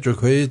سراغ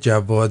جوکای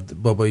جواد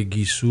بابای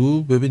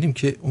گیسو، ببینیم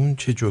که اون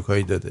چه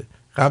جوکایی داده.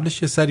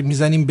 قبلش یه سری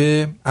میزنیم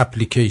به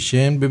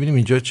اپلیکیشن ببینیم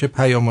اینجا چه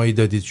پیامایی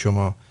دادید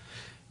شما.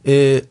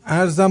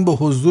 عرضم به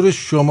حضور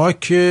شما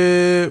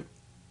که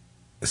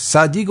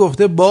صدی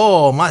گفته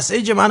با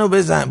مسیج منو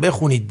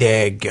بخونید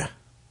دگ.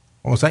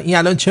 مثلا این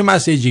الان چه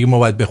مسیجی که ما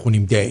باید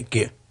بخونیم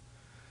دگ؟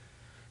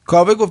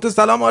 کاوه گفته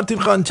سلام آرتین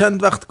خان،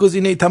 چند وقت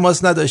گزینه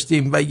تماس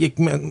نداشتیم و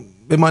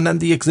به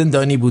مانند یک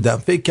زندانی بودم.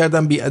 فکر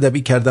کردم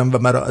بی‌ادبی کردم و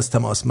مرا از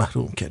تماس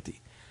محروم کردی.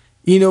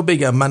 اینو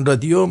بگم من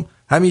رادیوم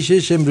همیشه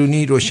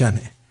شمرونی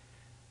روشنه.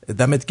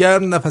 دمت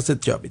گرم، نفست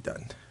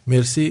جاویدان.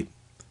 مرسی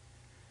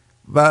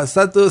و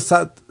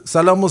صد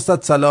سلام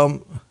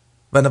سلام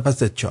و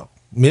نفست چاق.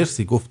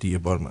 مرسی گفتی یه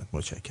بار، من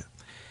متشکرم.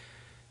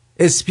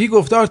 اسپی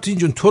گفته آرتین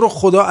جون تو رو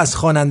خدا از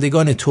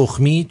خوانندگان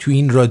تخمی تو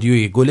این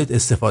رادیوی گلت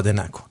استفاده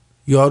نکن.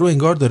 یارو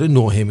انگار داره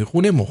نوحه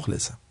میخونه.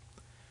 مخلصم.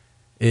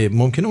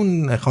 ممکنه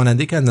اون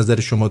خواننده که از نظر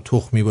شما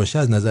تخمی باشه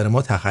از نظر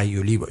ما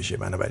تخیلی باشه،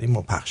 بنابراین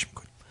ما پخش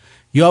میکنیم.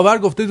 یاور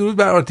گفته درود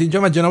بر آرتین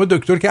جان و جناب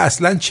دکتر که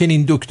اصلا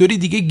چنین دکتری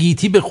دیگه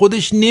گیتی به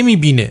خودش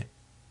نمیبینه.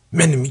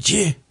 منو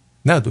میگه؟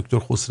 نه دکتر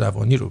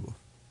خسروانی رو گفت.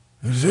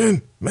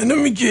 منو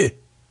میگه؟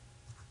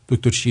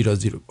 دکتر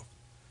شیرازی رو گفت.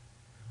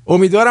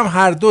 امیدوارم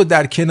هر دو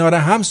در کنار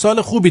هم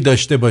سال خوبی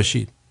داشته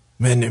باشید.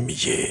 منو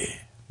میگه؟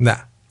 نه.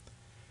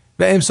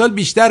 و امسال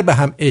بیشتر به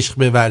هم عشق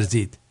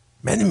بورزید.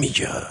 منو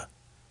میگه؟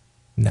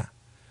 نه.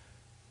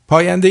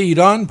 پاینده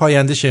ایران،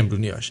 پاینده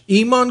شمرونیاش.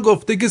 ایمان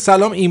گفته که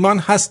سلام ایمان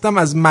هستم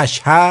از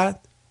مشهد،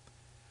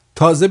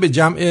 تازه به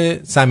جمع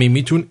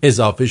صمیمیتون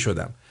اضافه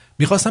شدم.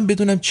 میخواستم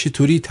بدونم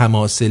چطوری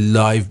تماس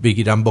لایو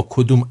بگیرم، با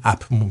کدوم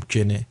اپ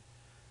ممکنه؟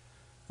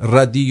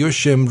 رادیو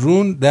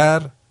شمرون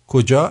در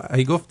کجا؟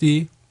 ای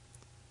گفتی؟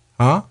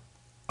 ها؟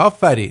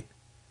 آفرین.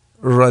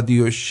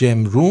 رادیو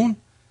شمرون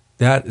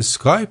در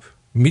اسکایپ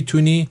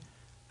میتونی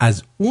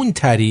از اون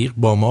طریق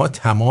با ما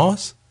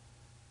تماس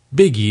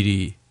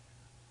بگیری.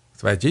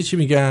 توجه چی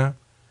میگم؟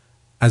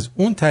 از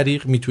اون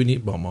طریق میتونی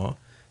با ما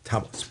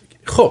تماس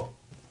بگیری. خب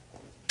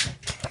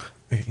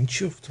این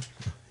چی افتاد؟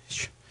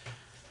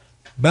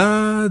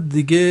 بعد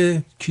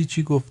دیگه کی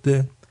چی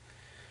گفته؟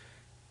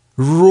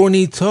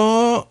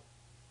 رونیتا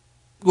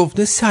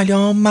گفته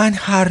سلام، من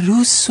هر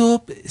روز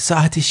صبح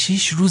ساعت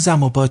 6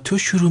 روزمو با تو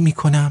شروع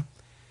میکنم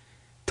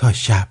تا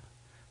شب.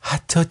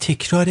 حتی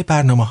تکرار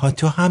برنامه ها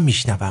تو هم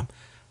میشنوم،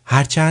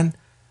 هرچند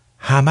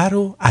همه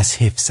رو از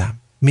حفظم.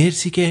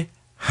 مرسی که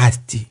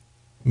هستی.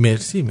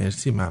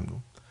 مرسی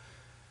ممنون.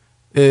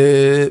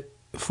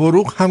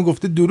 فروغ هم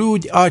گفته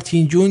درود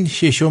آرتین جون،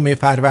 6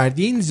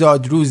 فروردین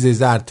زادروز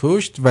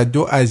زرتشت و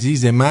 2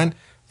 عزیز من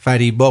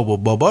فریبا و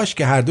باباش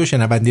که هر دو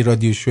شنونده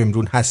رادیو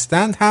شمرون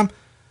هستند هم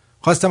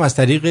خواستم از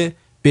طریق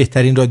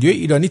بهترین رادیو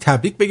ایرانی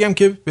تبریک بگم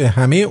که به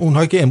همه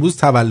اونها که امروز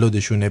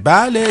تولدشونه.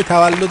 بله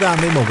تولد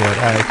همه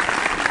مبارک.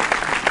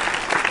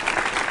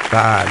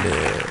 بله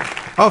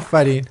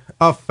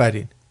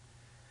آفرین.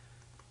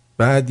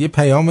 بعد یه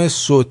پیام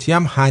صوتی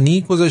هم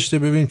هنی گذاشته،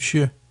 ببین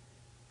چیه.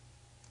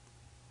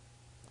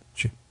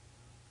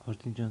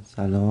 آرتین جان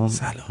سلام.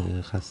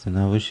 خسته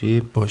نباشی.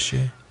 باشه.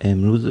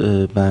 امروز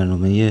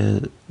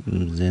برنامه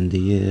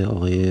زنده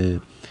آقای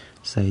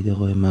سعید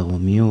آقای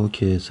مقامی رو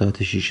که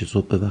ساعت 6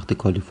 صبح به وقت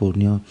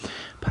کالیفرنیا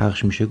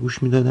پخش میشه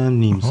گوش میدادم.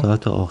 نیم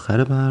ساعت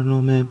آخر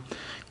برنامه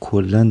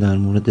کلا در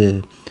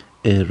مورد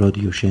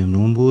رادیو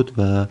شمرون بود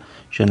و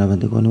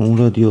شنوندگان اون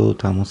رادیو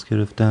تماس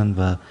گرفتن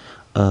و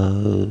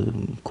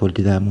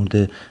کلی در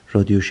مورد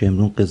رادیو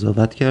شمرون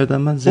قضاوت کردن.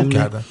 من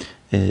ضمن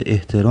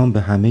احترام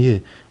به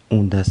همه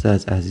اون دسته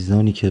از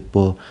عزیزانی که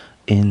با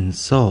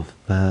انصاف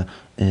و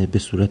به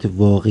صورت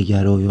واقع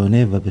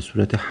گرایانه و به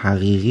صورت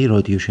حقیقی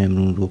رادیو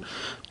شمرون رو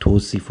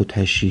توصیف و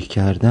تشریح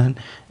کردن،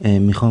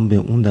 میخوام به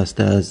اون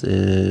دسته از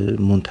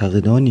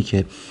منتقدانی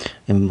که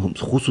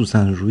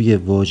خصوصا روی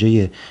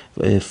واژه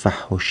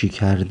فحاشی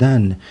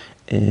کردن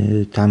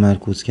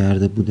تمرکز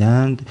کرده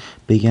بودند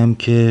بگم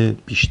که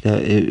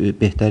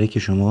بهتره که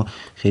شما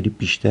خیلی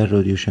بیشتر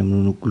رادیو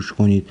شمرون رو گوش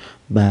کنید.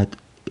 بعد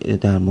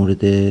در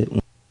مورد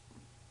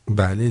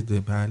بله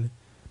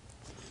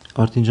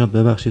آرتین جان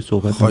ببخشید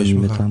صحبت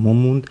نیمه تمام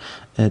موند.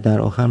 در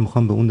آخر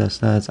میخوام به اون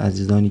دسته از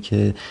عزیزانی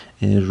که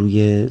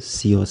روی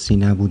سیاسی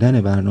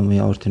نبودن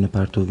برنامه آرتین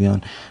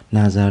پرتویان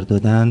نظر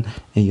دادن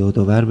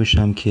یادآور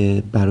بشم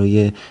که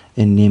برای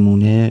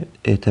نمونه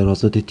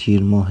اعتراضات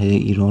تیر ماه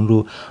ایران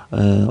رو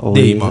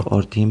آقای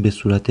آرتین به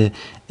صورت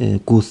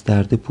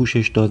گسترده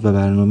پوشش داد و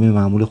برنامه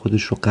معمول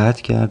خودش رو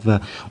قطع کرد و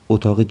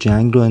اتاق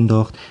جنگ رو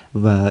انداخت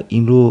و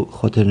این رو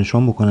خاطر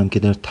نشان بکنم که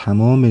در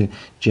تمام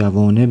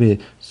جوانب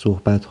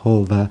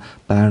صحبت‌ها و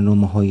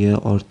برنامه‌های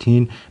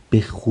آرتین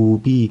به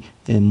خوبی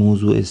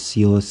موضوع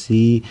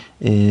سیاسی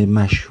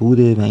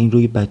مشهوده و این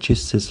رو یه بچه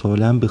 3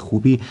 سالم به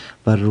خوبی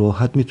و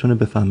راحت میتونه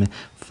بفهمه.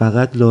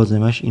 فقط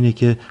لازمش اینه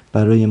که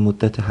برای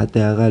مدت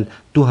حداقل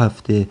 2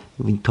 هفته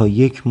تا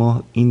 1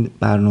 ماه این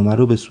برنامه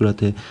رو به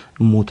صورت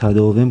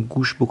متداوم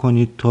گوش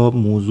بکنید تا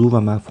موضوع و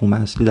مفهوم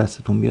اصلی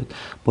دستتون بیاد.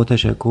 با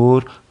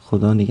تشکر،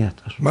 خدا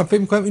نگهدار. من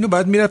فکر می‌کنم اینو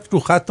بعد میرفت رو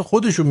خط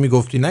خودشون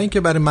میگفتی، نه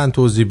اینکه برای من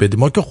توضیح بدی.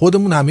 ما که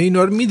خودمون همه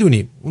اینا رو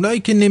میدونیم. اونایی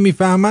که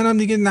نمیفهمن هم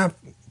دیگه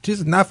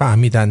چیز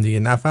نفهمیدن دیگه،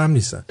 نفهم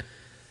نیستن.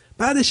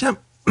 بعدش هم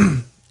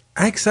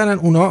اکثرا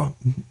اونا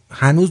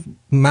هنوز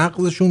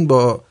مغزشون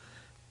با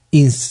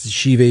این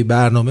شیوه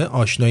برنامه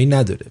آشنایی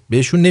نداره،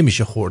 بهشون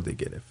نمیشه خورده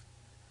گرفت.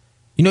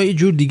 اینا یه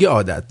جور دیگه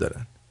عادت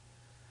دارن،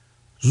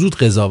 زود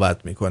قضاوت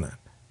میکنن.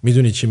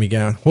 میدونید چی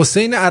میگن؟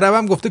 حسین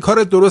عربم گفته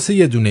کارت درسته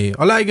یه دونه ای.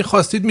 حالا اگه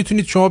خواستید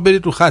میتونید شما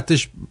برید رو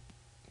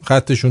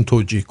خطشون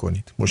توجیه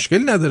کنید،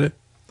 مشکلی نداره.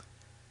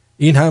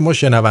 این هم ما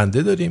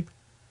شنونده داریم،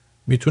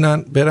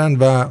 میتونن برن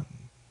و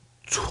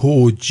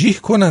توجیه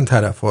کنن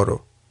طرفا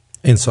رو،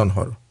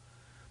 انسانها رو.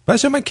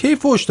 بچه من کی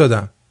فوش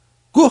دادم؟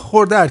 گوه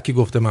خورده هر کی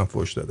گفته من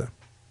فوش دادم.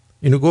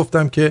 اینو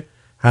گفتم که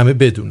همه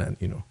بدونن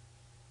اینو.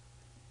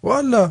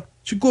 والا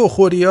چه گوه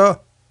خوری ها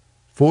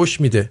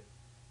فوش میده.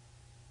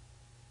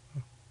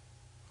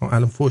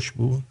 الان فوش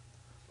بود؟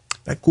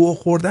 گوه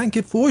خوردن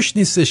که فوش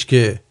نیستش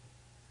که.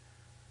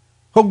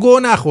 خب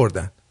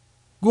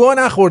گوه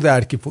نخورده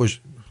هر کی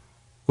فوش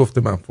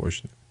گفته من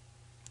فوش نیم.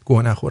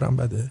 گوه نخورن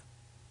بده؟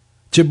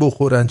 چه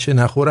بخورن چه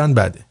نخورن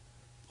بده.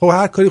 خب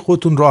هر کاری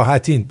خودتون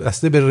راحتین،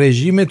 بسته به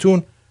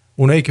رژیمتون.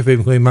 اونایی که فکر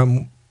میکنید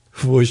من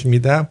فوش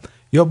میدم،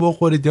 یا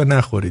بخورید یا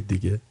نخورید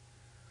دیگه.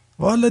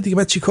 والا دیگه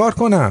من چی کار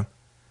کنم؟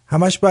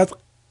 همش باید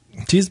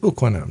چیز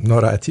بکنم،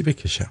 ناراحتی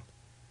بکشم.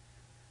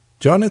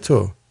 جان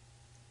تو.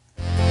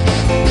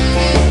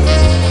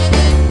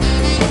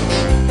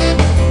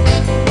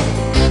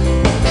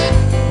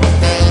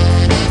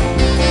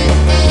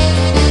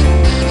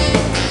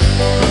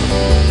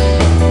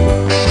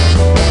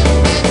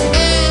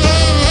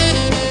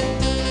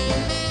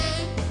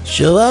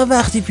 شما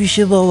وقتی پیش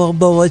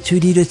بابا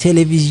توری رو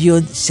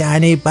تلویزیون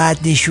صحنه بد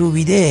نشون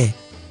میده،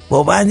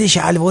 با بند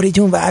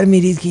شلوارتون ور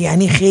میرید که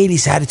یعنی خیلی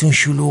سرتون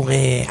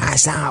شلوغه،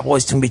 اصلا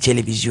حواستون به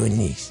تلویزیون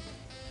نیست.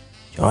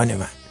 جان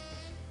من،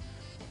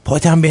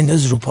 پاتم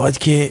بنداز رو پات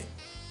که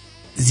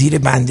زیر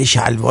بند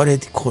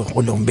شلوارت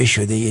قلمبه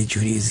شده، یه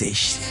جوری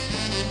زشته.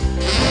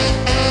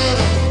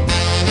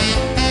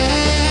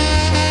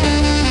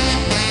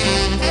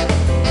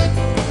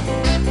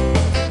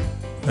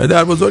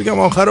 پدر بزرگم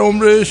آخر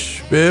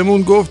عمرش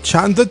بهمون گفت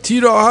چند تا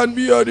تیر آهن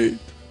بیارید.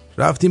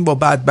 رفتیم با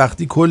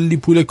بدبختی کلی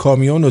پول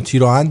کامیون و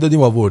تیر آهن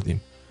دادیم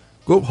آوردیم.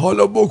 گفت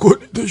حالا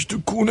بکنیدش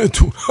تو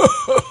کونتون.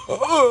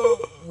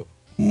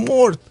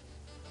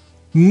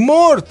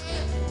 مرد.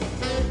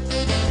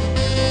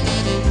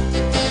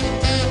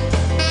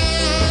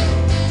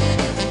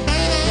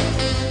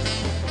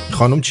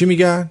 خانم چی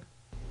میگن؟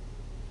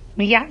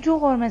 میگن تو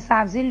قرمه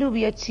سبزی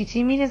لوبیا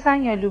چیچی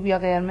میریزن یا لوبیا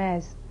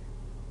قرمز؟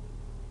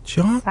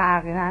 چه؟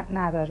 فرقی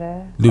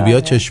نداره.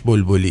 لوبیا چش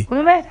بلبلی.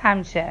 کدوم بهتر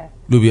میشه؟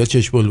 لوبیا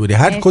چش بلبلی.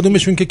 هر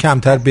کدومشون که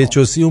کمتر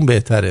بچوسی اون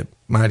بهتره.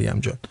 مریم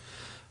جان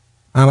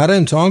همه رو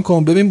امتحان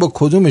کن ببین با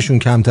کدومشون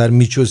کمتر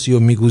میچوسی و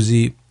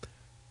میگوزی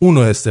اونو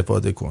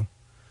استفاده کن.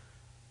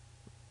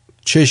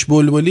 چش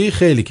بلبلی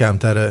خیلی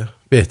کمتره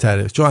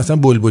بهتره، چون اصلا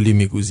بلبلی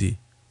میگوزی.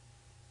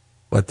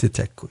 با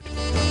تتکل.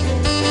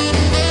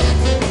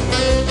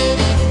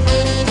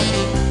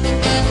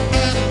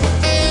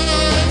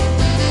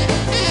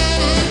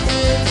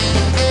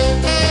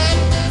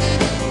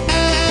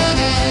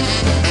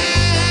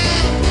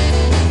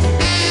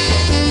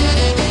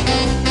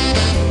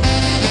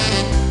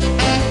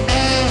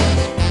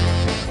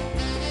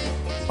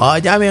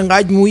 آدم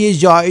اینقدر موی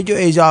زائد و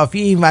اضافی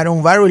این ور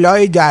اون ور و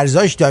لای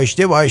درزاش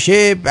داشته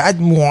باشه،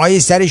 بعد موهای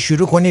سر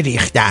شروع کنه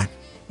ریختن.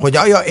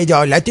 خدایا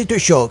عدالت تو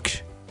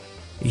شکر.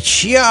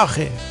 چی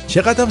آخه؟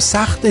 چقدر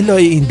سخت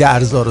لای این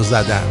درزا رو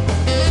زدن.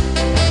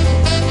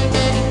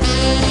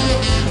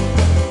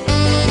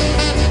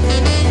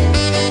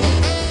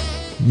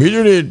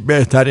 میدونید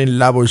بهترین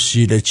لب و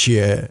شیله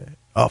چیه؟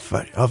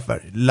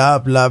 آفرین.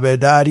 لب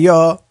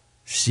دریا،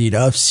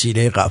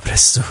 سینه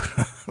قبرستون.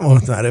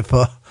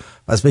 معترفا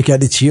پس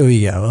بکردی چی رو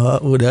بگم؟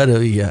 اونا رو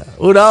بگم.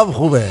 اونا هم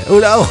خوبه.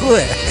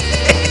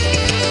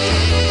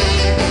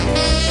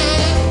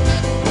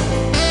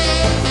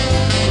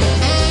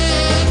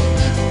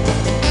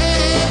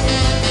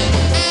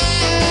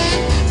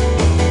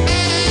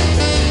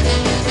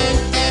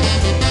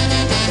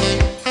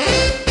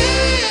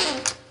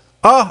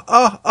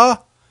 آه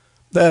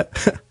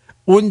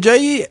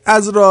اونجایی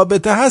از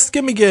رابطه هست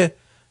که میگه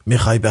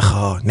میخوای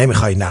بخوا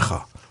نمیخوای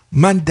نخوا.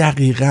 من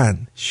دقیقاً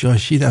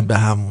شاشیدم به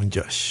همون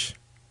جاش.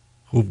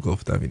 خوب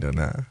گفتم اینو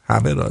نه؟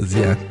 همه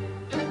راضی هست.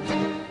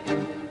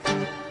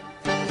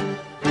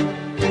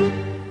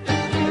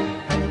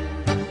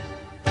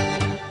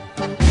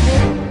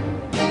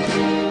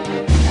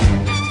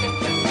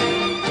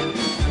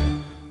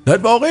 در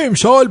واقع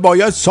امسال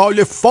باید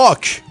سال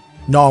فاک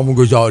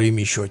نامگذاری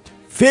میشد.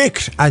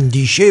 فکر،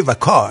 اندیشه و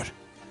کار.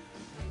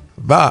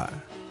 و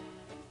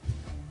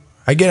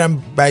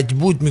اگرم بد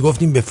بود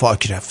میگفتیم به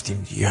فاک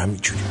رفتیم دیگه،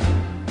 همینجوری.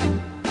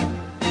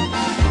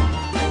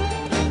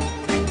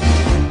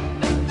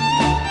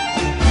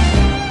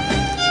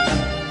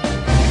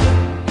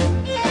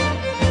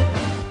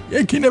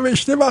 یکی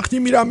نوشته وقتی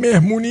میرم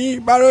مهمونی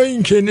برای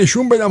اینکه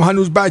نشون بدم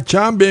هنوز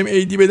بچه‌ام بهم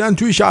عیدی بدن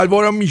توی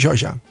شلوارم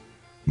میشاشم.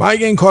 من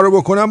اگه این کارو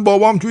بکنم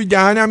بابام توی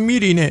دهنم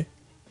میرینه.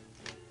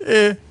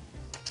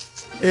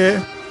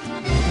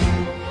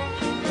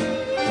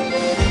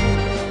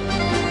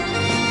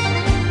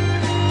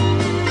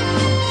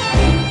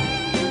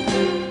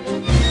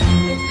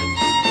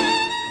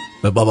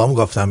 به بابام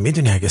گفتم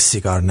میدونی اگه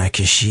سیگار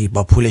نکشی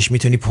با پولش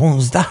میتونی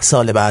 15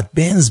 سال بعد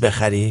بنز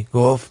بخری.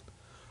 گفت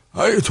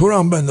اگه تو رو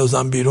هم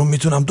بندازم بیرون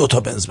میتونم 2 تا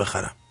بنز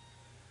بخرم.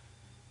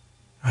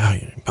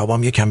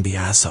 بابام یکم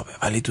بی‌حسابه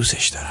ولی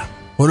دوستش دارم.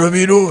 برو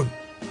بیرون.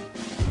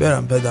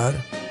 برم پدر.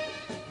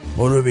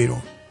 برو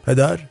بیرون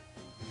پدر.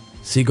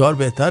 سیگار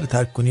بهتر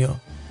ترک کنی ها.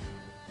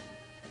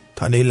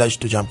 تنه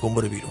لجتو جمع کن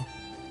برو بیرون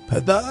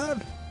پدر.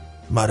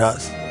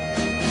 مرض.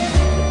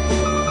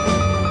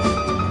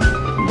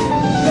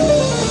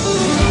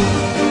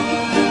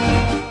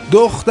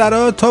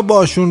 دخترها تا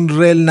باشون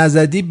رل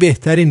نزدی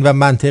بهترین و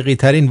منطقی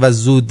ترین و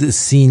زود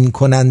سین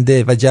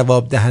کننده و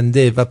جواب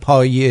دهنده و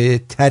پایه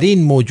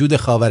ترین موجود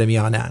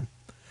خاورمیانه هن.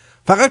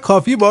 فقط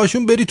کافی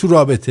باشون بری تو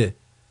رابطه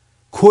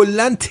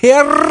کلن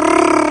تر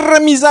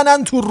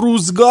میزنن تو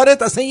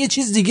روزگارت، اصلا یه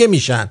چیز دیگه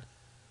میشن،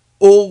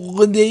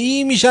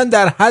 عقده‌ای میشن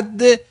در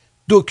حد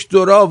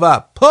دکترا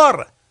و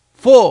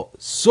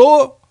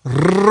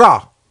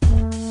پروفسورا.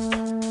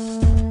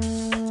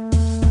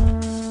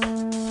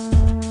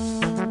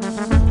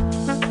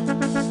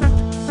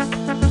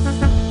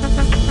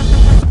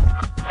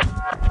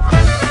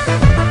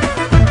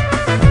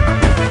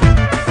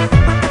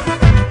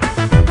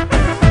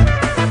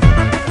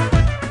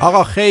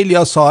 آقا خیلی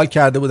ها سوال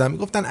کرده بودن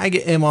میگفتن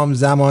اگه امام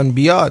زمان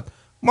بیاد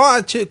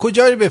ما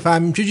کجایی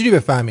بفهمیم، چجوری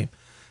بفهمیم؟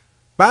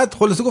 بعد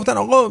خلاصه گفتن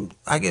آقا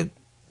اگه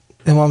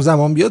امام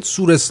زمان بیاد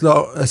سور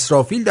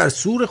اسرافیل در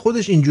سور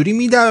خودش اینجوری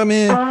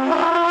میدمه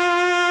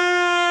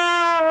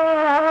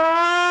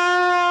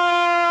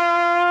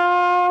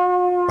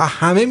و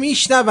همه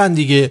میشنون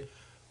دیگه.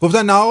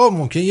 گفتن نه آقا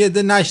ممکن یه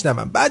عده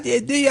نشنون. بعد یه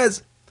عده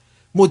از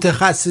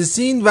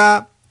متخصصین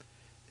و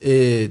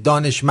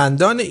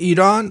دانشمندان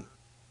ایران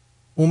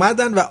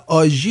اومدن و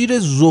آژیر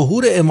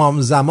ظهور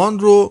امام زمان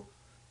رو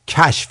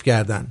کشف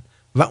کردن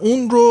و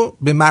اون رو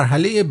به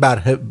مرحله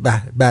بهره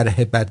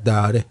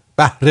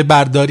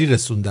برداری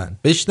رسوندن.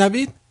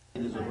 بشنوید.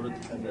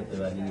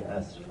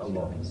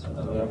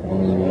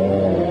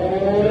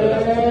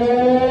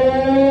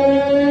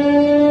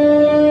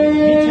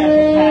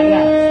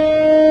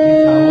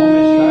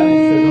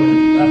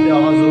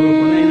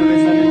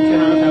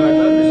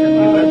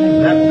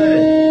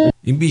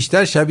 این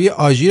بیشتر شبیه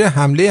آژیر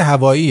حمله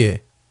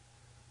هواییه.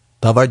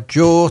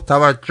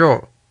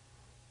 توجه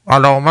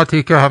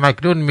علامتی که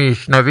همکنون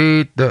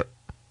میشنوید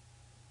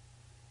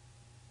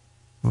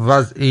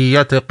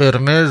وضعیت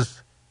قرمز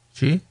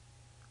چی؟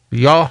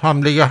 یا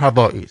حمله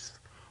هوایی است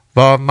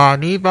و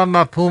معنی و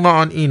مفهوم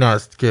آن این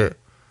است که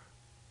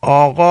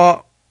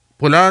آقا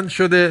بلند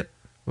شده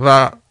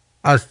و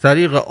از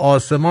طریق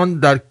آسمان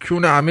در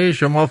کون همه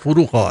شما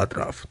فرو خواهد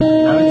رفت.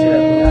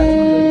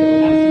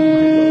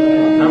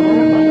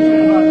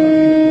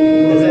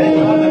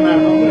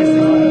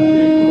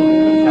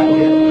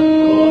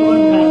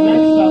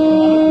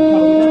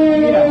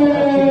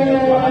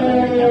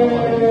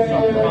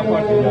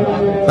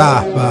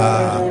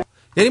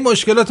 یعنی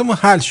مشکلاتمون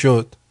حل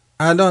شد.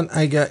 الان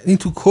اگر این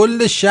تو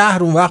کل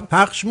شهر اون وقت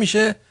پخش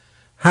میشه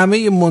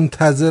همه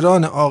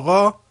منتظران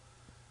آقا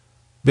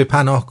به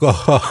پناهگاه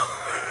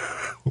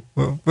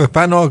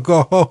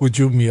ها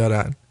هجوم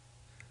میارن.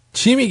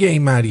 چی میگه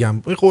این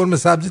مریم؟ این قرمه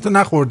سبزی تو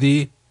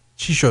نخوردی؟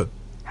 چی شد؟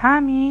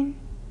 همین.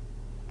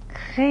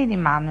 خیلی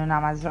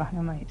ممنونم از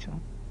راهنماییتون.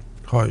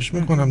 خواهش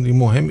میکنم دیگه.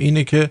 مهم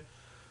اینه که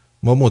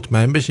ما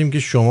مطمئن بشیم که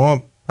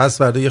شما پس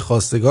فردا یه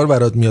خواستگار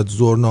برات میاد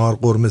ظهر نهار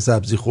قرمه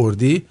سبزی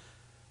خوردی،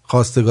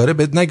 خواستگاره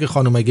بد نگه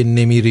خانم اگه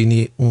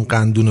نمیرینی اون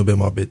قندونو به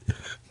ما بده.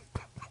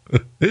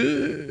 به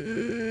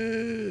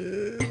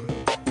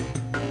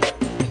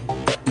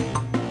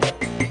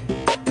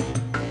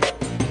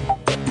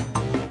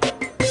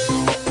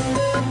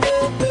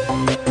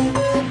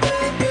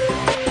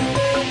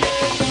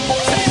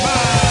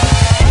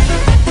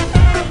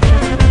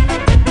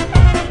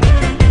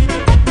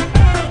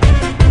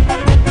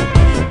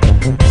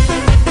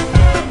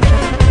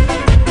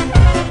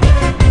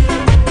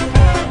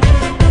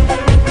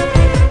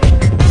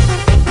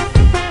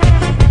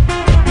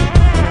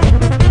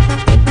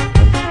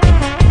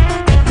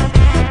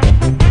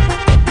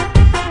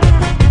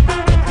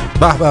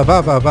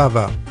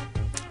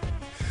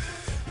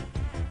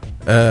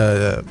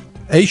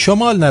ای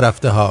شمال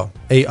نرفته ها،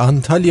 ای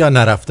آنتالیا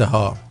نرفته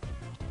ها،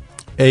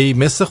 ای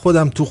مثل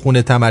خودم تو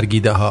خونه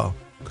تمرگیده ها،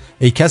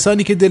 ای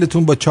کسانی که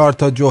دلتون با 4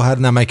 تا جوهر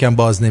نمکم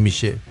باز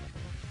نمیشه.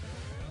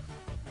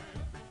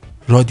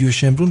 رادیو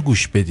شمرون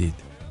گوش بدید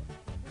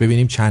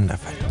ببینیم چند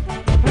نفر.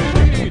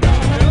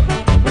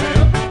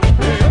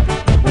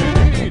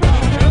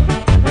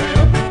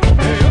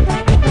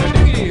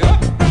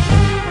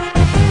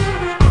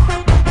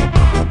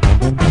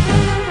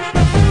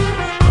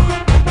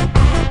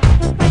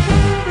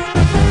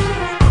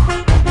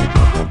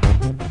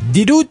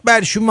 درود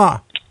بر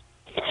شما.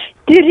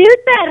 درود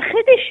بر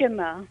خود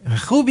شما.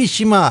 خوبی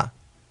شما؟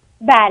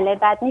 بله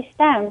بد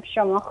نیستم.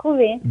 شما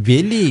خوبین؟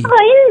 ولی این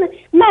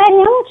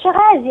مریم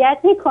چقدر اذیت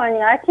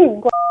میکنی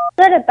آرتین؟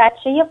 داره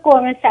بچه یه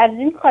قرمه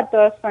سبزی میخواد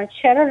درست کنه،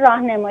 چرا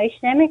راهنماییش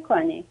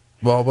نمیکنی؟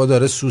 بابا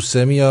داره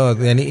سوسه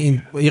میاد. یعنی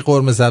این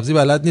قرمه سبزی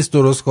بلد نیست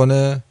درست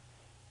کنه؟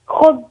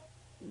 خب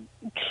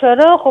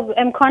چرا؟ خب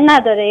امکان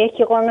نداره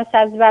یکی قرمه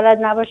سبزی بلد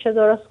نباشه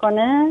درست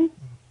کنه؟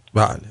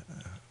 بله.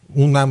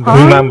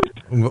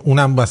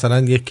 اونم مثلا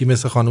یکی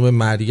مثل خانم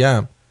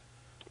مریم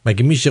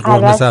مگه میشه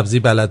قرمه سبزی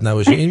بلد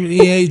نباشه؟ این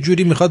یه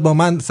جوری میخواد با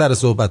من سر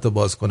صحبت رو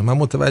باز کنه. من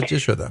متوجه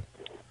شدم.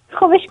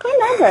 خب اشکال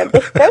نداره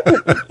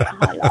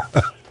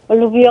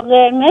حالا لوبیا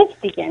قرمز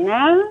دیگه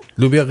نه؟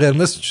 لوبیا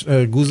قرمز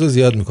گوزو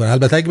زیاد میکنه.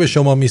 البته اگه به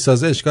شما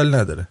میسازه اشکال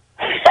نداره.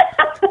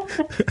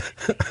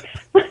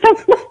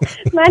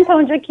 من تا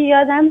اونجا که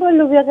یادم با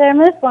لوبیا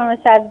قرمز قرمه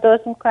سبزی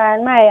درست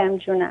میکنن مریم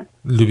جونم.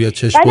 لوبیا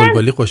چشم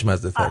بلبلی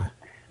خوشمزه تره.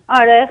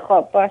 آره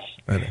خب باش.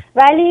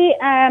 ولی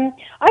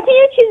آتی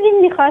یه چیزی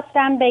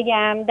میخواستم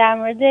بگم در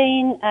مورد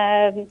این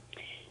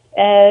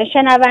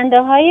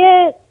شنونده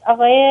های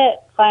آقای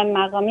قائم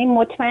مقامی.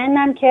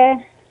 مطمئنم که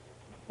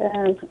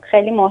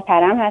خیلی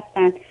محترم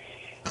هستن،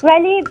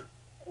 ولی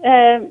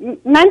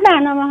من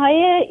برنامه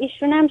های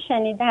ایشونم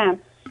شنیدم.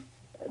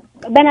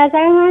 به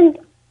نظر من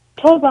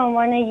تو به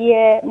عنوان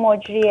یه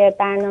مجری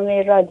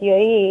برنامه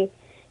رادیویی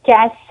که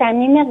از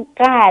صمیم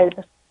قلب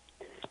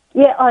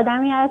یه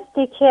آدمی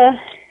هستی که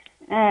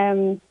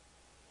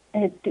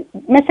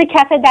مثل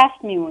کف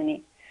دست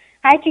میمونی.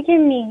 هرچی که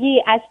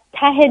میگی از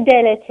ته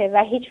دلته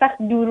و هیچ وقت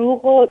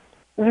دروغ و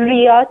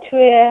ریا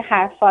توی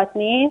حرفات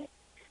نیست.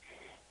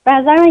 به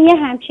نظر من یه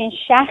همچین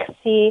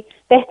شخصی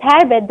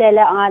بهتر به دل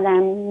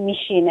آدم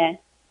میشینه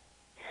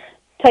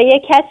تا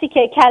یه کسی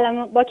که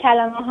با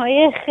کلمه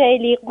های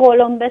خیلی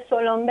قلمبه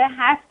سلمبه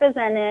حرف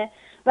بزنه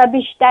و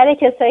بیشتر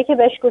کسایی که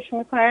بهش گوش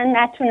میکنن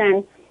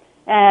نتونن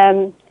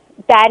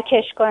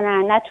درکش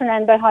کنن،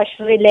 نتونن بهش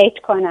ریلیت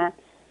کنن.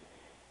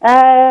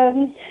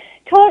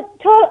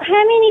 تو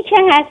همینی که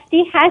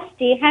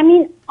هستی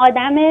همین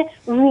آدم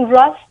رو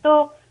راست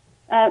و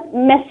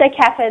مثل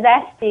کف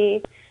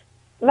دستی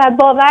و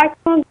باور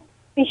کن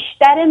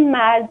بیشتر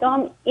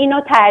مردم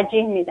اینو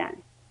ترجیح میدن.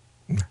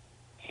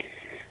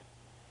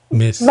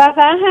 و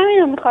فقط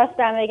همینو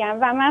میخواستم بگم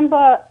و من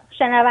با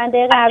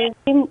شنونده قبلی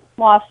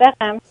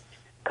موافقم.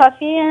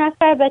 کافیه یه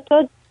نفر به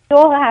تو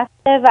 2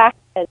 هفته وقت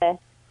بده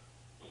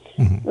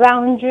و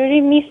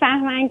اونجوری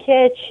میفهمن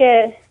که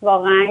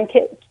واقعا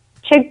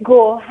چه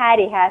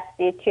گوهری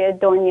هستی توی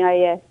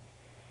دنیای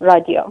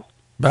رادیو.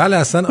 بله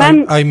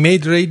اصلا I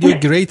made radio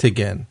great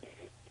again.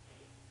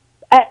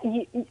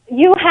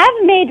 You have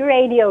made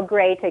radio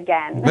great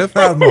again.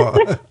 بفرما.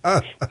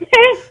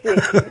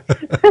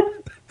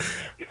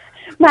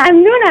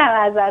 ممنونم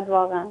ازت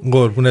واقعا.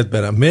 قربونت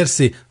برم.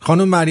 مرسی.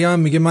 خانم مریم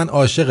میگه من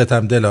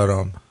عاشقتم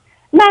دلارام.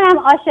 منم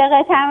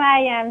عاشقتم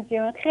مریم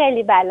جون.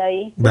 خیلی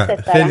بلایی.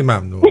 خیلی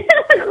ممنون.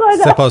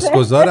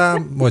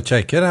 سپاسگزارم.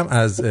 متشکرم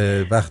از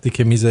وقتی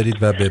که میذارید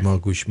و به ما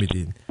گوش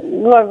میدین.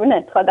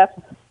 قربونت. خدا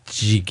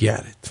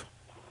جیگرت.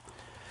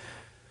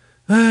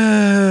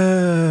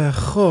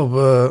 خب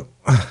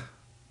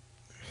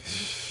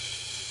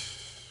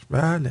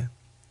بله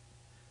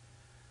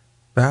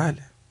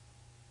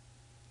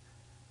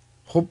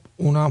خب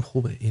اونم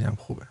خوبه اینم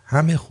خوبه،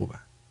 همه خوبه،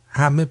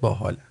 همه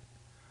باحالن.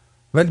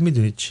 ولی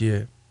میدونید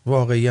چیه؟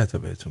 واقعیت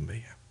رو بهتون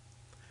بگم،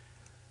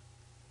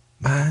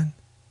 من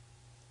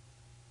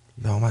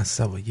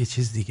لامصبا یه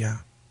چیز دیگه هم.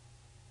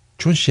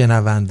 چون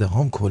شنونده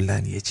هم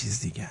کلن یه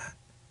چیز دیگه هم.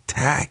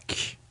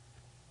 تک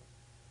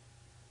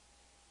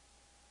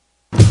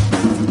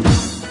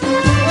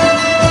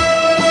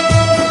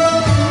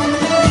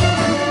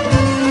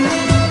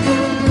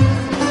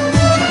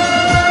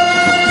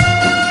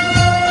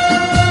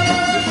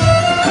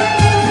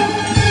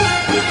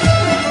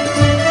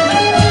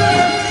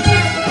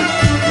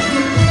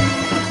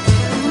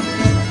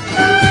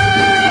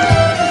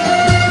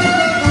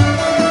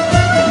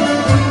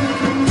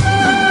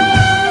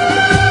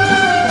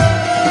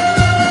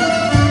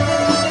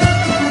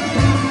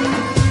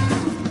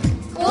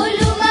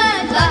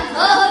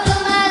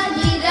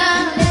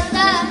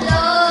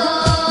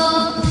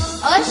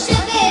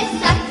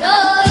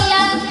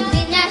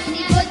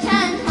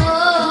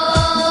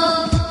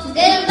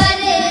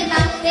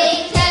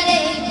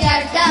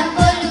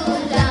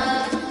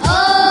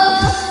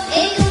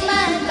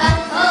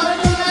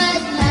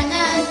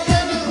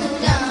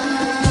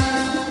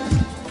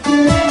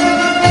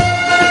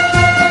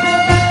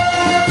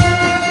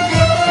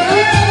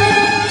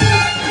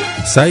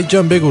سعید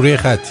جان بگو روی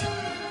خطی.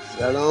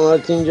 سلام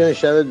آرتین جان،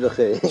 شبت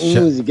بخیر. این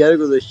موزیک رو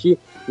گذاشتی،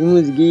 این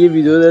موزیک یه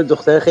ویدیو داره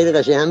دختر خیلی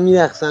قشنگ هم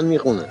میرقصن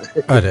میخونن.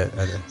 آره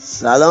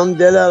سلام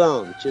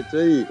دلارام،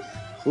 چطوری؟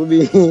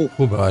 خوبی؟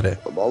 خوبه. آره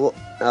بابا.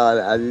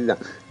 آره عزیزم.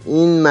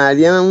 این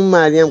مریم اون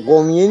مریم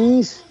قومیه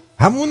نیست؟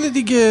 همونه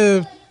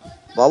دیگه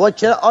بابا.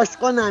 چرا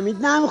عاشق و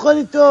نمید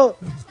نمیخوری تو؟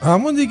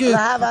 همون دیگه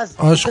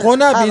عاشق و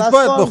نمید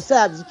باید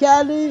سبزی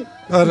کردی؟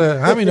 آره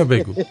همینو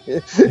بگو.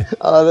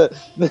 آره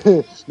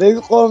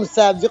بگو قرمه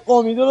سبزی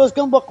قومی درست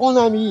کن با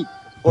قنوید.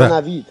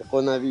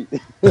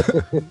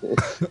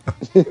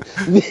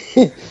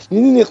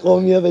 میدونی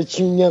قومی ها به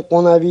چی میگن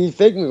قنوید؟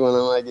 فکر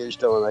میکنم اگه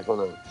اشتباه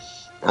نکنم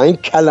همین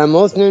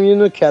کلمات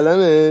نمیدونو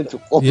کلمه تو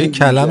قومی. یه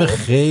کلمه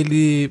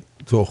خیلی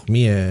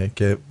تخمیه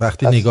که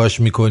وقتی نگاش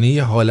میکنی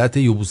یه حالت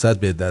یبوست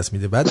به دست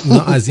میده. بعد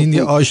اونا از این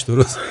یه آش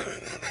درست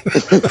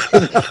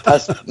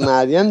پس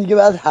مریم دیگه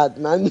باید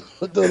حتما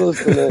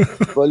درست کنه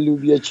با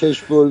لوبیا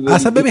چشم بلبلی.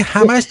 اصلا ببین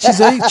همش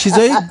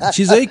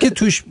چیزایی که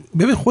توش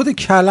ببین خود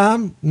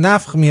کلم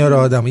نفخ میاره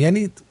آدمو،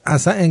 یعنی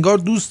اصلا انگار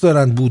دوست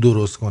دارن بو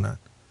درست کنن.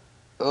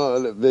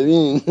 آره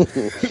ببین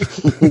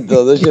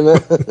داداش من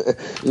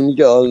اینی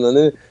که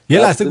آلمانه. یه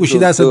لحظه گوشی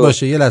دستت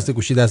باشه، یه لحظه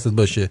گوشی دستت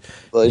باشه.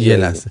 یه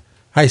لحظه.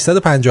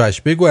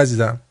 858 بگو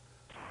عزیزم.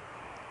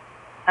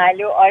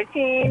 الو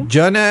آرتین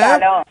جانم.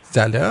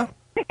 سلام.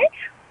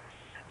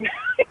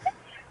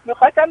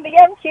 میخواستم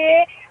بگم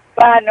که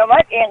برنامه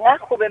اینقدر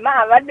خوبه. من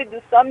اول به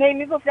دوستام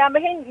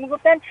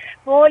میگفتن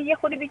وای یه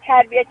خود بی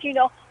تربیتی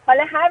اینا،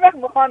 حالا هر وقت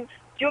میخوام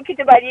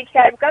جوکیتو برای یک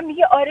تربیت کنم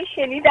میگه آره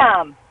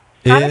شنیدم،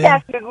 همه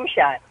دست به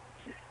گوشن.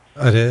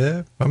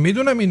 آره من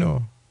میدونم اینو.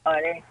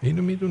 آره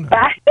اینو میدونم.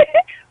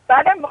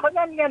 بعدم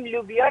میخواستم بگم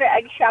لوبیا رو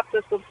اگه شب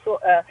تا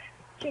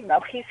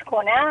صبح خیس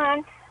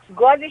کنن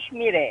گازش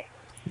میره.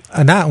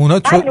 نه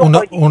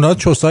اونا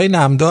چوسای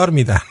نمدار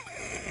میدن.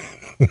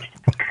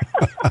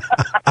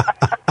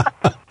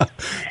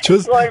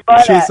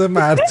 چوس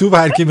مرطوب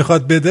هر کی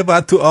میخواد بده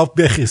باید تو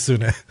آب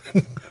بخیسونه.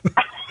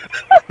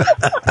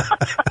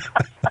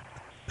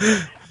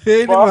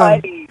 خیلی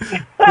ممنون.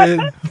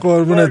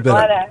 قربونت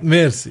برم.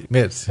 مرسی.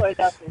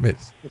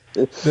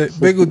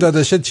 بگو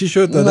داداشت چی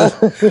شد داداش؟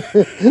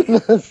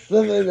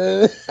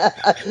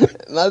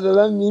 من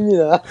دارم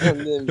میمیرم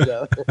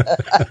نمیشم.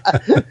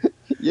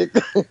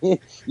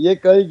 یه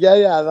کاری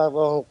گری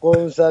اول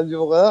قرم سبزی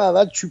بخورم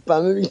اول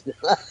چوبمه میگیرم.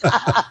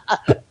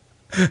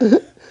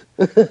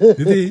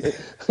 دیدی؟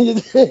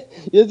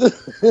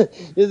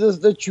 یه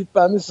دوستا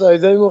چوبمه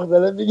سایزهای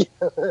مختلف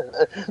بگیرم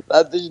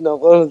بعدش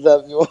قرم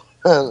سبزی بخورم.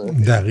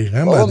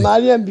 دقیقاً. بابا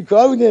مریم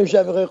بیکار بودی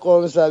امشب بخوای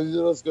قرمه سبزی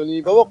درست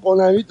کنی، بابا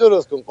قنوی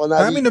درست کن.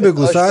 قنوی همینو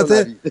بگو.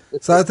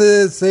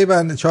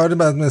 ساعت 4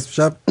 بعد نصف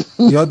شب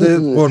یاد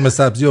قرمه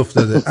سبزی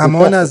افتاده.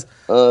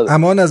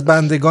 امان از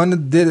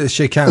بندگان دل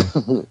شکم.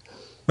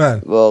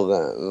 بله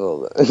واقعا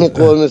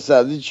قرمه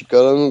سبزی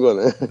چیکارا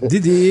میکنه؟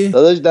 دیدی؟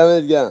 داداش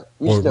دمت گرم.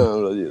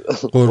 میشنم رادیو.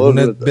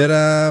 قربونت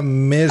برم.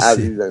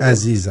 مرسی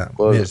عزیزم.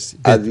 مرسی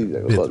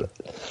عزیزم.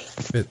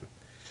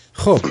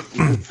 خب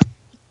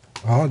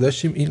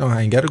داشتیم این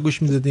آهنگ رو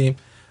گوش میدادیم،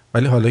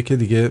 ولی حالا که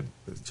دیگه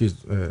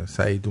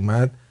سعید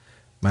اومد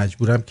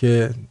مجبورم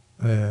که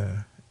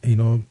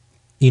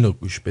اینو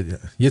گوش بدید.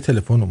 یه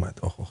تلفن اومد.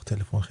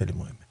 تلفن خیلی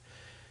مهمه.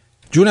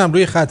 جونم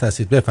روی خط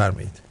هستید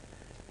بفرمایید.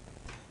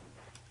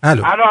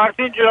 الو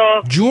آرتین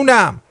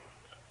جونم.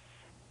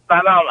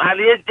 سلام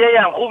علی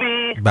جیم،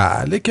 خوبی؟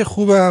 بله که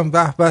خوبم.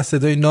 به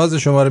صدای ناز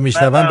شما رو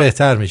میشنوم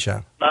بهتر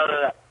میشم.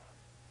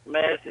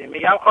 مرسی.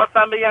 میگم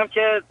خواستم بگم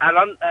که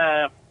الان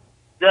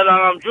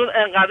دلارام جون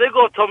انقدر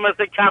گفت تو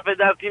مثل کف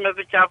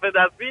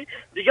دستی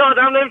دیگه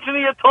آدم نمیتونه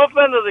یه توپ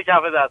بندازه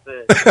کف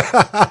دسته.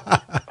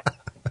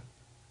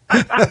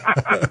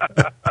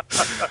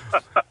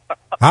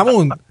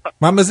 همون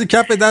من مثل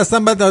کف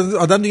دستم، بعد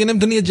آدم دیگه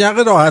نمیتونه یه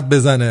جغ راحت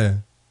بزنه.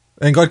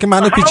 انگار که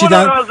منو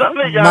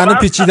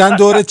پیچیدن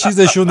دور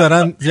چیزشون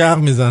دارن جغ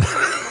میزنن.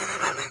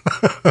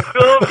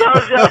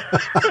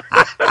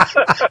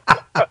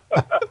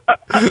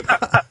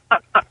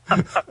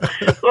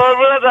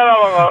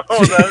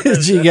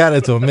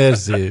 جیگرتو.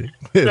 مرسی.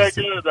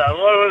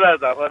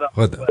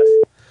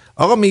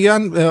 آقا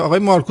میگن، آقای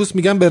مارکوس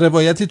میگن به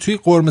روایتی توی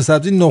قرمه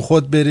سبزی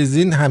نخود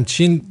بریزین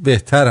همچین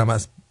بهترم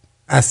از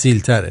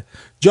اصیل تره.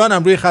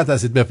 جانم روی خط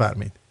هستید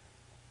بفرمایید.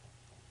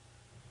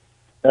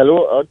 الو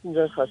آرتین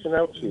جان، خسته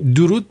نباشید.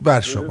 درود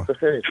بر شما.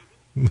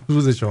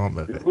 روز شما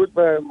بخیر. درود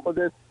بر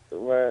خودت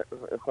و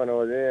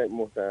خانواده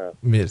محترم.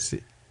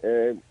 مرسی.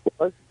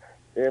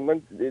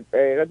 من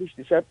حقیقتش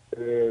دیشب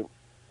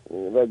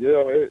رادیو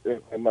آقای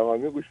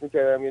مقامی گوش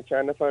میکردم، یه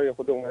چند نفر یا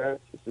خود اومدن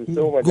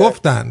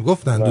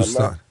گفتن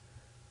دوستان.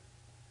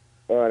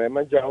 آره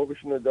من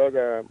جوابشون رو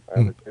دادم.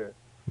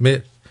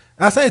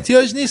 اصلا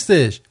احتیاج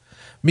نیستش.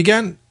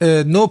 میگن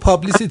no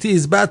publicity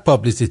is bad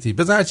publicity.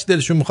 بذار هر چی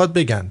دلشون میخواد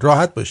بگن،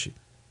 راحت باشی.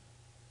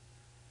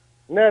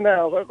 نه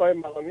آقای قایم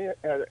مقامی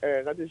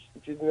حقیقتش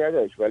چیزی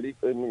نداشت، ولی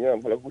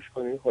میگم حالا گوش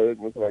کنید خودت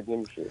متوجه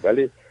میشه.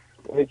 ولی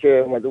اونی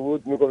که اومده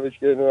بود میگفتش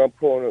که من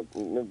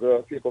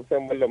پورنوگرافی،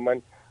 گفتم والا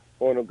من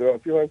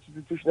پورنوگرافی من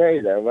چیزی توش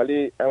ندیدم،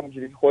 ولی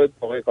همونجوری که خودت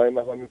آقای قایم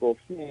مقامی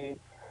گفتی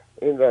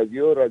این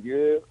رادیو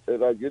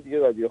دیگه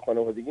رادیو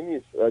خانوادگی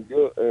نیست،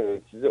 رادیو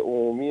چیز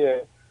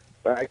عمومیه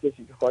و هر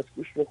کسی که خواست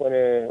گوش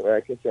میکنه و هر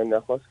کسی هم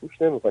نخواست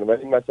گوش نمیکنه.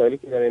 ولی مسائلی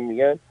که دارن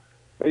میگن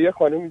و یه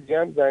خانم دیگه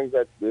هم زنگ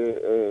زد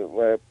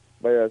و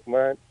باید از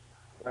من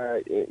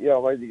یه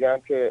آقای دیگه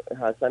هم که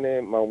حسن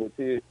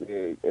محمودی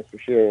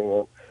اسمشه،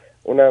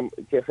 اونم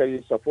که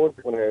خیلی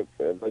ساپورت کنه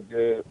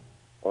باید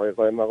آقای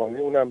قایم مقامی،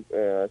 اونم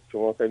از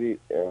شما خیلی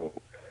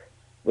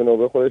به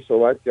نوبه خودش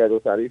صحبت کرد و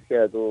تعریف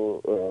کرد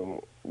و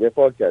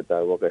دفاع کرد.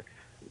 در واقع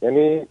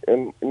یعنی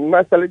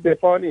مسئله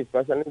دفاع نیست،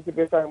 مثلا اینکه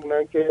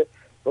بفهمونن که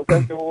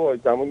گفتم که او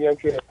زمانی هم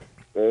که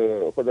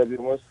خدا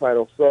بیرماز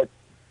فرخزاد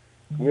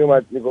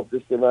میومد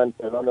میگفتش که من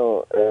فلان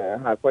و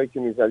حرفایی که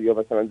میزد یا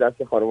مثلا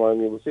دست خانم‌ها رو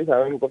میبوسید،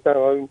 همه میگفتن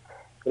آقا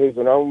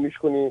ریزونامو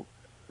میشکنیم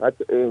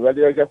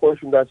ولی اگر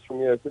خودشون دستشون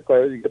میرسه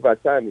کار دیگه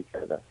بدتر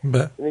میکردن.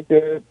 اینی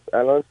که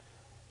الان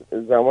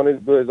زمان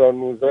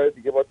 2019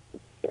 دیگه با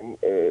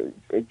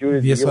جوری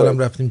دیگه یه سالم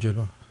رفتیم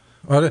جلو.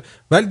 آره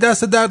ولی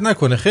دست درد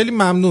نکنه، خیلی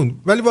ممنون.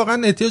 ولی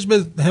واقعا احتیاج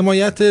به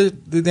حمایت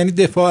یعنی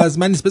دفاع از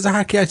من نیست، بذار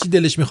هر کی هر چی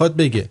دلش میخواد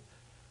بگه.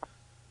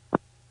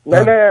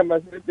 نه مثلا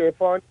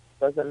دفاع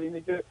مثلا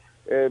اینه که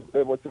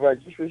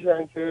متوجه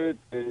بشن که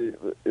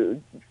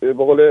به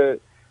قول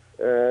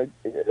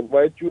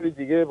باید جوری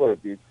دیگه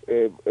باید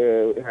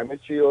همه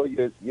چی رو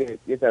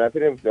یه طرفی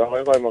نمیشه.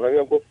 آقای قائم مقامی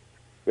هم گفت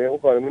به اون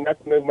خانمی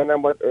نکنه،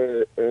 منم باید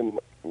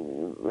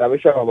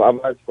روش هم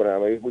عوض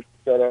کنم. اگه گوش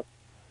دارم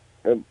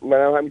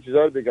منم همین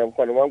چیزا رو بگم.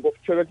 خانم هم گفت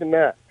چرا که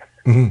نه.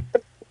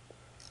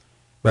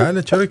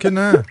 بله چرا که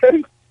نه.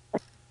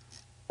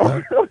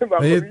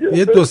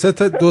 یه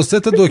دو سه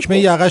تا دکمه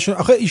یقه‌شون.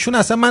 آخه ایشون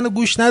اصلا منو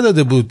گوش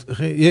نداده بود.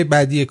 یه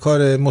بعدی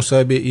کار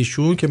مصاحبه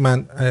ایشون که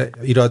من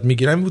ایراد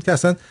میگیرم این بود که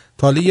اصلا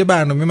تا یه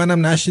برنامه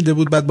منم نشنیده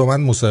بود، بعد با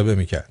من مصاحبه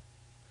میکرد.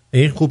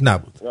 این خوب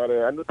نبود.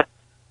 آره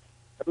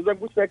هنوزم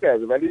گوش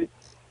نکرده ولی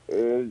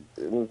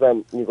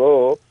هنوزم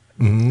میگفت.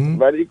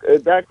 ولی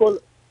در کل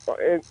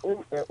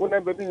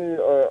اونم ببینید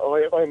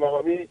آقای قائم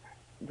مقامی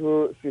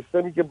تو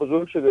سیستمی که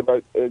بزرگ شده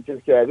و چیز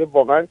کرده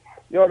واقعا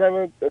یه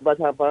آدم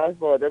وطن پرست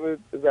با آدم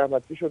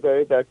زحمتکش رو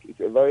داره در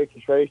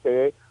کشورش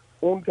داره،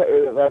 اون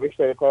روش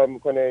داره کار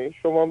میکنه،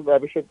 شما هم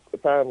روش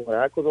فهم میکنه.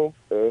 هر کدوم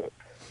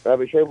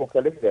روش های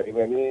مختلفی داریم.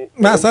 یعنی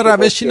من اصلا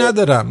روشی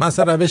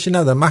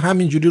ندارم. من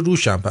همینجوری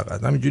روشم،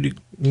 فقط همینجوری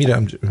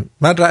میرم.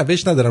 من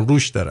روش ندارم،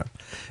 روش دارم.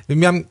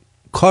 میگم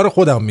کار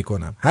خودم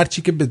میکنم، هر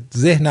چی که به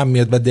ذهنم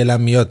میاد و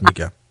دلم میاد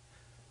میگم.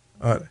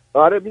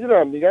 آره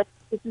میدونم. میگم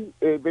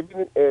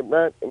ببینید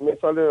من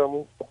مثال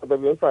خدا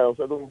بیان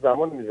فرانسه اون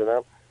زمان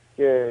میزنم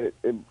که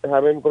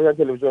همه میگفتن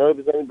تلویزیون‌ها رو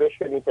بزنید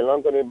بشکنید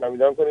فلان کنید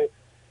بمیدان کنید،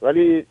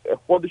 ولی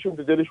خودشون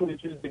تو دلشون یه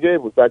چیز دیگه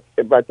بود.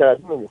 بدتر از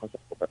اون می‌خواستن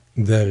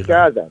دقیقاً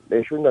کردن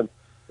نشوندن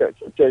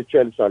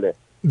 40 ساله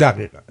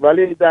دقیقاً.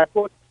 ولی در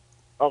کل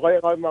آقای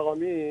قائم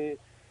مقامی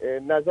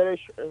نظرش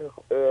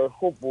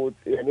خوب بود.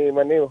 یعنی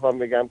من نمیخوام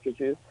بگم که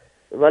چیز،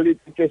 ولی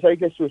کسایی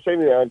که سوسه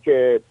میان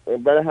که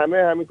برای همه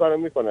همین کارو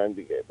میکنن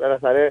دیگه.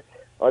 بالاخره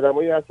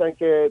آدمایی هستن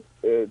که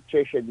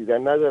چش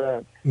دیدن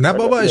ندارن. نه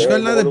بابا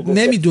اشکال نداره،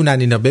 نمیدونن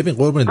اینا. ببین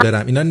قربونت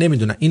برم، اینا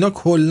نمیدونن، اینا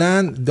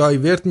کلا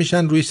دایورت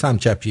میشن روی سمت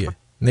چپیه.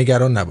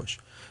 نگران نباش،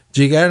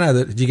 جیگر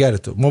نداره، جیگر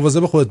تو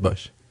مواظب خودت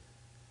باش.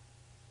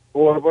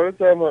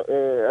 قربانت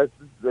از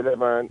دل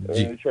من.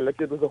 ان شاءالله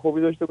که روز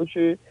خوبی داشته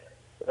باشی.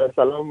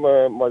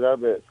 سلام مادر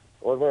به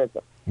قربانت.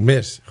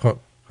 مرسی. خب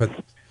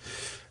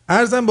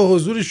عرضم به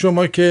حضور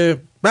شما که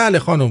بله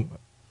خانم،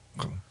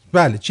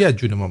 بله چی از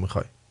جون ما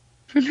میخوای؟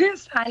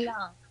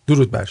 سلام.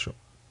 درود بر شما.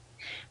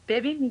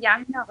 ببین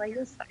میگم این آقای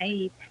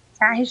سعید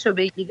تهشو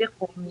بگیری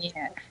قومیه،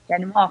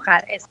 یعنی ما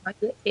آخر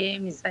اسمای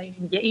میذاریم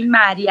میگه این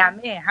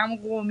مریمه هم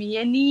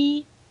قومیه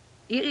نی،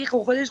 این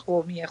خودش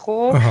قومیه.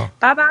 خب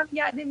بابا هم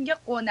گرده میگه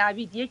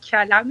قنوید، یه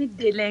کلم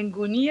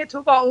دلنگونیه،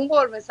 تو با اون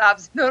قرمه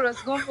سبزی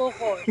درست کن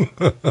بخور.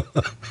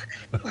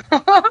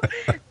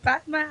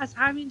 بعد من از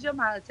همینجا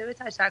مراتب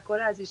تشکر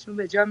از ایشون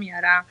به جا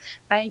میارم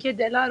و اینکه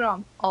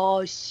دلارام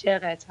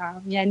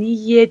عاشقتم، یعنی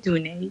یه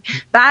دونه ای.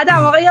 بعدم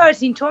آقای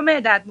آرسین تو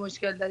معدت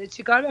مشکل داره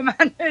چیکار به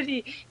من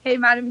داری؟ هی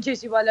منو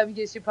میکشی بالا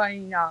میکشی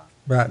پایینا.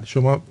 بله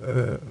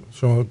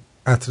شما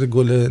عطر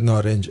گل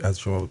نارنج از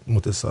شما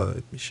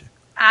متساعد میشه.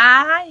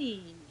 ای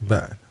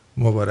بله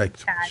مبارک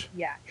تو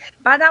باشه.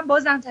 بعدم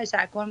بازم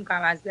تشکر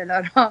میکنم از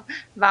دلارام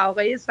و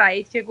آقای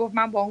سعید که گفت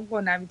من با اون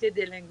قنویت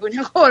دلنگونی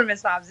قرمه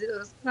سبزی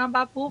درست کنم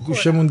بعد بخورم.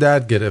 گوشمون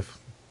درد گرفت.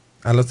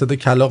 الان صدا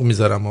کلاغ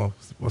میذارم و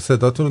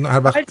صداتون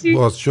هر وقت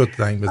باز شد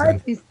زنگ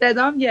بزنید.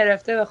 صدام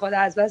گرفته به خدا،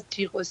 از بس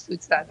جیغ و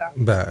سوت زدم.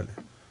 بله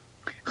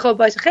خب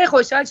باشه، خیلی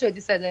خوشحال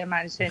شدی صدای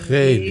من شنیدی.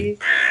 خیلی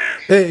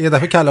یه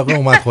دفعه کلاغه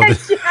اومد خودش.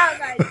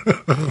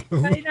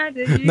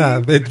 نه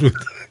بدرود.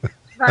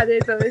 بعد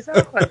تو بسم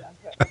خدا.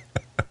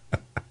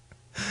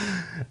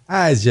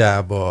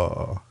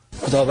 عجبا.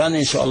 خداوند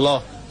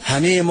انشاءالله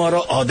همه ما را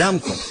آدم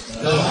کن.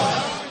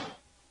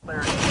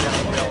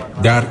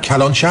 در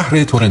کلان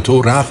شهر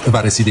تورنتو رفع و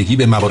رسیدگی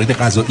به موارد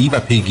قضایی و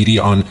پیگیری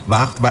آن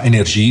وقت و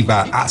انرژی و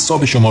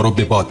اعصاب شما رو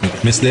به باد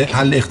می‌بره. مثل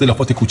حل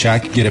اختلافات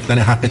کوچک، گرفتن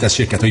حقت از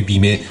شرکت‌های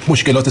بیمه،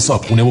 مشکلات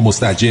صاحبخونه و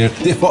مستاجر،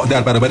 دفاع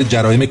در برابر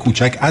جرایم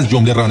کوچک از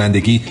جمله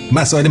رانندگی،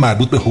 مسائل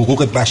مربوط به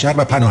حقوق بشر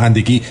و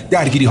پناهندگی،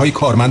 درگیری‌های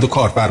کارمند و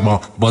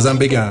کارفرما. بازم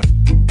بگم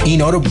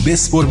اینا رو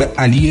بسپر به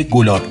علی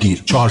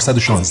گلابگیر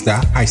 416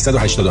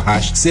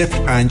 888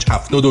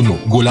 0579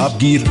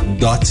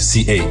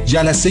 gulabgir.ca.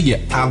 جلسه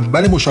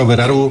اول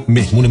مشاوره رو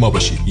مهمون ما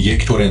باشید.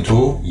 یک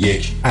تورنتو،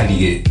 یک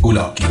علی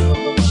گلابگیر.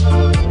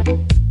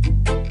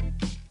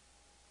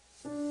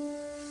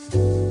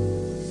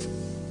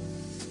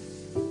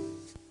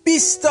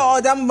 20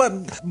 آدم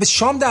به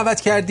شام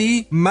دعوت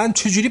کردی؟ من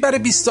چجوری برای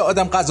 20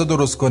 آدم غذا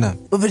درست کنم؟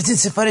 اوبرجین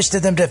سفارش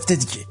دادم رفته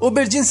دیگه.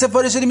 اوبرجین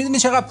سفارش دادی؟ میدونی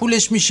چقدر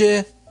پولش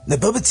میشه؟ نه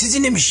بابا چیزی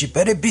نمیشه،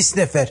 برای 20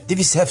 نفر $270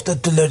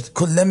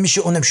 کلا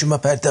میشه، اونم شما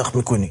پرداخت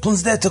میکنی.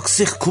 15 تا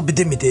سیخ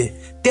کوبیده میده،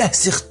 10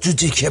 سیخ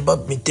جوجه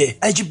کباب میده،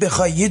 اگه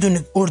بخوای یه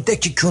دونه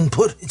اردک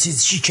کنپر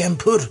چیز شیکن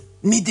پر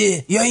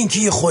میده، یا اینکه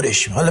یه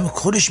خورش. حالا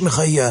خورش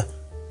میخوای یا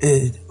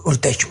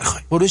اردک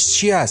میخوای؟ خورش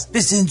چی هست؟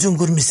 بسنجون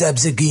گرمی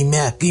سبز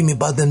قیمه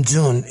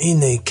بادمجون،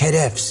 اینه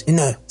کرفس،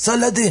 اینا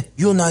سالاد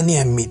یونانی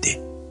هم میده.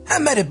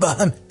 همه رو با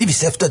هم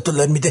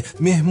 $270 میده.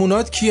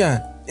 مهمونات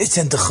کیان؟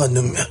 چند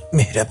خانم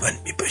مهربان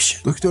میباشن.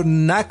 دکتر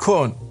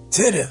نکن.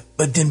 چرا؟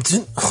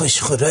 بادمجون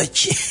خوش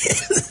خوراکی.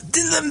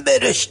 دلم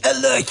برش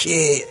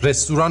الاکی.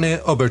 رستوران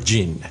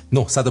آبرجین 905-235-8998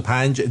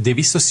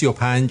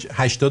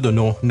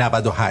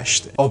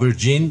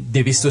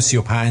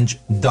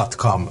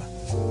 aubergine235.com.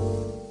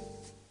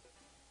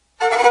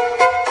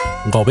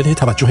 قابل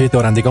توجه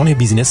دارندگان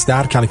بیزینس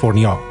در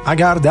کالیفرنیا.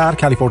 اگر در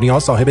کالیفرنیا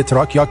صاحب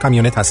تراک یا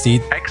کامیونت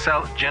هستید،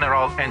 اکسل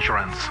جنرال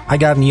انشورنس.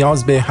 اگر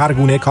نیاز به هر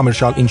گونه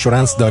کامرشال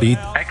اینشورنس دارید،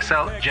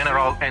 اکسل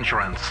جنرال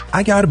انشورنس.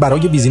 اگر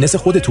برای بیزینس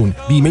خودتون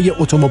بیمه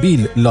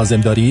اتومبیل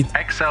لازم دارید،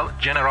 اکسل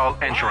جنرال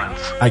انشورنس.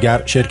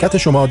 اگر شرکت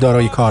شما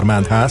دارای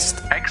کارمند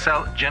هست، اکسل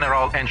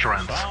جنرال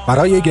انشورنس.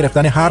 برای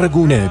گرفتن هر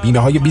گونه بیمه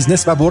های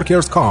بیزنس و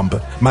ورکرز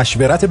کامپ،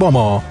 مشورت با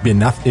ما به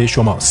نفع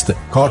شماست.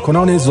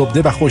 کارکنان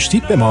زبده و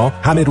خوشتیپ به ما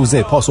همه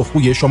روزه پاسخگوی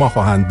شما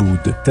خواهند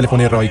بود.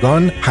 تلفن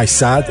رایگان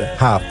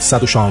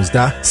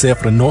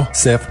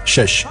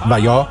 800-716-0906 و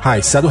یا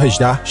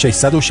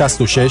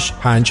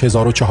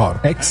 818-666-5004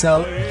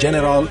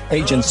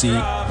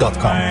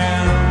 excelgeneralagency.com.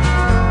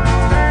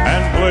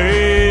 And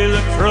play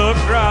the truck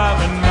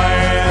driving man.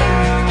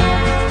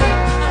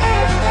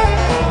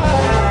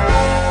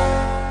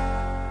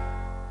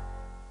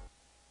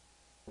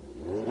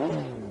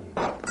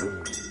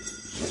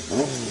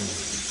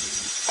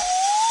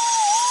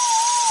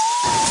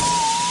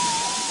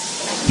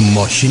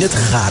 ماشینت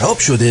خراب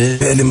شده؟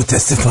 بله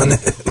متاسفانه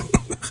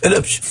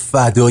خراب شد.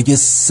 فدای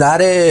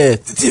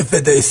سرت. چی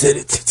فدای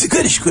سرت؟ چی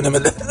کارش کنم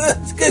الان؟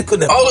 چی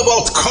کنم؟ All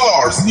About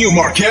Cars New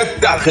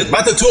Market در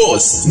خدمت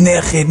توست.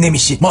 نه خیر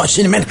نمیشه،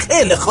 ماشین من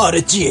خیلی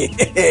خارجیه.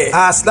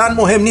 اصلا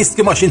مهم نیست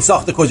که ماشین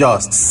ساخته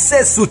کجاست،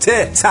 3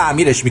 سوته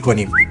تعمیرش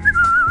میکنیم.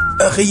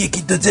 آخه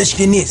یکی دو جاش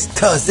که نیست،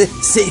 تازه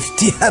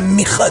سیفتی هم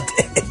میخواد.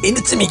 اینو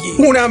چی میگی؟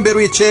 اونم به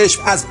روی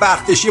چشم از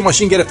بختشی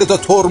ماشین گرفته تا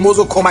ترمز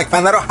و کمک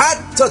پنه رو،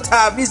 حتی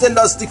تعویض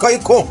لاستیکای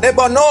کهنه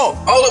با نو.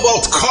 All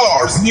About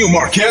Cars New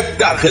Market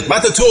در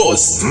خدمت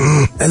توست.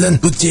 الان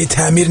بودجه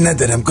تعمیر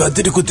ندارم،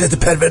 قادر قدرت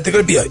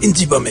پروردگار بیا این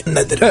جیبامه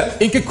ندارم.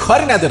 این که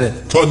کاری نداره.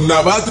 تا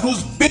 90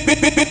 روز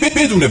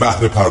بدون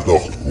بهره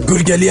پرداخت.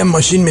 گورگلی هم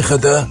ماشین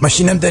میخواد.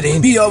 ماشینم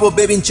دارین؟ بیا و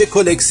ببین چه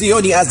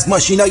کلکسیونی از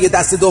ماشینای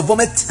دست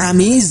دوم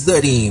تمیز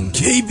داریم.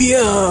 کی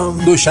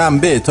بیام؟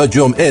 دوشنبه تا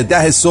جمعه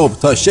 10 صبح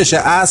تا 6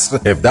 عصر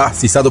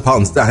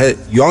 17315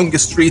 یانگ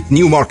استریت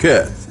نیو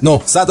مارکت 905-953-2277.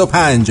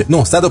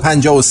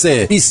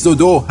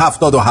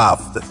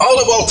 All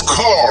About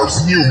Cars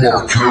New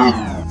Market.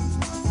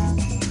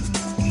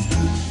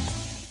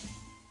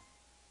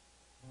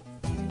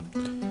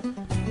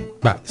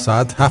 بله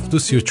ساعت 7:34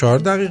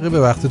 به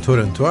وقت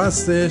تورنتو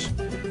هستش.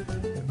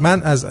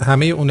 من از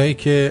همه اونایی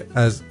که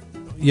از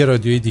یه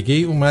رادیوی دیگه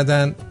ای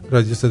اومدن،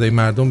 رادیو صدای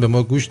مردم، به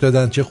ما گوش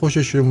دادن، چه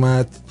خوششون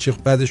اومد چه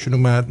بدشون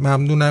اومد،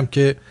 ممنونم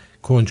که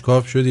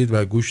کنجکاو شدید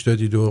و گوش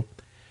دادید و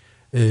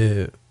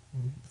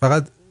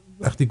فقط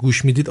وقتی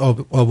گوش میدید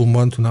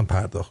آبونبانتون هم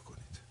پرداخت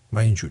کنید.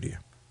 من اینجوریم،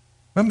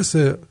 من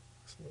مثل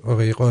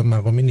آقای قائم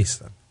مقامی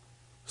نیستم،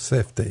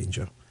 سفته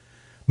اینجا،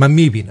 من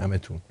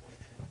میبینمتون.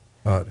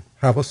 آره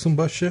حواستون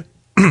باشه.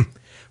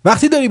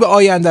 وقتی داری به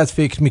آیندت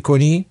فکر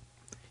میکنی،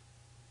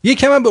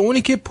 یکم هم به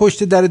اونی که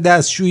پشت در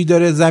دستشویی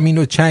داره زمین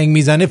و چنگ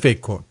میزنه فکر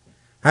کن.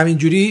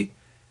 همینجوری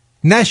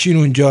نشین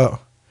اونجا.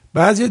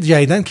 بعضیا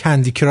جدیدن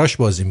کندی کراش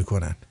بازی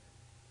میکنن.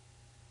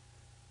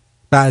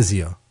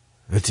 بعضیا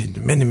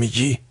من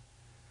میگی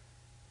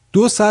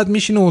 2 ساعت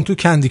میشینه اون تو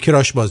کندی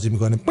کراش بازی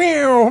میکنه.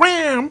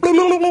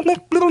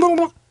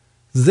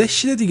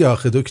 زشته دیگه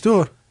آخه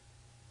دکتر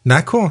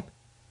نکن.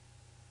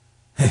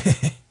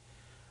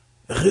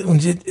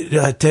 اونجا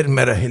راحتر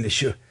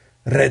مراحلشو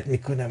رد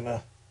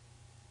میکنم،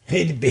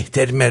 خیلی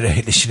بهتر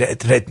مراحلش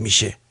رد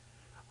میشه.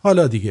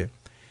 حالا دیگه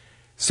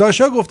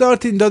ساشا گفته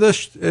آرتین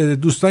داداش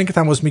دوستان که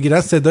تماس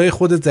میگیرن صدای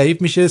خودت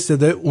ضعیف میشه،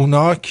 صدای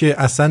اونا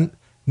که اصلا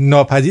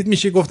ناپدید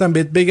میشه. گفتم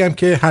بهت بگم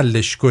که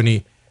حلش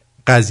کنی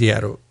قضیه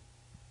رو.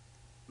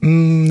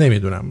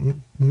 نمیدونم،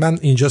 من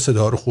اینجا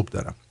صدا رو خوب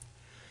دارم.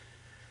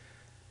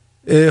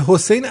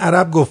 حسین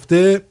عرب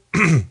گفته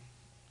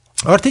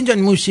آرتین جان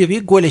موسیقی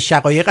گل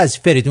شقایق از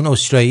فریدون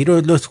اسرایی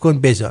رو لطف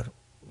کن بذار.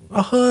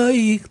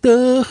 آهای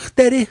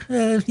دختر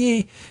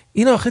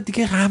این آخه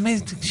دیگه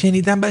همه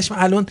شنیدم باشم.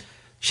 الان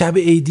شب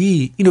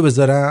عیدی اینو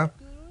بذارم.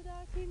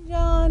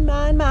 جان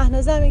من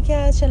مهنازم، یکی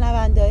از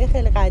شنونده‌های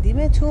خیلی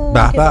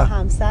قدیمتون که با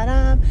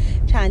همسرم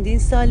چندین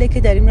ساله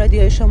که داریم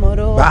رادیو شما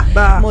رو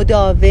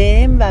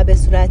مداوم و به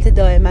صورت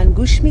دائما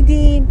گوش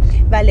میدیم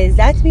و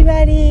لذت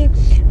میبریم.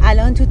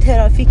 الان تو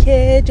ترافیک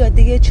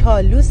جاده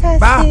چالوس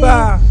هستیم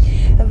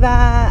و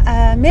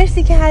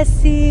مرسی که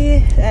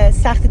هستی،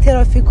 سخت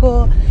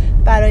ترافیکو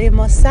برای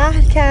ما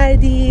سهل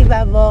کردی و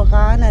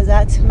واقعا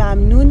ازت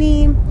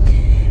ممنونیم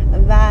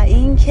و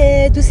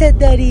اینکه دوست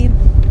داریم.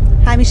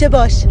 همیشه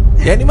باش.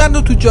 یعنی من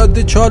رو تو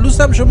جاده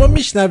چالوسم شما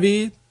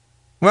میشنوید؟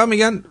 و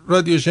میگن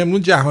رادیو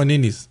شمرون جهانی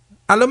نیست.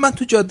 الان من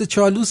تو جاده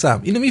چالوسم.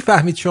 اینو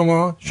میفهمید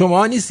شما؟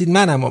 شما نیستید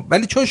منم،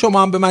 ولی چون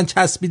شما هم به من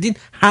چسبیدین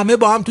همه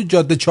با هم تو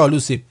جاده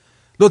چالوسیم.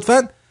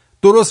 لطفاً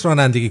درست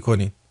رانندگی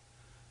کنین.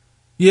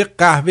 یه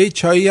قهوه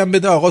چایی هم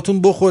بده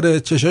آقاتون بخوره،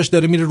 چشاش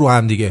داره میره رو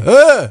هم دیگه.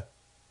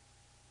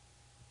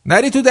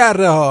 نری تو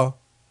دره ها.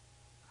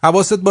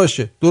 حواست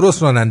باشه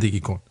درست رانندگی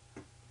کن.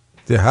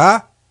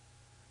 ده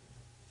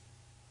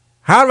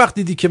هر وقت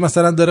دیدی که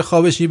مثلا داره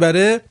خوابش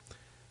میبره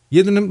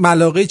یه دونه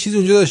ملاقه چیزی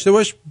اونجا داشته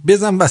باش،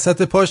 بزن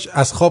وسط پاش،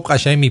 از خواب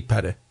قشنگ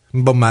میپره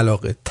با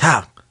ملاقه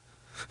تق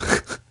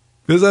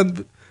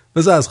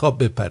بزن از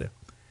خواب بپره.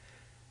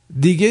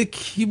 دیگه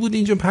کی بود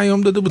اینجا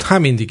پیام داده بود؟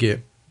 همین دیگه،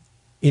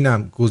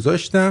 اینم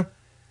گذاشتم.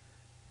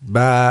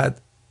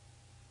 بعد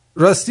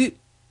راستی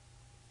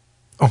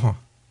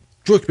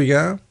جوک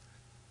بگم.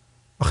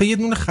 آخه یه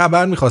دونه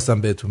خبر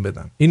میخواستم بهتون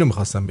بدم، اینو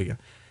میخواستم بگم.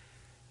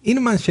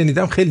 اینو من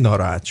شنیدم خیلی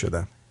ناراحت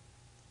شدم.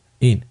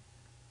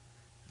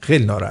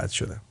 خیلی ناراحت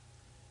شدم.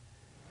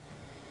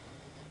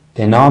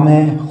 به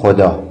نام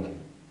خدا.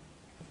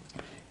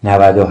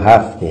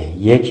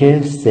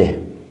 97/1/3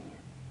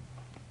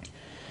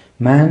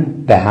 من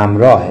به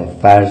همراه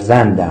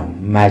فرزندم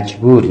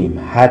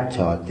مجبوریم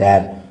حتی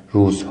در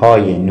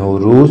روزهای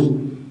نوروز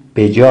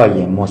به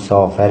جای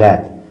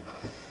مسافرت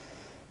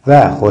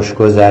و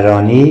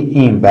خوشگذرانی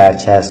این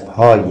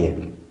برچسب‌های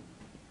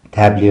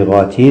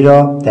تبلیغاتی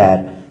را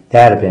در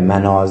درب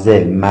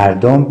منازل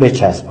مردم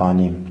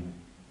بچسبانیم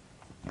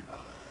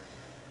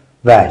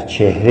و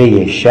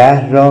چهره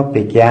شهر را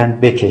به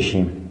گند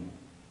بکشیم،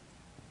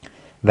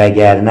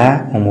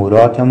 وگرنه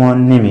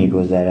اموراتمان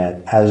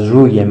نمی‌گذرد. از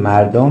روی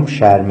مردم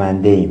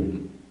شرمنده ایم.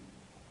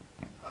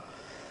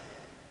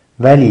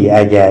 ولی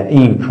اگر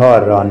این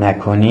کار را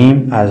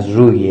نکنیم از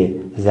روی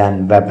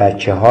زن و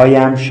بچه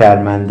هایم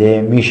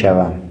شرمنده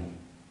می‌شوم.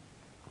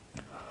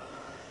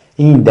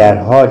 این در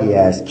حالی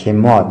است که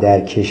ما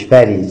در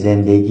کشوری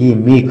زندگی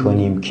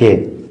می‌کنیم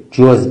که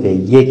جزو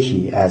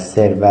یکی از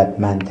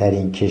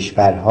ثروتمندترین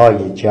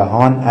کشورهای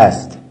جهان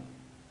است،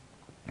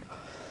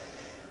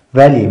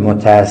 ولی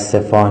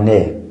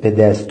متاسفانه به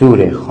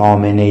دستور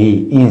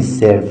خامنه‌ای این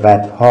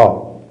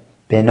ثروت‌ها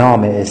به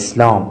نام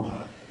اسلام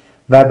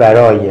و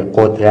برای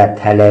قدرت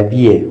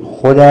طلبی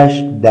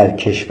خودش در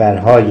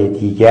کشورهای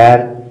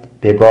دیگر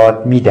به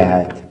باد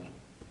می‌دهد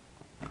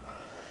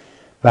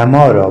و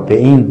ما را به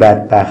این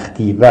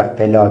بدبختی و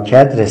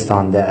فلاکت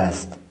رسانده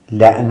است.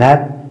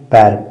 لعنت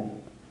بر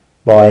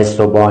باعث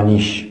و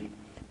بانیش.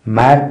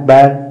 مرگ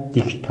بر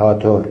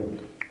دیکتاتور،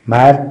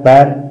 مرگ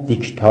بر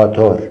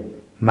دیکتاتور،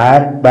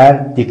 مرگ بر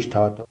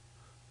دیکتاتور.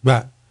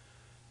 و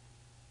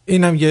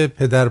اینم یه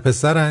پدر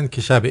پسرن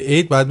که شب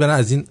عید باید برن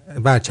از این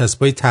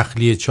برچسبای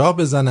تخلیه چا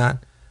بزنن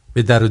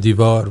به در و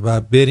دیوار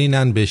و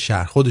برینن به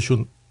شهر.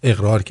 خودشون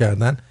اقرار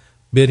کردن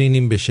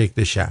برینیم به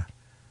شکل شهر.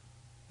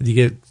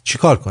 دیگه چی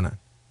کار کنن؟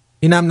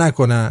 اینم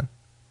نکنن؟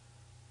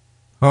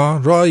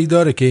 راهی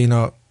داره که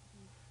اینا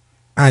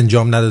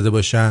انجام نداده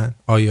باشن؟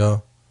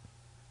 آیا؟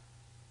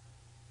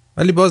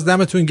 ولی باز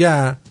دمتون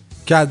گرم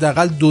که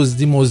حداقل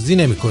دزدی مزدی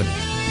نمی‌کنی.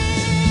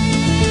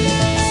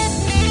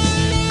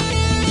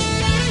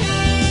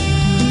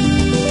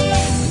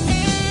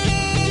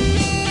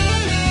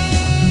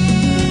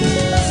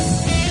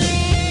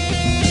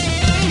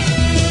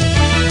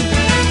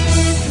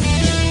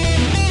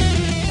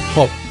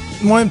 خب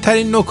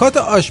مهمترین نکات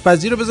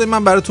آشپزی رو بذارید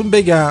من براتون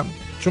بگم،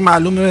 چون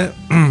معلومه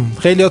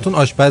خیلیاتون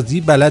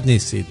آشپزی بلد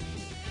نیستید.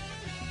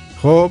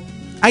 خب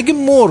اگه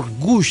مرغ،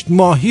 گوشت،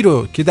 ماهی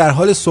رو که در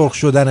حال سرخ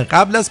شدن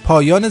قبل از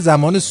پایان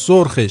زمان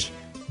سرخش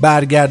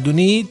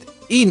برگردونید،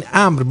 این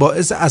امر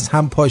باعث از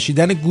هم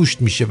پاشیدن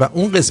گوشت میشه و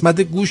اون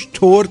قسمت گوشت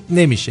ترد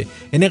نمیشه.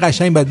 یعنی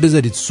قشنگ باید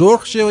بذارید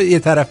سرخ شه و یه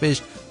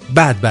طرفش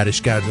بعد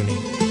برش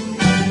گردونید.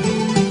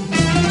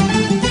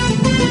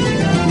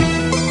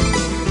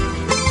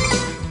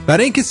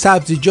 برای اینکه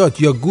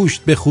سبزیجات یا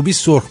گوشت به خوبی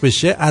سرخ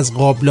بشه از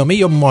قابلمه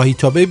یا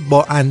ماهیتابه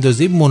با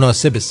اندازه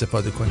مناسب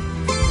استفاده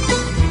کنید.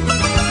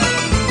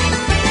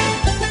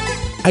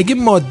 اگه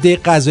ماده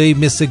غذایی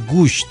مثل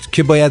گوشت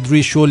که باید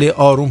روی شعله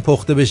آروم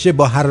پخته بشه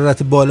با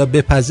حرارت بالا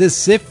بپزه،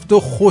 سفت و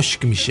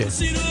خشک میشه.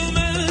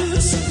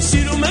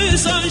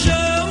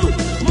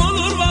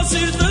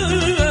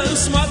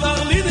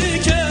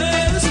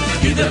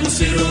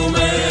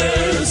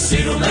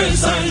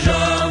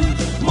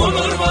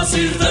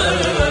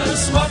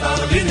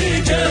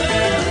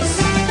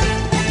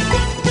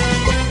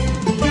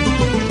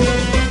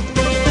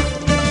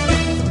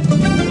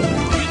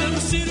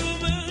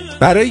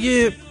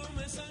 برای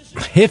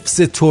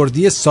حفظ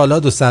تردی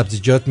سالاد و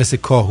سبزیجات مثل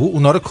کاهو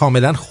اونا رو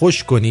کاملا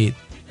خشک کنید،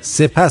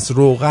 سپس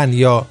روغن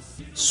یا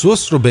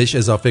سس رو بهش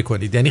اضافه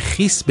کنید، یعنی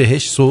خیس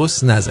بهش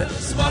سس نزنید.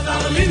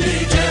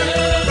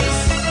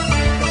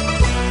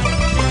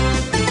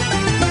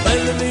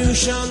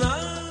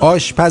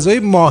 آشپزای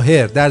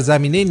ماهر در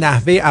زمینه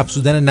نحوه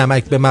افزودن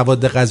نمک به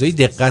مواد غذایی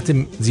دقت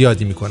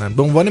زیادی میکنن.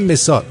 به عنوان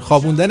مثال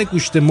خوابوندن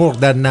گوشت مرغ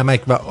در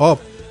نمک و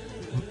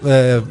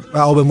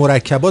آب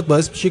مرکبات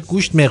باعث میشه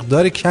گوشت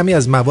مقدار کمی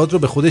از مواد رو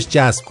به خودش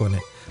جذب کنه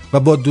و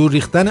با دور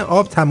ریختن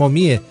آب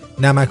تمامی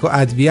نمک و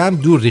ادویه هم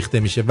دور ریخته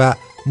میشه و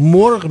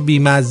مرغ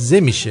بیمزه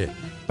میشه.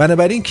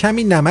 بنابراین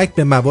کمی نمک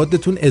به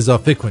موادتون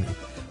اضافه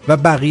کنید و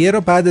بقیه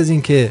رو بعد از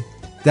اینکه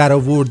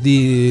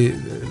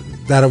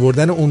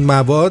درآوردن اون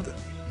مواد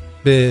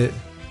به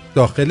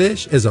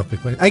داخلش اضافه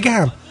کنید. اگه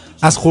هم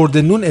از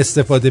خرده نون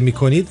استفاده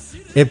میکنید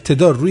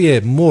ابتدا روی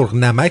مرغ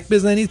نمک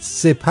بزنید،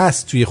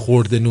 سپس توی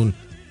خرده نون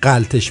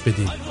غلتش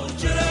بدید.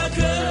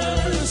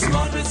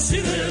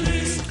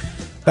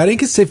 برای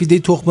اینکه سفیده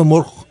تخم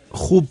مرغ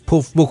خوب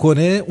پف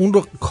بکنه اون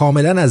رو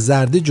کاملا از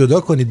زرده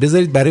جدا کنید،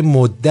 بذارید برای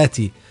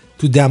مدتی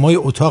تو دمای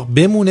اتاق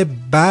بمونه،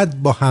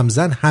 بعد با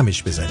همزن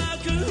همش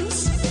بزنید.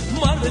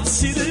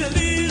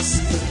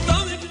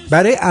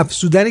 برای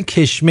افزودن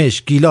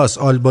کشمش، گیلاس،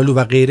 آلبالو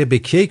و غیره به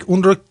کیک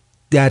اون رو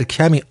در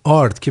کمی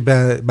آرد که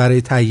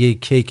برای تهیه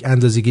کیک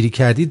اندازه‌گیری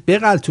کردید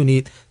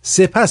بغلتونید،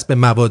 سپس به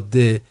مواد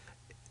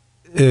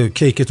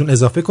کیکتون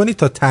اضافه کنید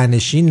تا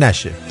ته‌نشین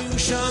نشه.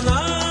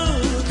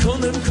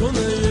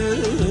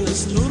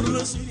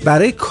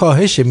 برای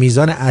کاهش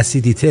میزان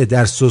اسیدیته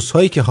در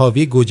سس‌هایی که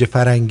حاوی گوجه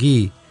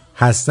فرنگی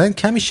هستن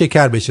کمی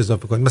شکر بهش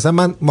اضافه کنید. مثلا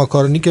من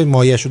ماکارونی که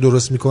مایه‌شو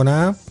درست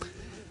میکنم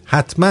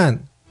حتما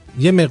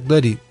یه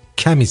مقداری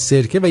کمی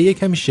سرکه و یه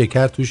کمی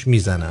شکر توش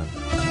میزنم.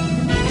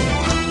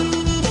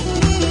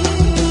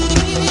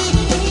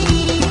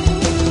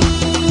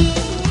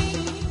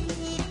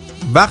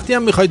 وقتی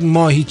هم میخواید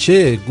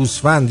ماهیچه،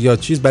 گوسفند یا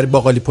چیز برای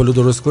باقالی پلو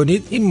درست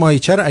کنید، این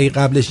ماهیچه رو اگه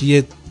قبلش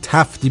یه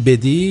تفتی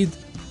بدید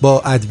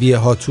با ادویه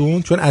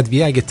هاتون، چون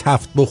ادویه اگه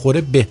تفت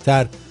بخوره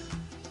بهتر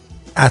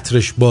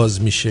عطرش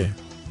باز میشه.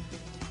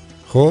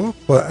 خب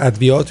با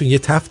ادویه هاتون یه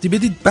تفتی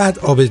بدید، بعد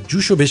آب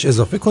جوش رو بهش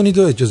اضافه کنید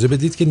و اجازه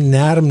بدید که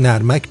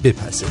نرمک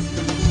بپزه.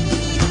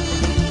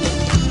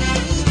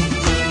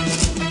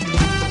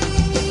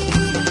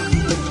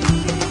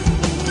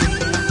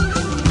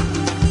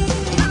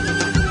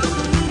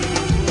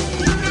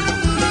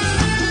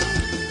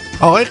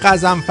 آقای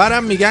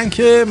قزنفرم میگن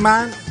که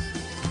من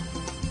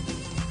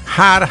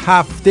هر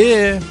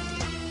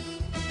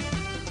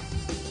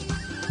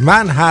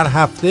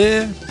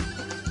هفته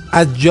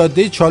از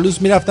جاده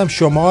چالوس میرفتم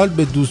شمال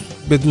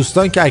به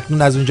دوستان که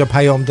اکنون از اونجا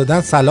پیام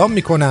دادن سلام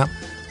میکنم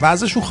و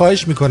ازشون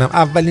خواهش میکنم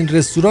اولین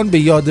رستوران به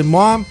یاد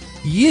ما هم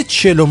یه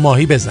چلو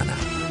ماهی بزنم.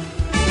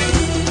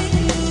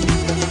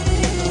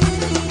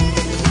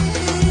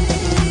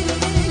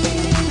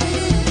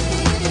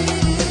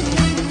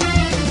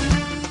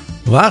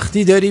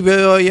 وقتی داری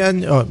به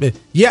آینده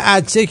یه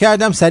عدسه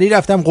کردم، سریع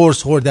رفتم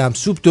قرص خوردم،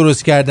 سوپ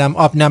درست کردم،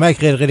 آب نمک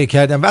غرغره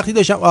کردم. وقتی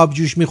داشتم آب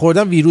جوش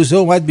میخوردم ویروسه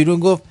اومد بیرون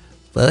گفت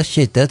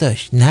باشه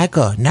داداش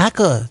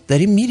نگاه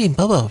داریم میریم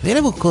بابا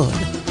بره بکن.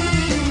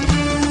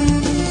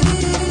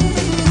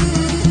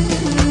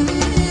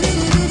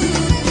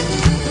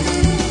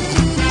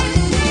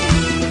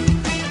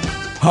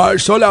 هر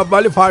سال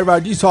اول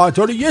فروردین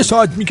ساعت‌ها رو 1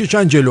 ساعت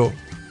میکشن جلو،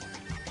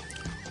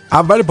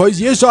 اول پاییز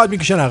 1 ساعت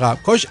میکشن عقب.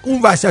 کاش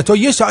اون وسطا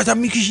 1 ساعت هم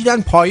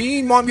میکشیدن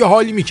پایین، ما هم یه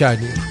حالی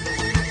میکردیم.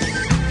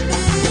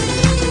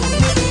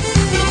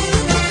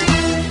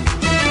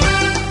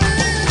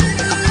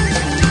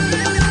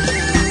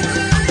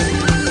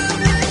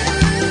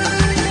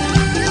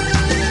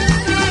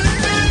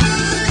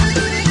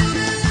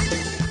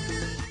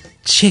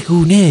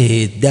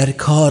 چگونه در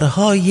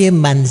کارهای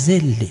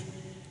منزل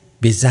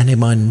به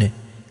زنمان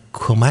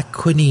کمک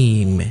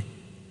کنیم؟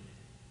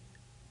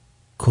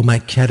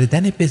 کمک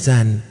کردن به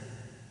زن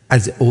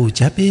از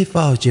اوجب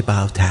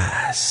واجبات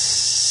است.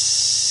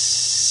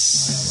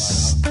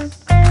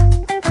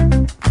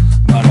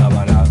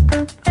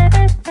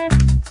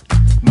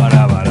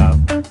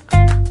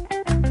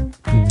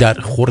 در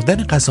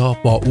خوردن غذا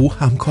با او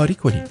همکاری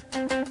کنید.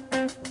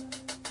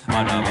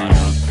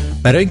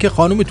 برای اینکه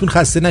خانومتون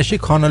خسته نشه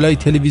کانالای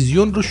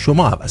تلویزیون رو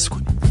شما عوض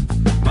کنید.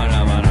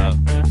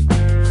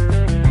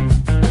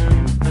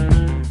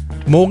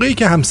 موقعی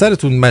که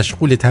همسرتون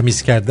مشغول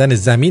تمیز کردن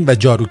زمین و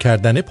جارو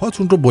کردن،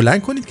 پاتون رو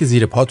بلند کنید که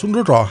زیر پاتون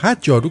رو راحت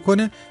جارو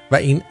کنه و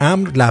این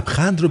امر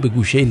لبخند رو به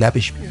گوشه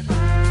لبش بیاره.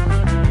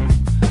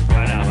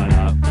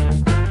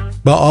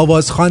 با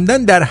آواز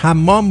خواندن در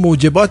حمام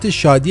موجبات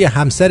شادی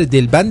همسر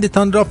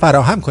دلبندتان را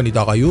فراهم کنید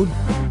آقایون.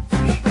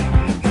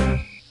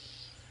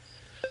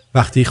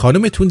 وقتی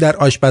خانمتون در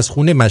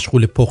آشپزخونه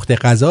مشغول پخت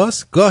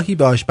غذاست، گاهی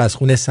به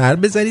آشپزخونه سر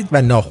بزنید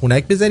و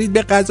ناخونک بزنید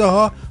به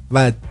غذاها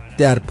و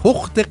در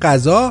پخت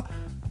غذا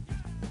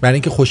برای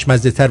اینکه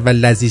خوشمزه تر و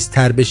لذیذ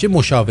تر بشه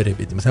مشاوره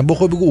بدید. مثلا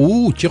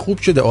بگو چه خوب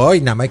شده، آی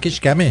نمکش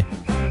کمه.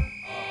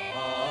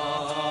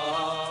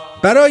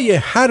 برای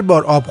هر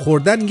بار آب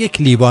خوردن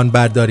 1 لیوان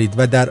بردارید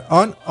و در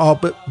آن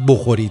آب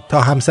بخورید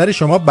تا همسر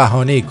شما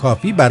بهانه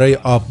کافی برای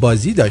آب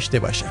بازی داشته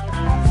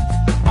باشد.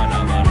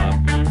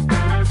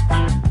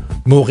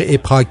 موقع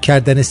پاک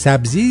کردن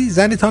سبزی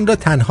زنتان را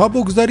تنها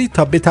بگذارید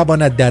تا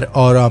بتواند در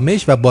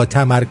آرامش و با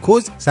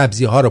تمرکز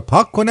سبزی ها را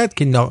پاک کند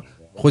که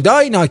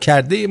خدای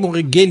ناکرده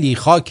موقع گلی،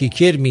 خاکی،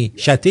 کرمی،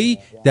 شته‌ای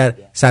در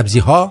سبزی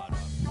ها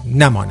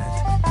نماند.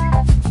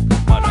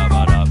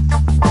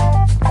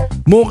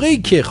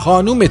 موقعی که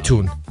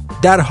خانومتون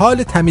در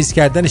حال تمیز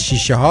کردن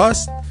شیشه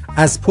هاست،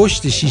 از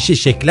پشت شیشه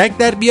شکلک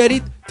در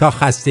بیارید تا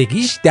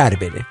خستگیش در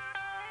بره.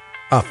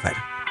 آفرین.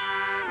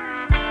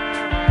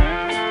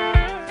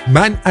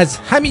 من از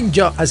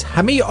همینجا از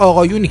همه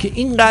آقایونی که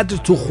اینقدر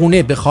تو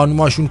خونه به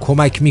خانوماشون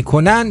کمک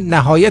میکنن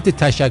نهایت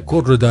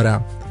تشکر رو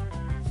دارم.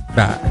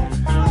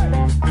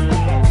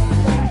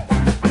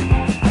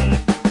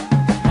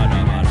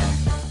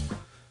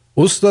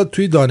 استاد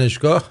توی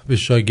دانشگاه به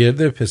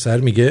شاگرد پسر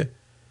میگه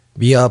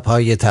بیا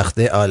پای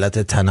تخته آلت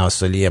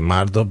تناسلی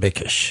مرد رو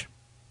بکش.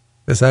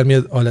 پسر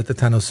میاد آلت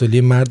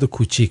تناسلی مرد رو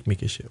کوچیک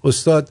میکشه.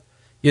 استاد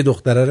یه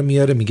دختره رو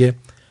میاره میگه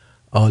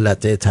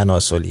آلت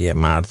تناسلی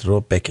مرد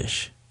رو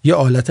بکش. یه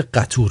آلت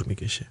قطور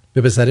میکشه.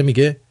 به پسره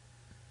میگه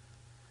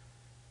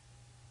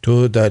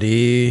تو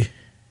داری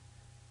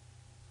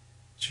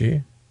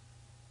چی؟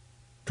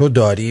 تو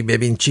داری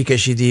ببین چی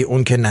کشیدی،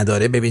 اون که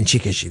نداره ببین چی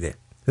کشیده.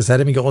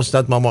 پسره میگه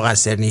استاد ما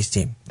مقصر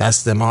نیستیم،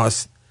 دست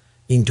ماست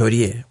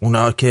اینطوریه،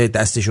 اونا که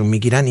دستشون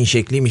میگیرن این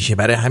شکلی میشه،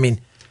 برای همین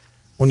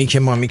اونی که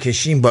ما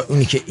میکشیم با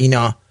اونی که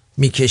اینا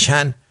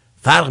میکشن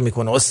فرق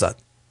میکنه استاد.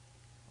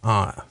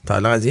 تا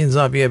حالا از این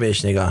زاویه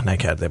بهش نگاه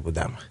نکرده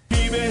بودم.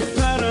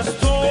 بهتر از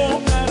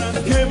تو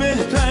که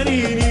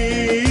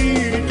بهترینی،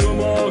 تو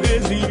ماه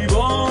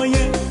زیبای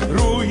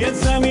روی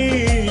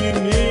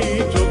زمینی،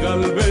 تو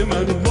قلب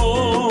من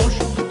باش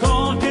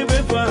تا که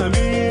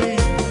بفهمی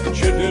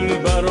چه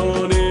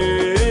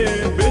دلبرانه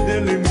به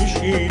دل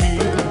میشینی.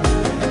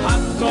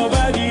 حتی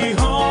بدی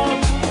ها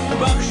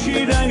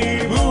بخشیدنی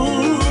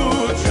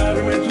بود،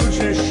 شرم تو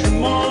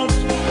چشمات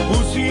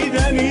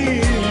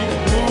بوسیدنی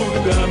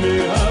بود، دم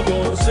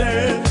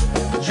حواسه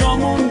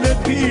جامونده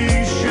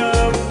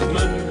پیشم.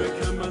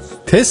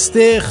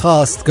 تست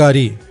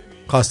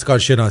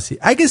خواستگارشناسی.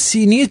 اگه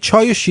سینی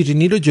چای و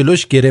شیرینی رو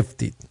جلوش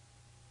گرفتید،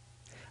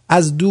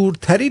 از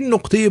دورترین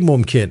نقطه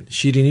ممکن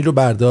شیرینی رو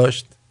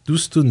برداشت،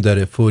 دوستون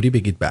داره، فوری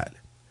بگید بله.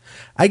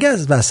 اگه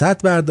از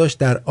وسط برداشت،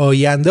 در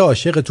آینده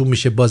عاشقتون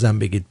میشه، بازم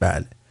بگید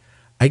بله.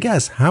 اگه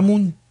از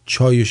همون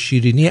چای و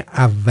شیرینی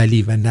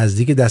اولی و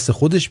نزدیک دست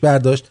خودش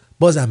برداشت،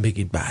 بازم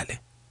بگید بله.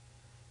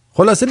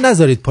 خلاصه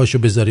نذارید پاشو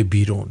بذاره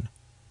بیرون.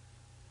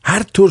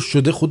 هر طور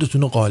شده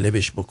خودتون رو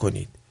غالبش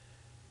بکنید.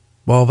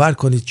 باور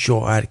کنید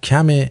شوهر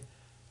کمه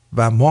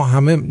و ما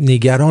همه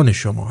نگران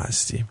شما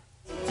هستیم.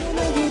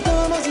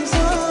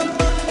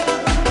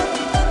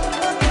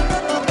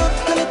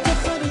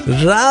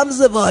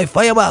 رمز وای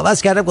فای با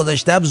عوض کردم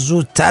گذاشتم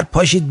زودتر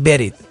پاشید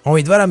برید.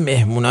 امیدوارم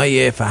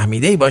مهمونای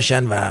فهمیده‌ای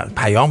باشن و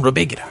پیام رو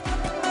بگیرن.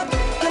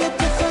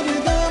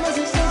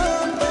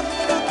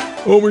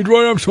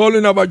 امیدوارم سال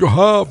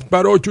 97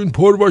 براتون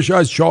پر باشه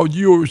از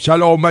شادی و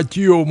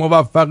سلامتی و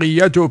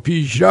موفقیت و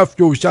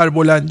پیشرفت و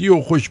سربلندی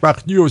و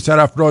خوشبختی و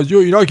سرافرازی و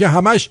اینا که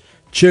همش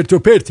چرت و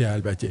پرته.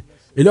 البته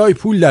الهی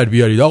پول در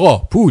بیارید آقا.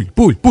 پول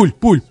پول پول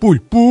پول پول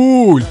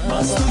پول.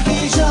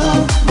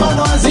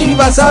 منو از این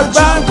وسط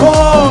بند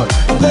کن،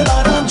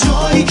 ببرم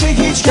جایی که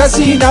هیچ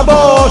کسی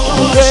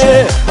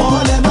نباشه،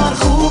 حال من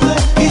خوبه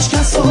هیچ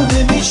کس رو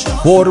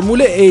نمیشناسه.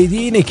 فرمول عیدی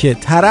اینه که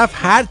طرف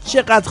هر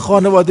چقدر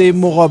خانواده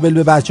مقابل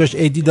به بچهاش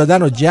عیدی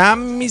دادن رو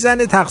جمع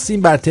میزنه،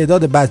 تقسیم بر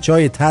تعداد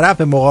بچهای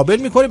طرف مقابل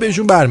میکنه،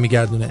 بهشون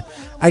برمیگردونه.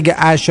 اگه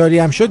اعشاری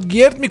هم شد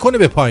گرد میکنه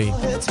به پایین.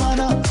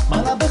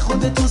 منم به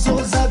خودت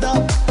زل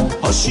زدم،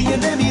 حاشیه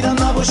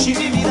نمیرم نباشی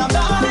میمیرم،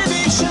 در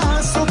میشه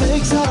از تو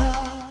بگذرم.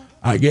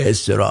 اگه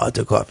استراحت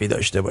کافی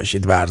داشته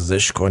باشید،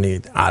 ورزش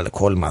کنید،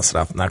 الکل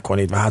مصرف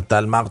نکنید و حتی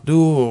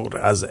المقدور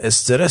از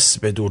استرس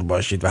به دور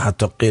باشید و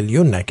حتی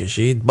قلیون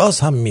نکشید، باز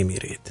هم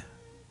میمیرید.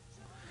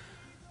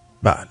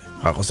 بله،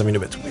 خواستم اینو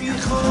بهتون بگم.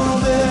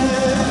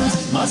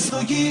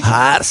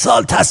 هر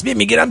سال تصمیم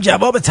میگیرم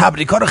جواب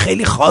تبریکا رو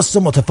خیلی خاص و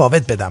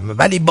متفاوت بدم،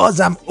 ولی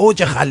بازم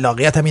اوج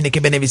خلاقیتم اینه که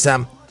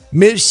بنویسم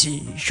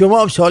مرسی،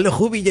 شما هم سال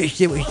خوبی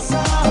داشته باشید.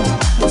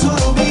 تو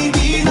رو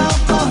میبینم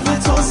قلب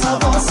تو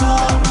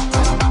سواسم،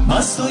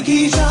 مست و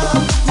گیجم،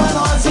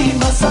 منو از این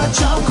وسط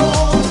جمع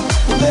کن،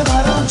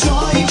 ببرم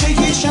جایی که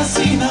هیچ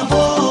کسی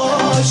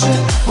نباشه،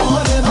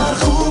 حال من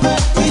خوبه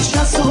هیچ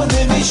کس رو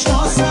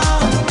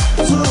نمیشناسم،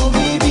 تو رو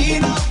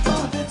میبینم.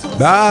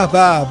 به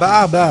به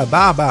به به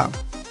به به.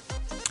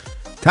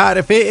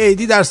 تعرفه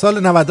عیدی در سال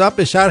 97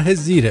 به شرح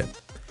زیره: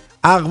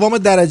 اقوام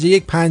درجه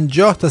 1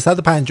 50 تا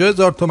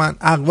 150,000 تومان،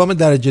 اقوام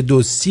درجه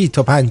 2 30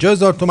 تا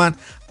 50,000 تومان،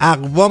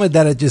 اقوام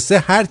درجه 3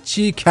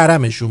 هرچی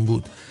کرمشون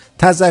بود.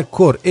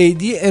 تذکر: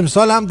 عیدی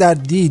امسال هم در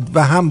دید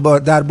و هم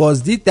در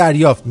بازدید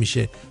دریافت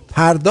میشه.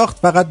 پرداخت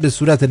فقط به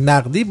صورت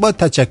نقدی با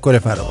تشکر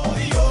فراوان.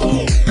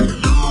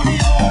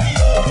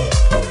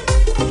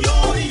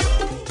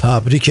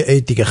 تبریک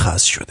عید دیگه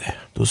خاص شده.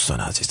 دوستان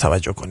عزیز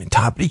توجه کنین،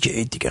 تبریک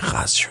عید دیگه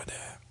خاص شده.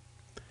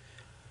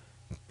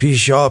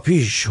 پیشا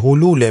پیش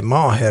حلول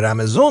ماه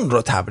رمضان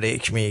رو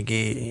تبریک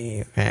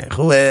میگی.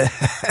 خوبه؟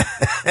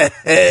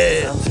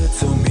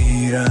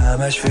 میره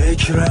همش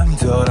فکرم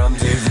دارم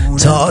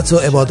دیوونه. طاعات و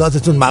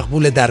عباداتتون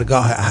مقبول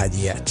درگاه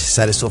احدیت.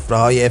 سر سفره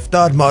های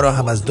افطار ما را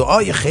هم از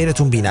دعای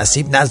خیرتون بی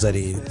نصیب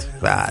نذارید.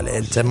 بله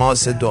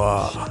التماس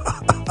دعا.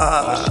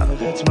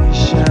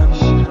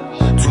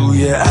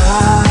 توی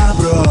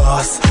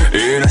ابراست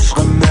این عشق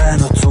من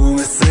و تو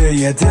مثل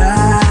یه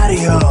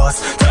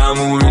دریاست،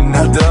 تمومی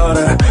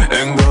نداره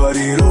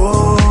انگاری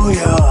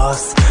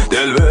رویاست،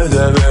 دل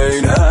بده به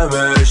این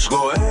همه عشق.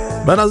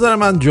 به نظر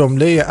من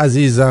جمله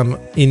عزیزم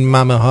این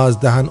ممه ها از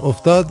دهن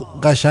افتاد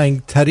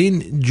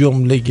قشنگترین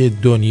جمله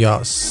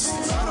دنیاست.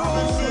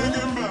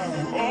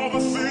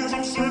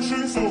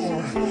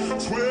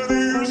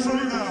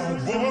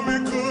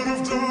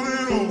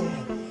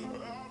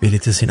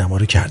 بلیت سینما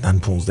رو کردن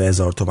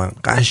 15,000 تومان.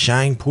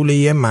 قشنگ پول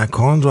یه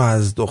مکان رو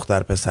از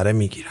دختر پسره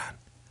میگیرن.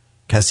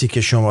 کسی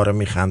که شما رو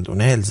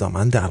میخندونه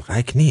الزاماً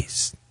دلقک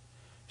نیست،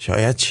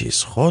 شاید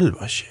چیز خل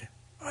باشه.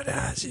 آره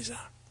عزیزم.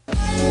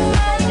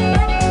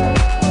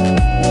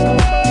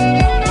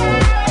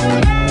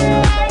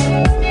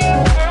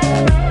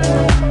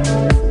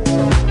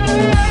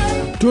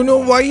 تو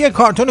نونوایی یه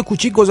کارتون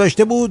کوچیک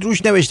گذاشته بود،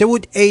 روش نوشته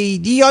بود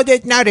ایدی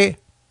یادت نره.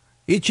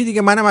 هیچی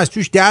دیگه، منم از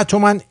توش 10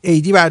 تومن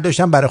ایدی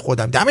برداشتم برای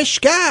خودم. دمش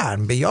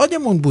گرم، به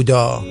یادمون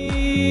بودا.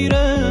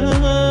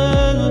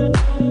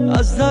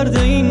 از درد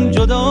این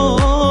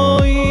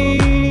جدایی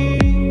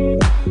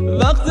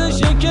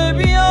وقتشه که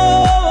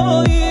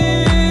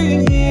بیایی،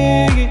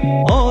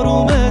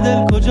 آروم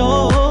دل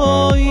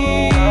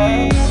کجایی،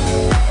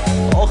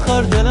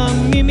 آخر دلم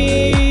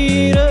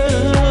میمیره.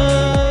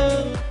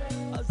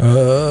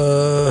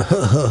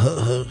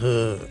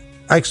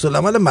 عکس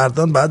العمل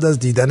مردان بعد از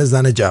دیدن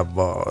زن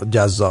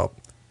جذاب.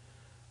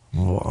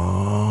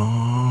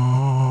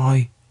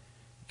 وای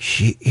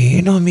کی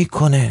اینو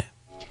میکنه؟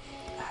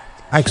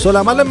 عکس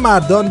العمل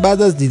مردان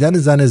بعد از دیدن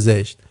زن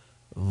زشت.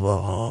 وای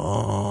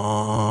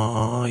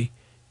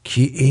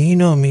کی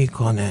اینو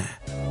میکنه؟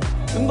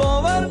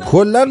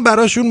 کلن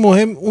براشون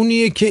مهم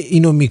اونیه که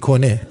اینو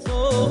میکنه.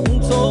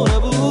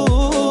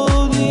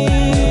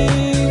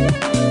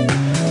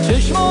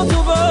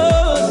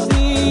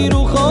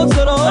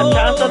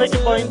 چند ساله که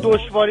با این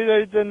دشواری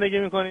دارید زندگی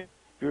میکنید؟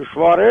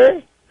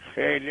 دشواره؟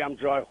 خیلی هم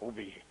جای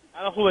خوبی.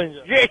 الان خوبه اینجا؟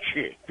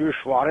 یکی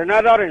دشواره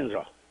نداره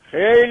اینجا،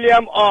 خیلی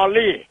هم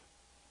عالی.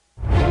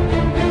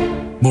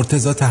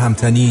 مرتضی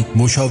تهمتنی،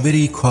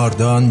 مشاوری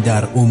کاردان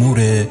در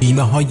امور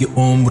بیمه‌های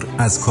عمر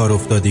از کار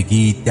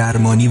افتادگی،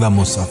 درمانی و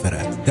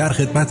مسافرت، در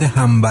خدمت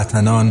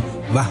هموطنان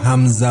و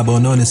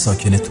همزبانان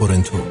ساکن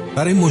تورنتو.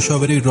 برای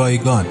مشاوره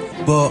رایگان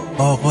با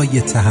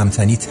آقای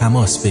تهمتنی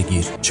تماس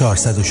بگیر.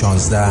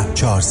 416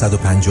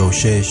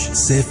 456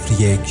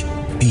 01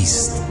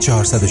 20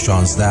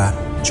 416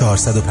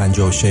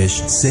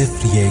 456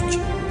 01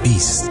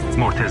 20.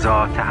 مرتضی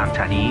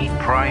تهمتنی،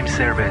 پرایم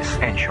سرویس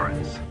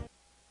انشورنس.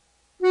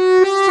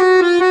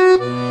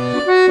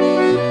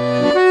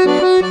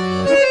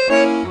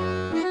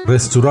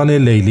 رستوران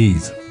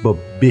لیلیز با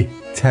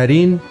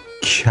بهترین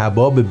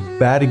کباب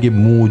برگ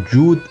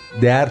موجود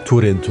در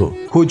تورنتو.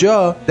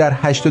 کجا؟ در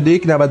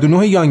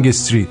 8199 یانگ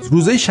استریت.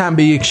 روزه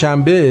شنبه یک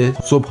شنبه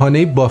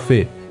صبحانه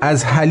بافه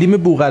از حلیم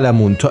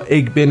بوقلمون تا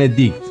اگ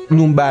بندیکت،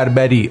 نون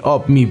بربری،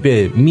 آب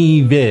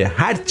میوه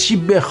هر چی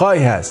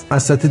بخوای هست.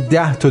 از ساعت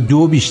 10 تا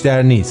 2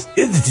 بیشتر نیست.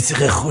 یه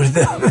دیگه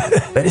خوردم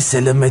برای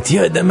سلامتی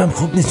آدمم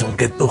خوب نیست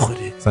اونقدر بخوره.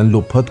 اصلا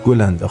لپات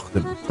گل انداخته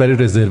بود. برای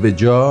رزرو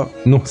جا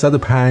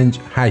 905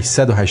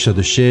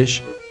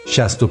 886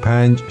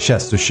 65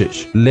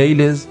 66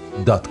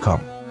 leilez.com.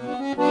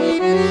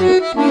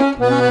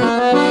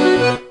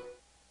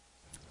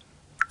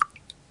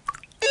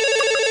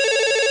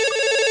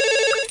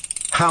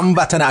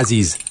 هموطن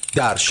عزیز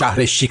در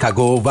شهر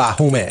شیکاگو و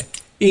هومه،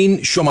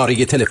 این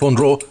شماره تلفن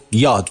رو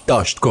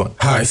یادداشت کن: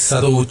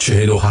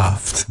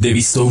 847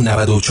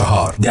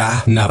 294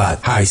 1090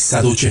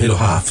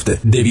 847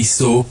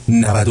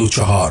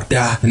 294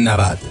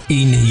 1090.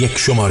 این یک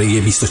شماره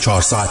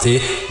 24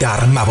 ساعته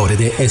در موارد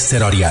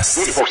اضطراری است.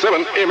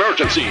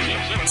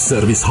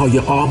 سرویس های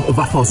آب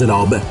و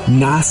فاضلاب،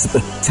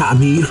 نصب،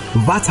 تعمیر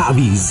و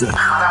تعویض.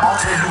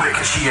 خدمات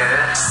لوله‌کشی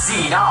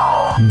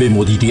سینا به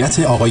مدیریت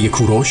آقای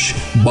کوروش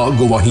با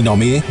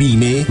گواهینامه،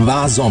 بیمه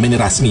و ضامن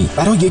رسمی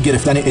برای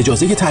گرفتن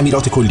اجازه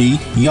تعمیرات کلی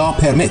یا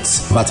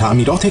پرمیت و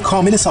تعمیرات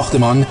کامل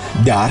ساختمان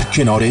در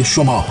کنار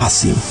شما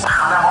هستیم.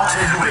 خدمات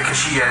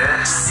لوله‌کشی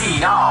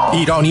سینا.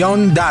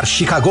 ایرانیان در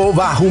شیکاگو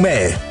و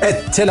هومه.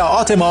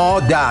 اطلاعات ما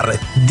در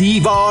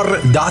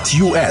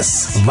divar.us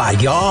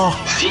و یا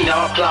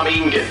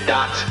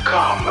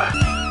sinaplumbing.com.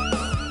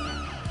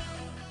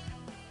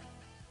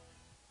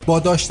 با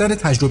داشتن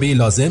تجربه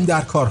لازم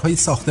در کارهای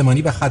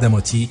ساختمانی و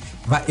خدماتی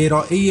و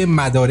ارائه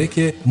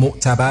مدارک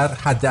معتبر،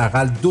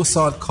 حداقل 2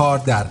 سال کار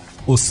در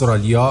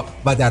استرالیا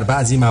و در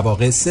بعضی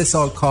مواقع 3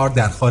 سال کار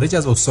در خارج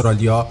از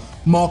استرالیا،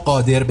 ما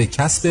قادر به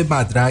کسب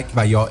مدرک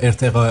و یا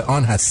ارتقاء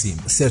آن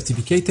هستیم.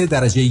 سرتیفیکیت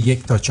درجه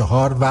 1 تا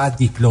 4 و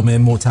دیپلم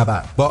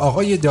معتبر. با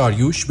آقای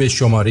داریوش به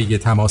شماره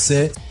تماس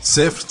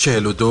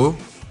 042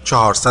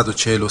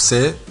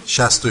 443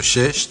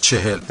 66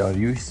 40.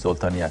 داریوش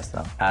سلطانی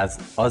هستم از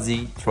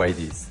آزی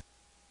تریدیز.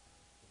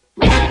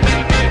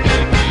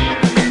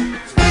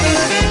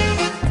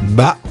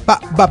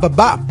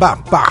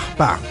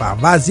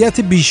 وضعیت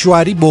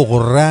بیشوهری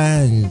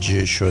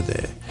بغرنج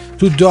شده.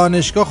 تو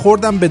دانشگاه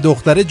خوردم به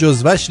دختره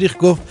جزوه‌اش ریخت،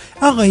 گفت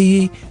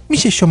آقایی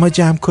میشه شما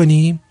جمع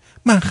کنیم؟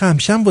 من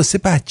خمشم واسه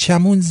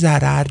بچه‌مون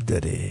ضرر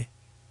داره.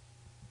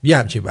 یه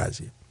همچین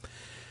وضعی.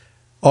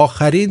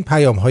 آخرین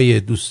پیام های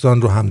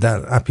دوستان رو هم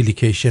در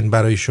اپلیکیشن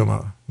برای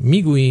شما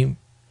میگوییم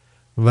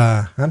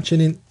و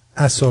همچنین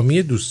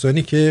اسامی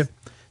دوستانی که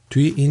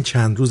توی این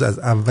چند روز از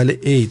اول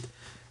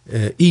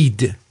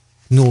عید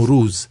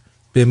نوروز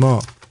به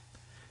ما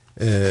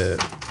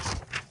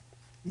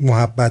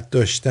محبت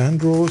داشتن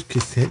رو که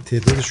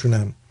تعدادشون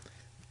هم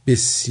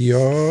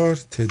بسیار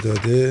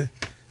تعداد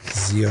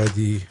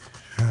زیادی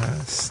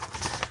هست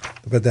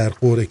و در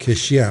قرعه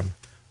کشی هم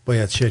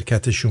باید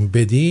شرکتشون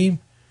بدیم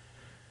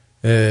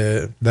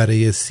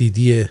برای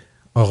CD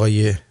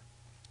آقای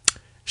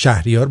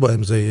شهریار با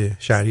امضای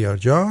شهریار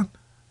جان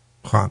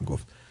خواهم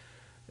گفت.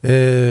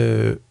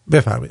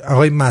 بفرمایید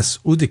آقای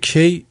مسعود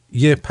کی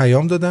یه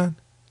پیام دادن.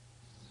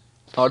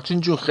 آرتین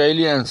جون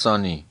خیلی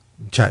انسانی.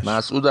 چشم.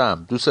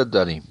 مسعودم دوستت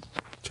داریم.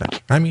 چشم.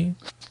 همین.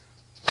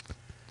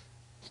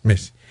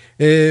 مرسی.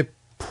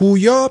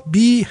 پویا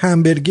بی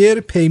همبرگر،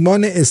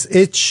 پیمان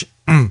SH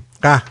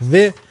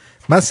قهوه.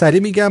 من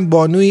سریع میگم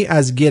بانوی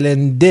از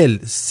گلندل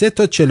 3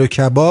 تا چلو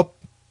کباب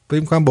فکر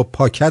می‌کنم با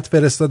پاکت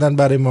فرستادن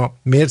برای ما.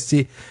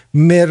 مرسی.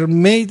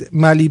 مرمید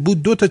مالیبو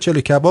 2 تا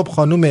چلو کباب.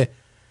 خانم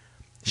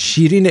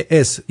شیرین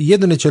اس 1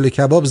 دونه چلو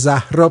کباب.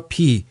 زهرا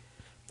پی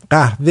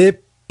قهوه.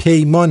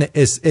 پیمان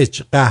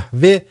SH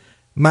قهوه.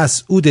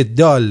 مسعود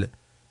دال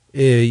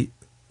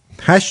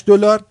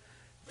 $8.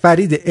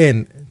 فرید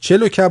ان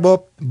چلو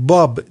کباب.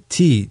 باب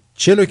تی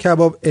چلو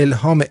کباب.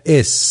 الهام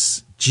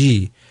اس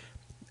جی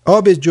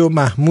آبجو.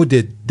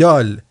 محمود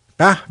دال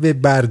قهوه.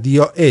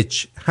 بردیا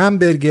اچ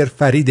همبرگر.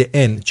 فرید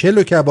ان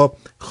چلو کباب.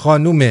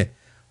 خانوم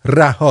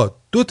رها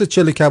 2 تا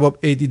چلو کباب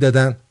عیدی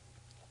دادن.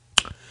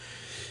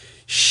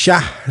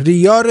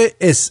 شهریار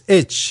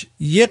SH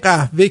یه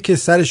قهوه که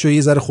سرشو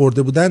یه ذره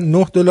خورده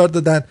بودن $9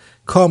 دادن.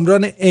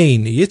 کامران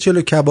عین یه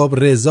چلو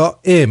کباب. رضا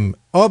ام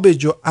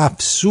آبجو.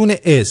 افسون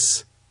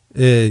اس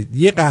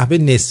یه قهوه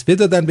نصفه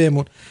دادن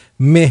بهمون.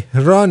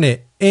 مهران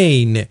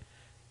عین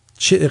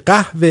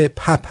قهوه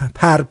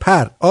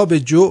پرپر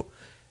آبجو.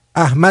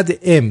 احمد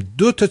ام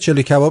 2 تا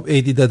چلو کباب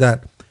عیدی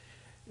دادن.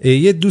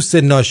 یه دوست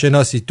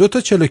ناشناسی 2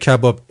 تا چلو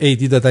کباب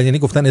عیدی دادن، یعنی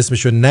گفتن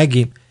اسمشو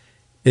نگیم.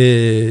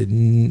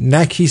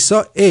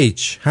 نکیسا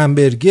اچ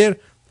همبرگر.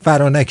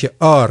 فرانک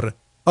آر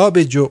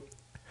آبجو.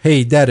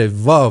 حیدر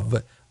واو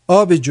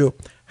آبجو.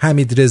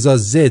 حمید رضا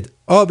زد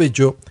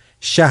آبجو.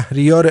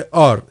 شهریار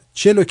آر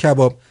چلو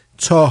کباب.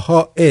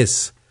 تاها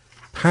اس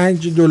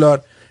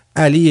 $5.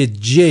 علی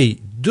جی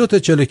 2 تا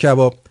چلو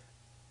کباب.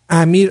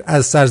 امیر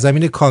از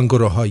سرزمین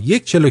کانگوروها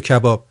 1 چلو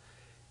کباب.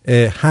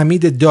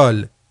 حمید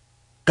دال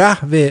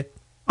قهوه.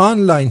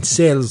 آنلاین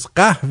سیلز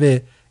قهوه.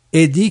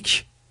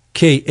 ادیک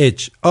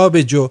KH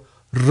آبجو.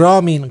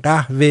 رامین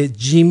قهوه.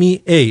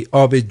 جیمی ای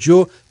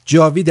آبجو.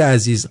 جاوید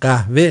عزیز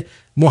قهوه.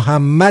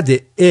 محمد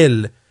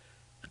ال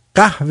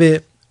قهوه.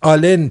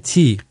 آلن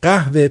تی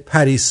قهوه.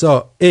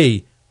 پریسا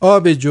ای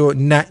آبجو.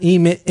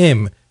 نعیم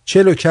ام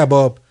چلو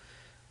کباب.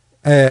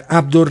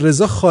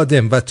 عبدالرضا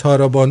خادم و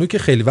تارابانو که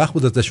خیلی وقت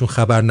بود ازشون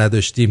خبر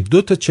نداشتیم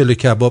 2 تا چلو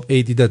کباب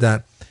عیدی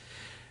دادن.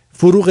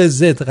 فروغ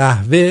زد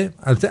قهوه.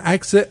 البته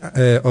عکس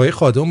آقای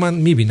خادم من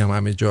میبینم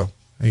همه جا،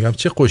 میگم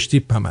چه خوش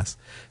تیپ هم است.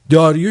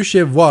 داریوش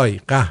وای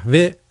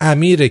قهوه.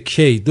 امیر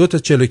کی 2 تا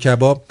چلو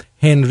کباب.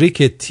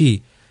 هنریک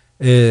تی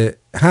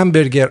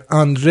همبرگر.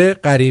 آندره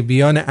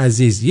قریبیان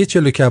عزیز 1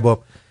 چلو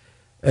کباب.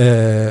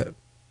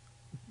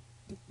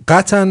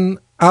 قطن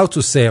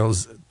آوتو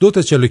سیلز 2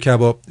 تا چلو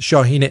کباب.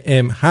 شاهین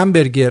ام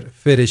همبرگر.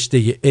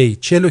 فرشته ای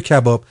چلو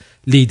کباب.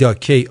 لیدا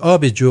کی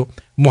آبجو.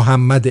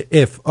 محمد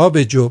اف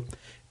آبجو.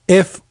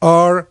 اف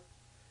آر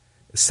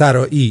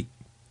سرایی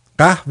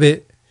قهوه.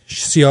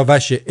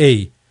 سیاوش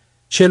ای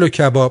چلو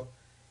کباب.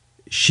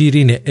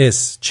 شیرین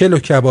اس چلو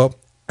کباب.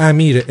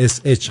 امیر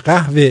اس اچ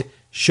قهوه.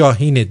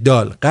 شاهین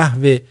دال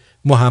قهوه.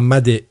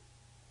 محمد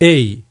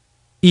ای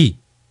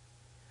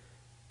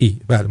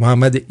بله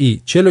محمد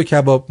ای چلو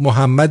کباب.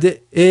 محمد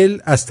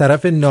ال از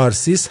طرف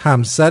نارسیس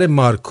همسر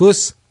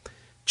مارکوس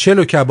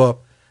چلو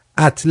کباب.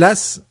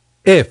 اطلس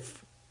اف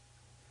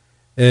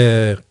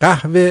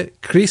قهوه.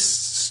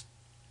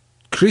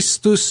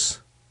 کریستوس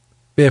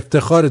به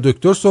افتخار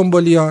دکتر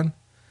سنبولیان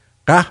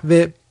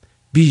قهوه.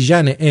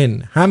 بیژن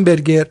ان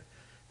همبرگر.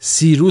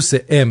 سیروس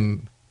ام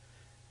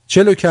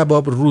چلو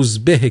کباب.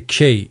 روزبه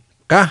کی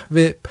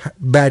قهوه.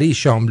 بری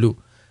شاملو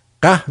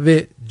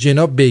قهوه.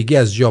 جناب بیگی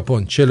از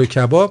ژاپن چلو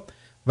کباب.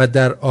 و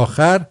در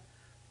آخر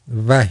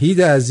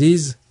وحید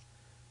عزیز،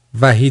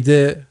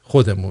 وحید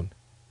خودمون،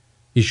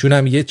 ایشون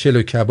هم 1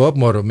 چلو کباب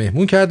ما رو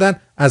مهمون کردن.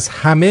 از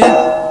همه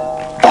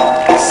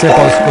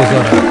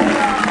سپاسگزارم.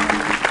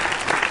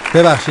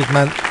 ببخشید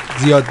من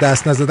زیاد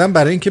دست نزدم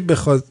برای اینکه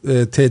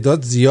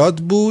تعداد زیاد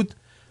بود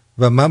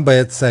و من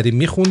باید سریع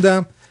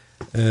میخوندم.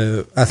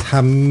 از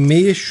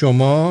همه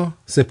شما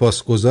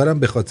سپاسگزارم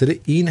به خاطر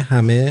این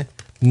همه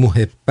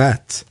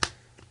محبت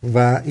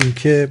و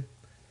اینکه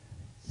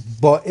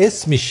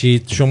باعث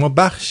میشید شما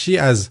بخشی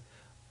از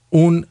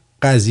اون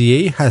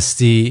قضیه‌ای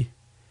هستی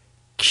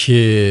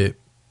که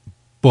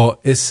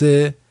باعث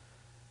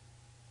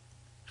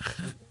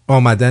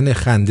آمدن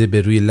خنده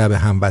به روی لب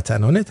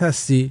هموطنانت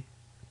هستی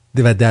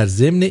و در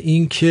ضمن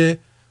این که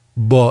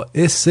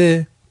باعث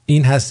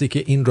این هستی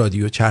که این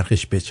رادیو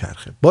چرخش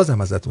بچرخه.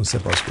 بازم ازتون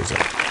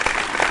سپاسگزارم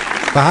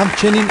و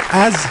همچنین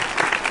از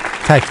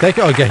تک تک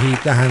آگهی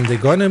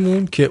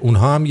دهندگانمون که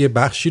اونها هم یه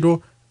بخشی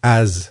رو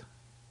از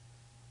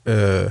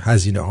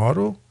هزینه ها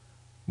رو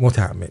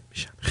متحمل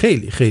میشن.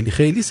 خیلی خیلی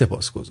خیلی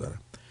سپاسگزارم.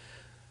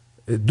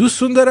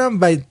 دوستون دارم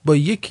و با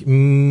یک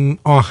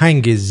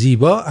آهنگ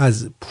زیبا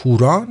از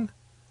پوران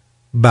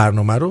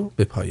برنامه رو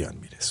به پایان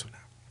میرسونم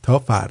تا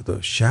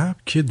فردا شب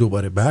که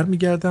دوباره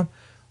برمیگردم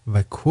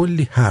و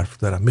کلی حرف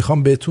دارم.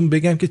 میخوام بهتون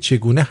بگم که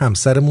چگونه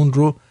همسرمون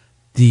رو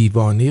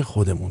دیوانه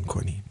خودمون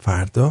کنیم.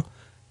 فردا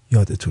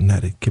یادتون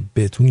نره که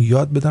بهتون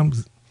یاد بدم.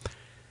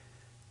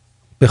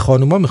 به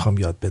خانوما میخوام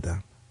یاد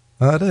بدم.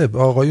 آره به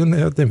آقایون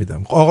یاد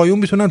نمیدم. آقایون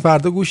میتونن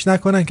فردا گوش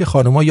نکنن که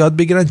خانوما یاد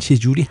بگیرن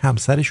چجوری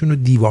همسرشون رو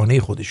دیوانه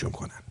خودشون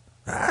کنن.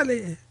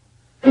 بله.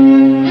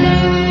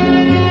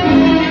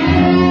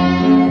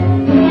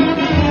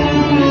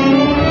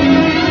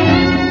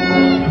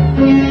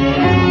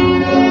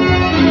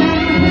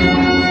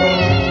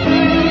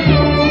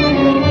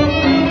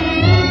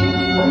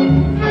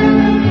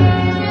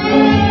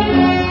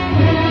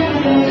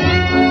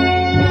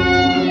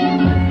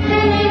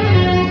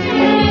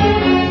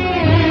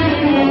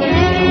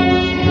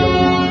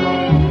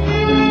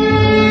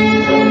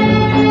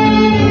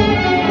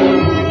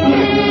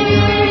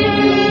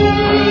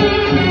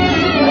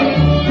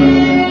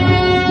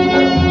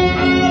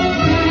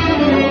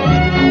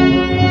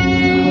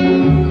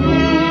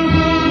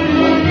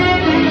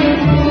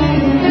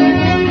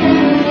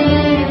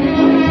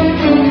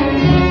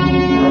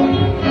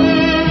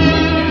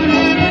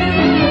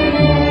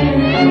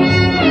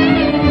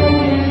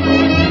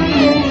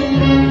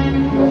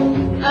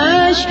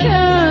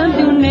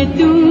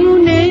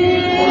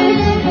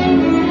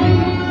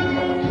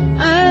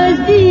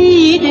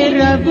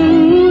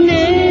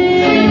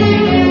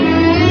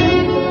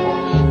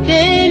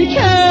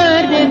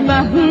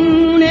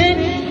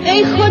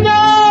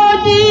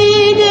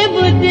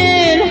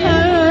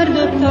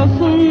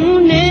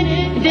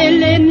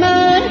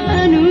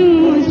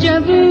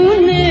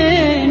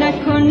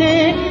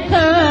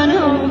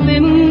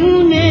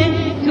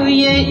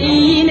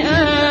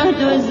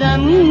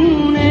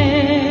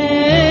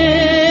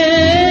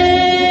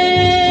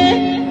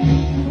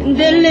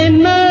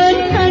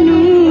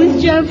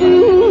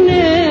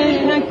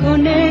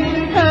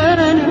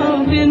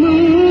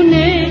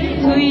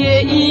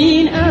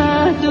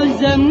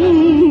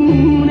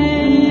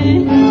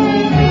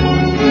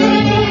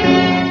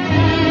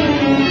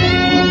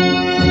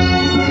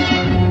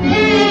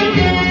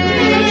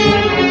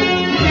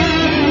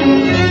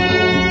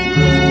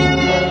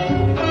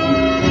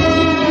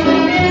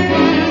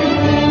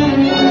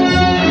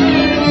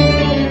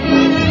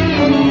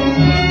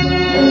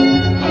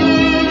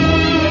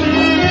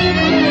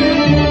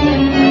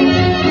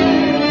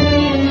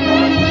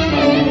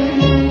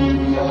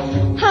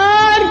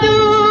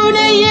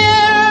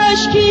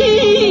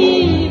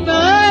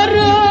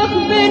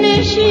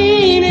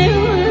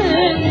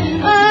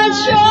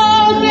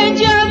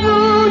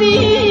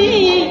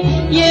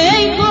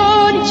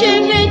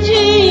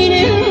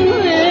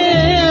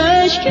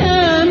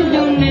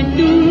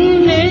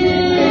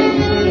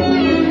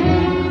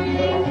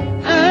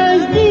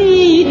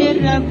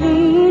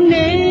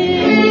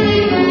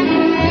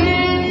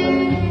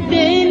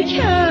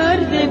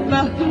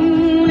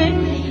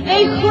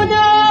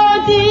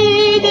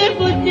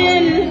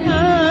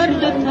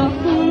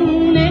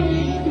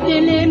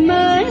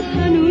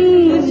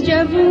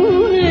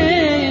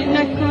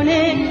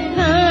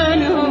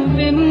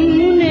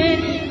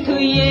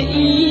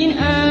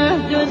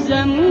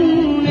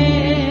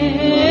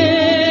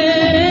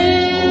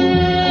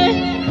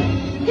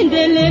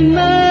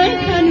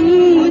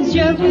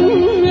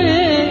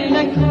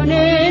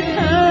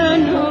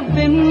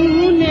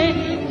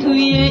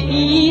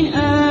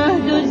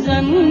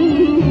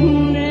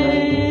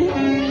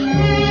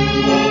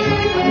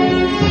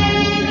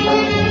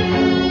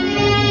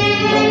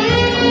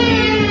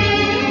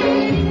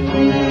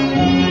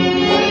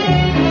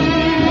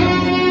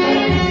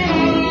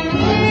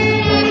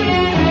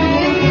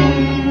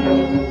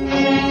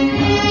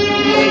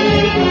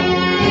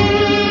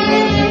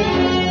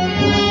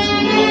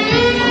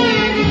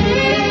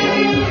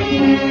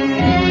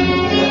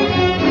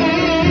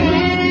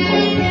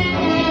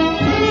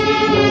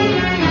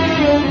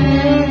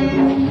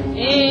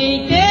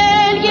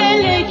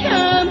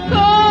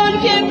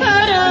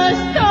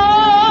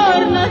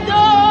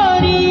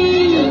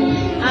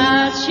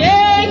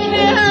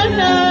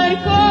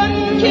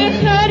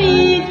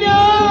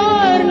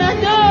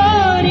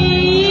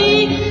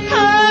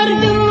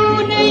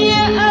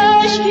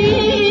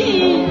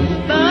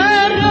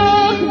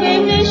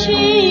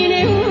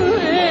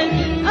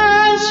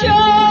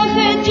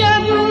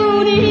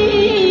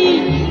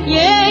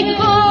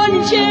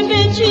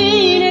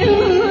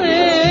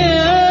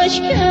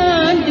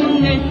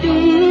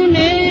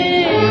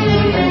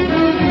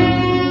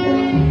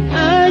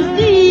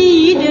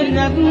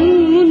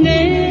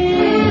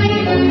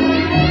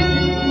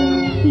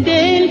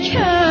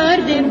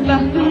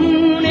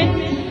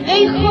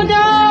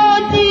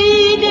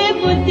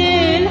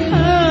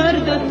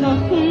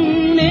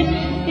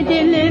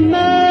 دل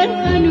من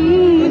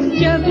هنوز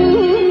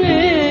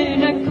جوونه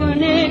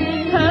نکنه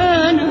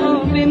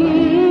تنها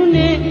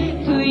بمونه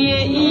توی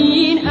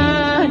این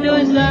عهد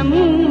و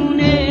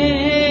زمونه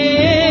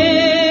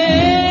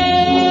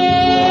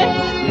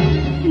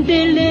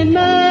دل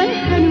من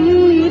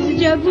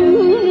هنوز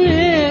جوونه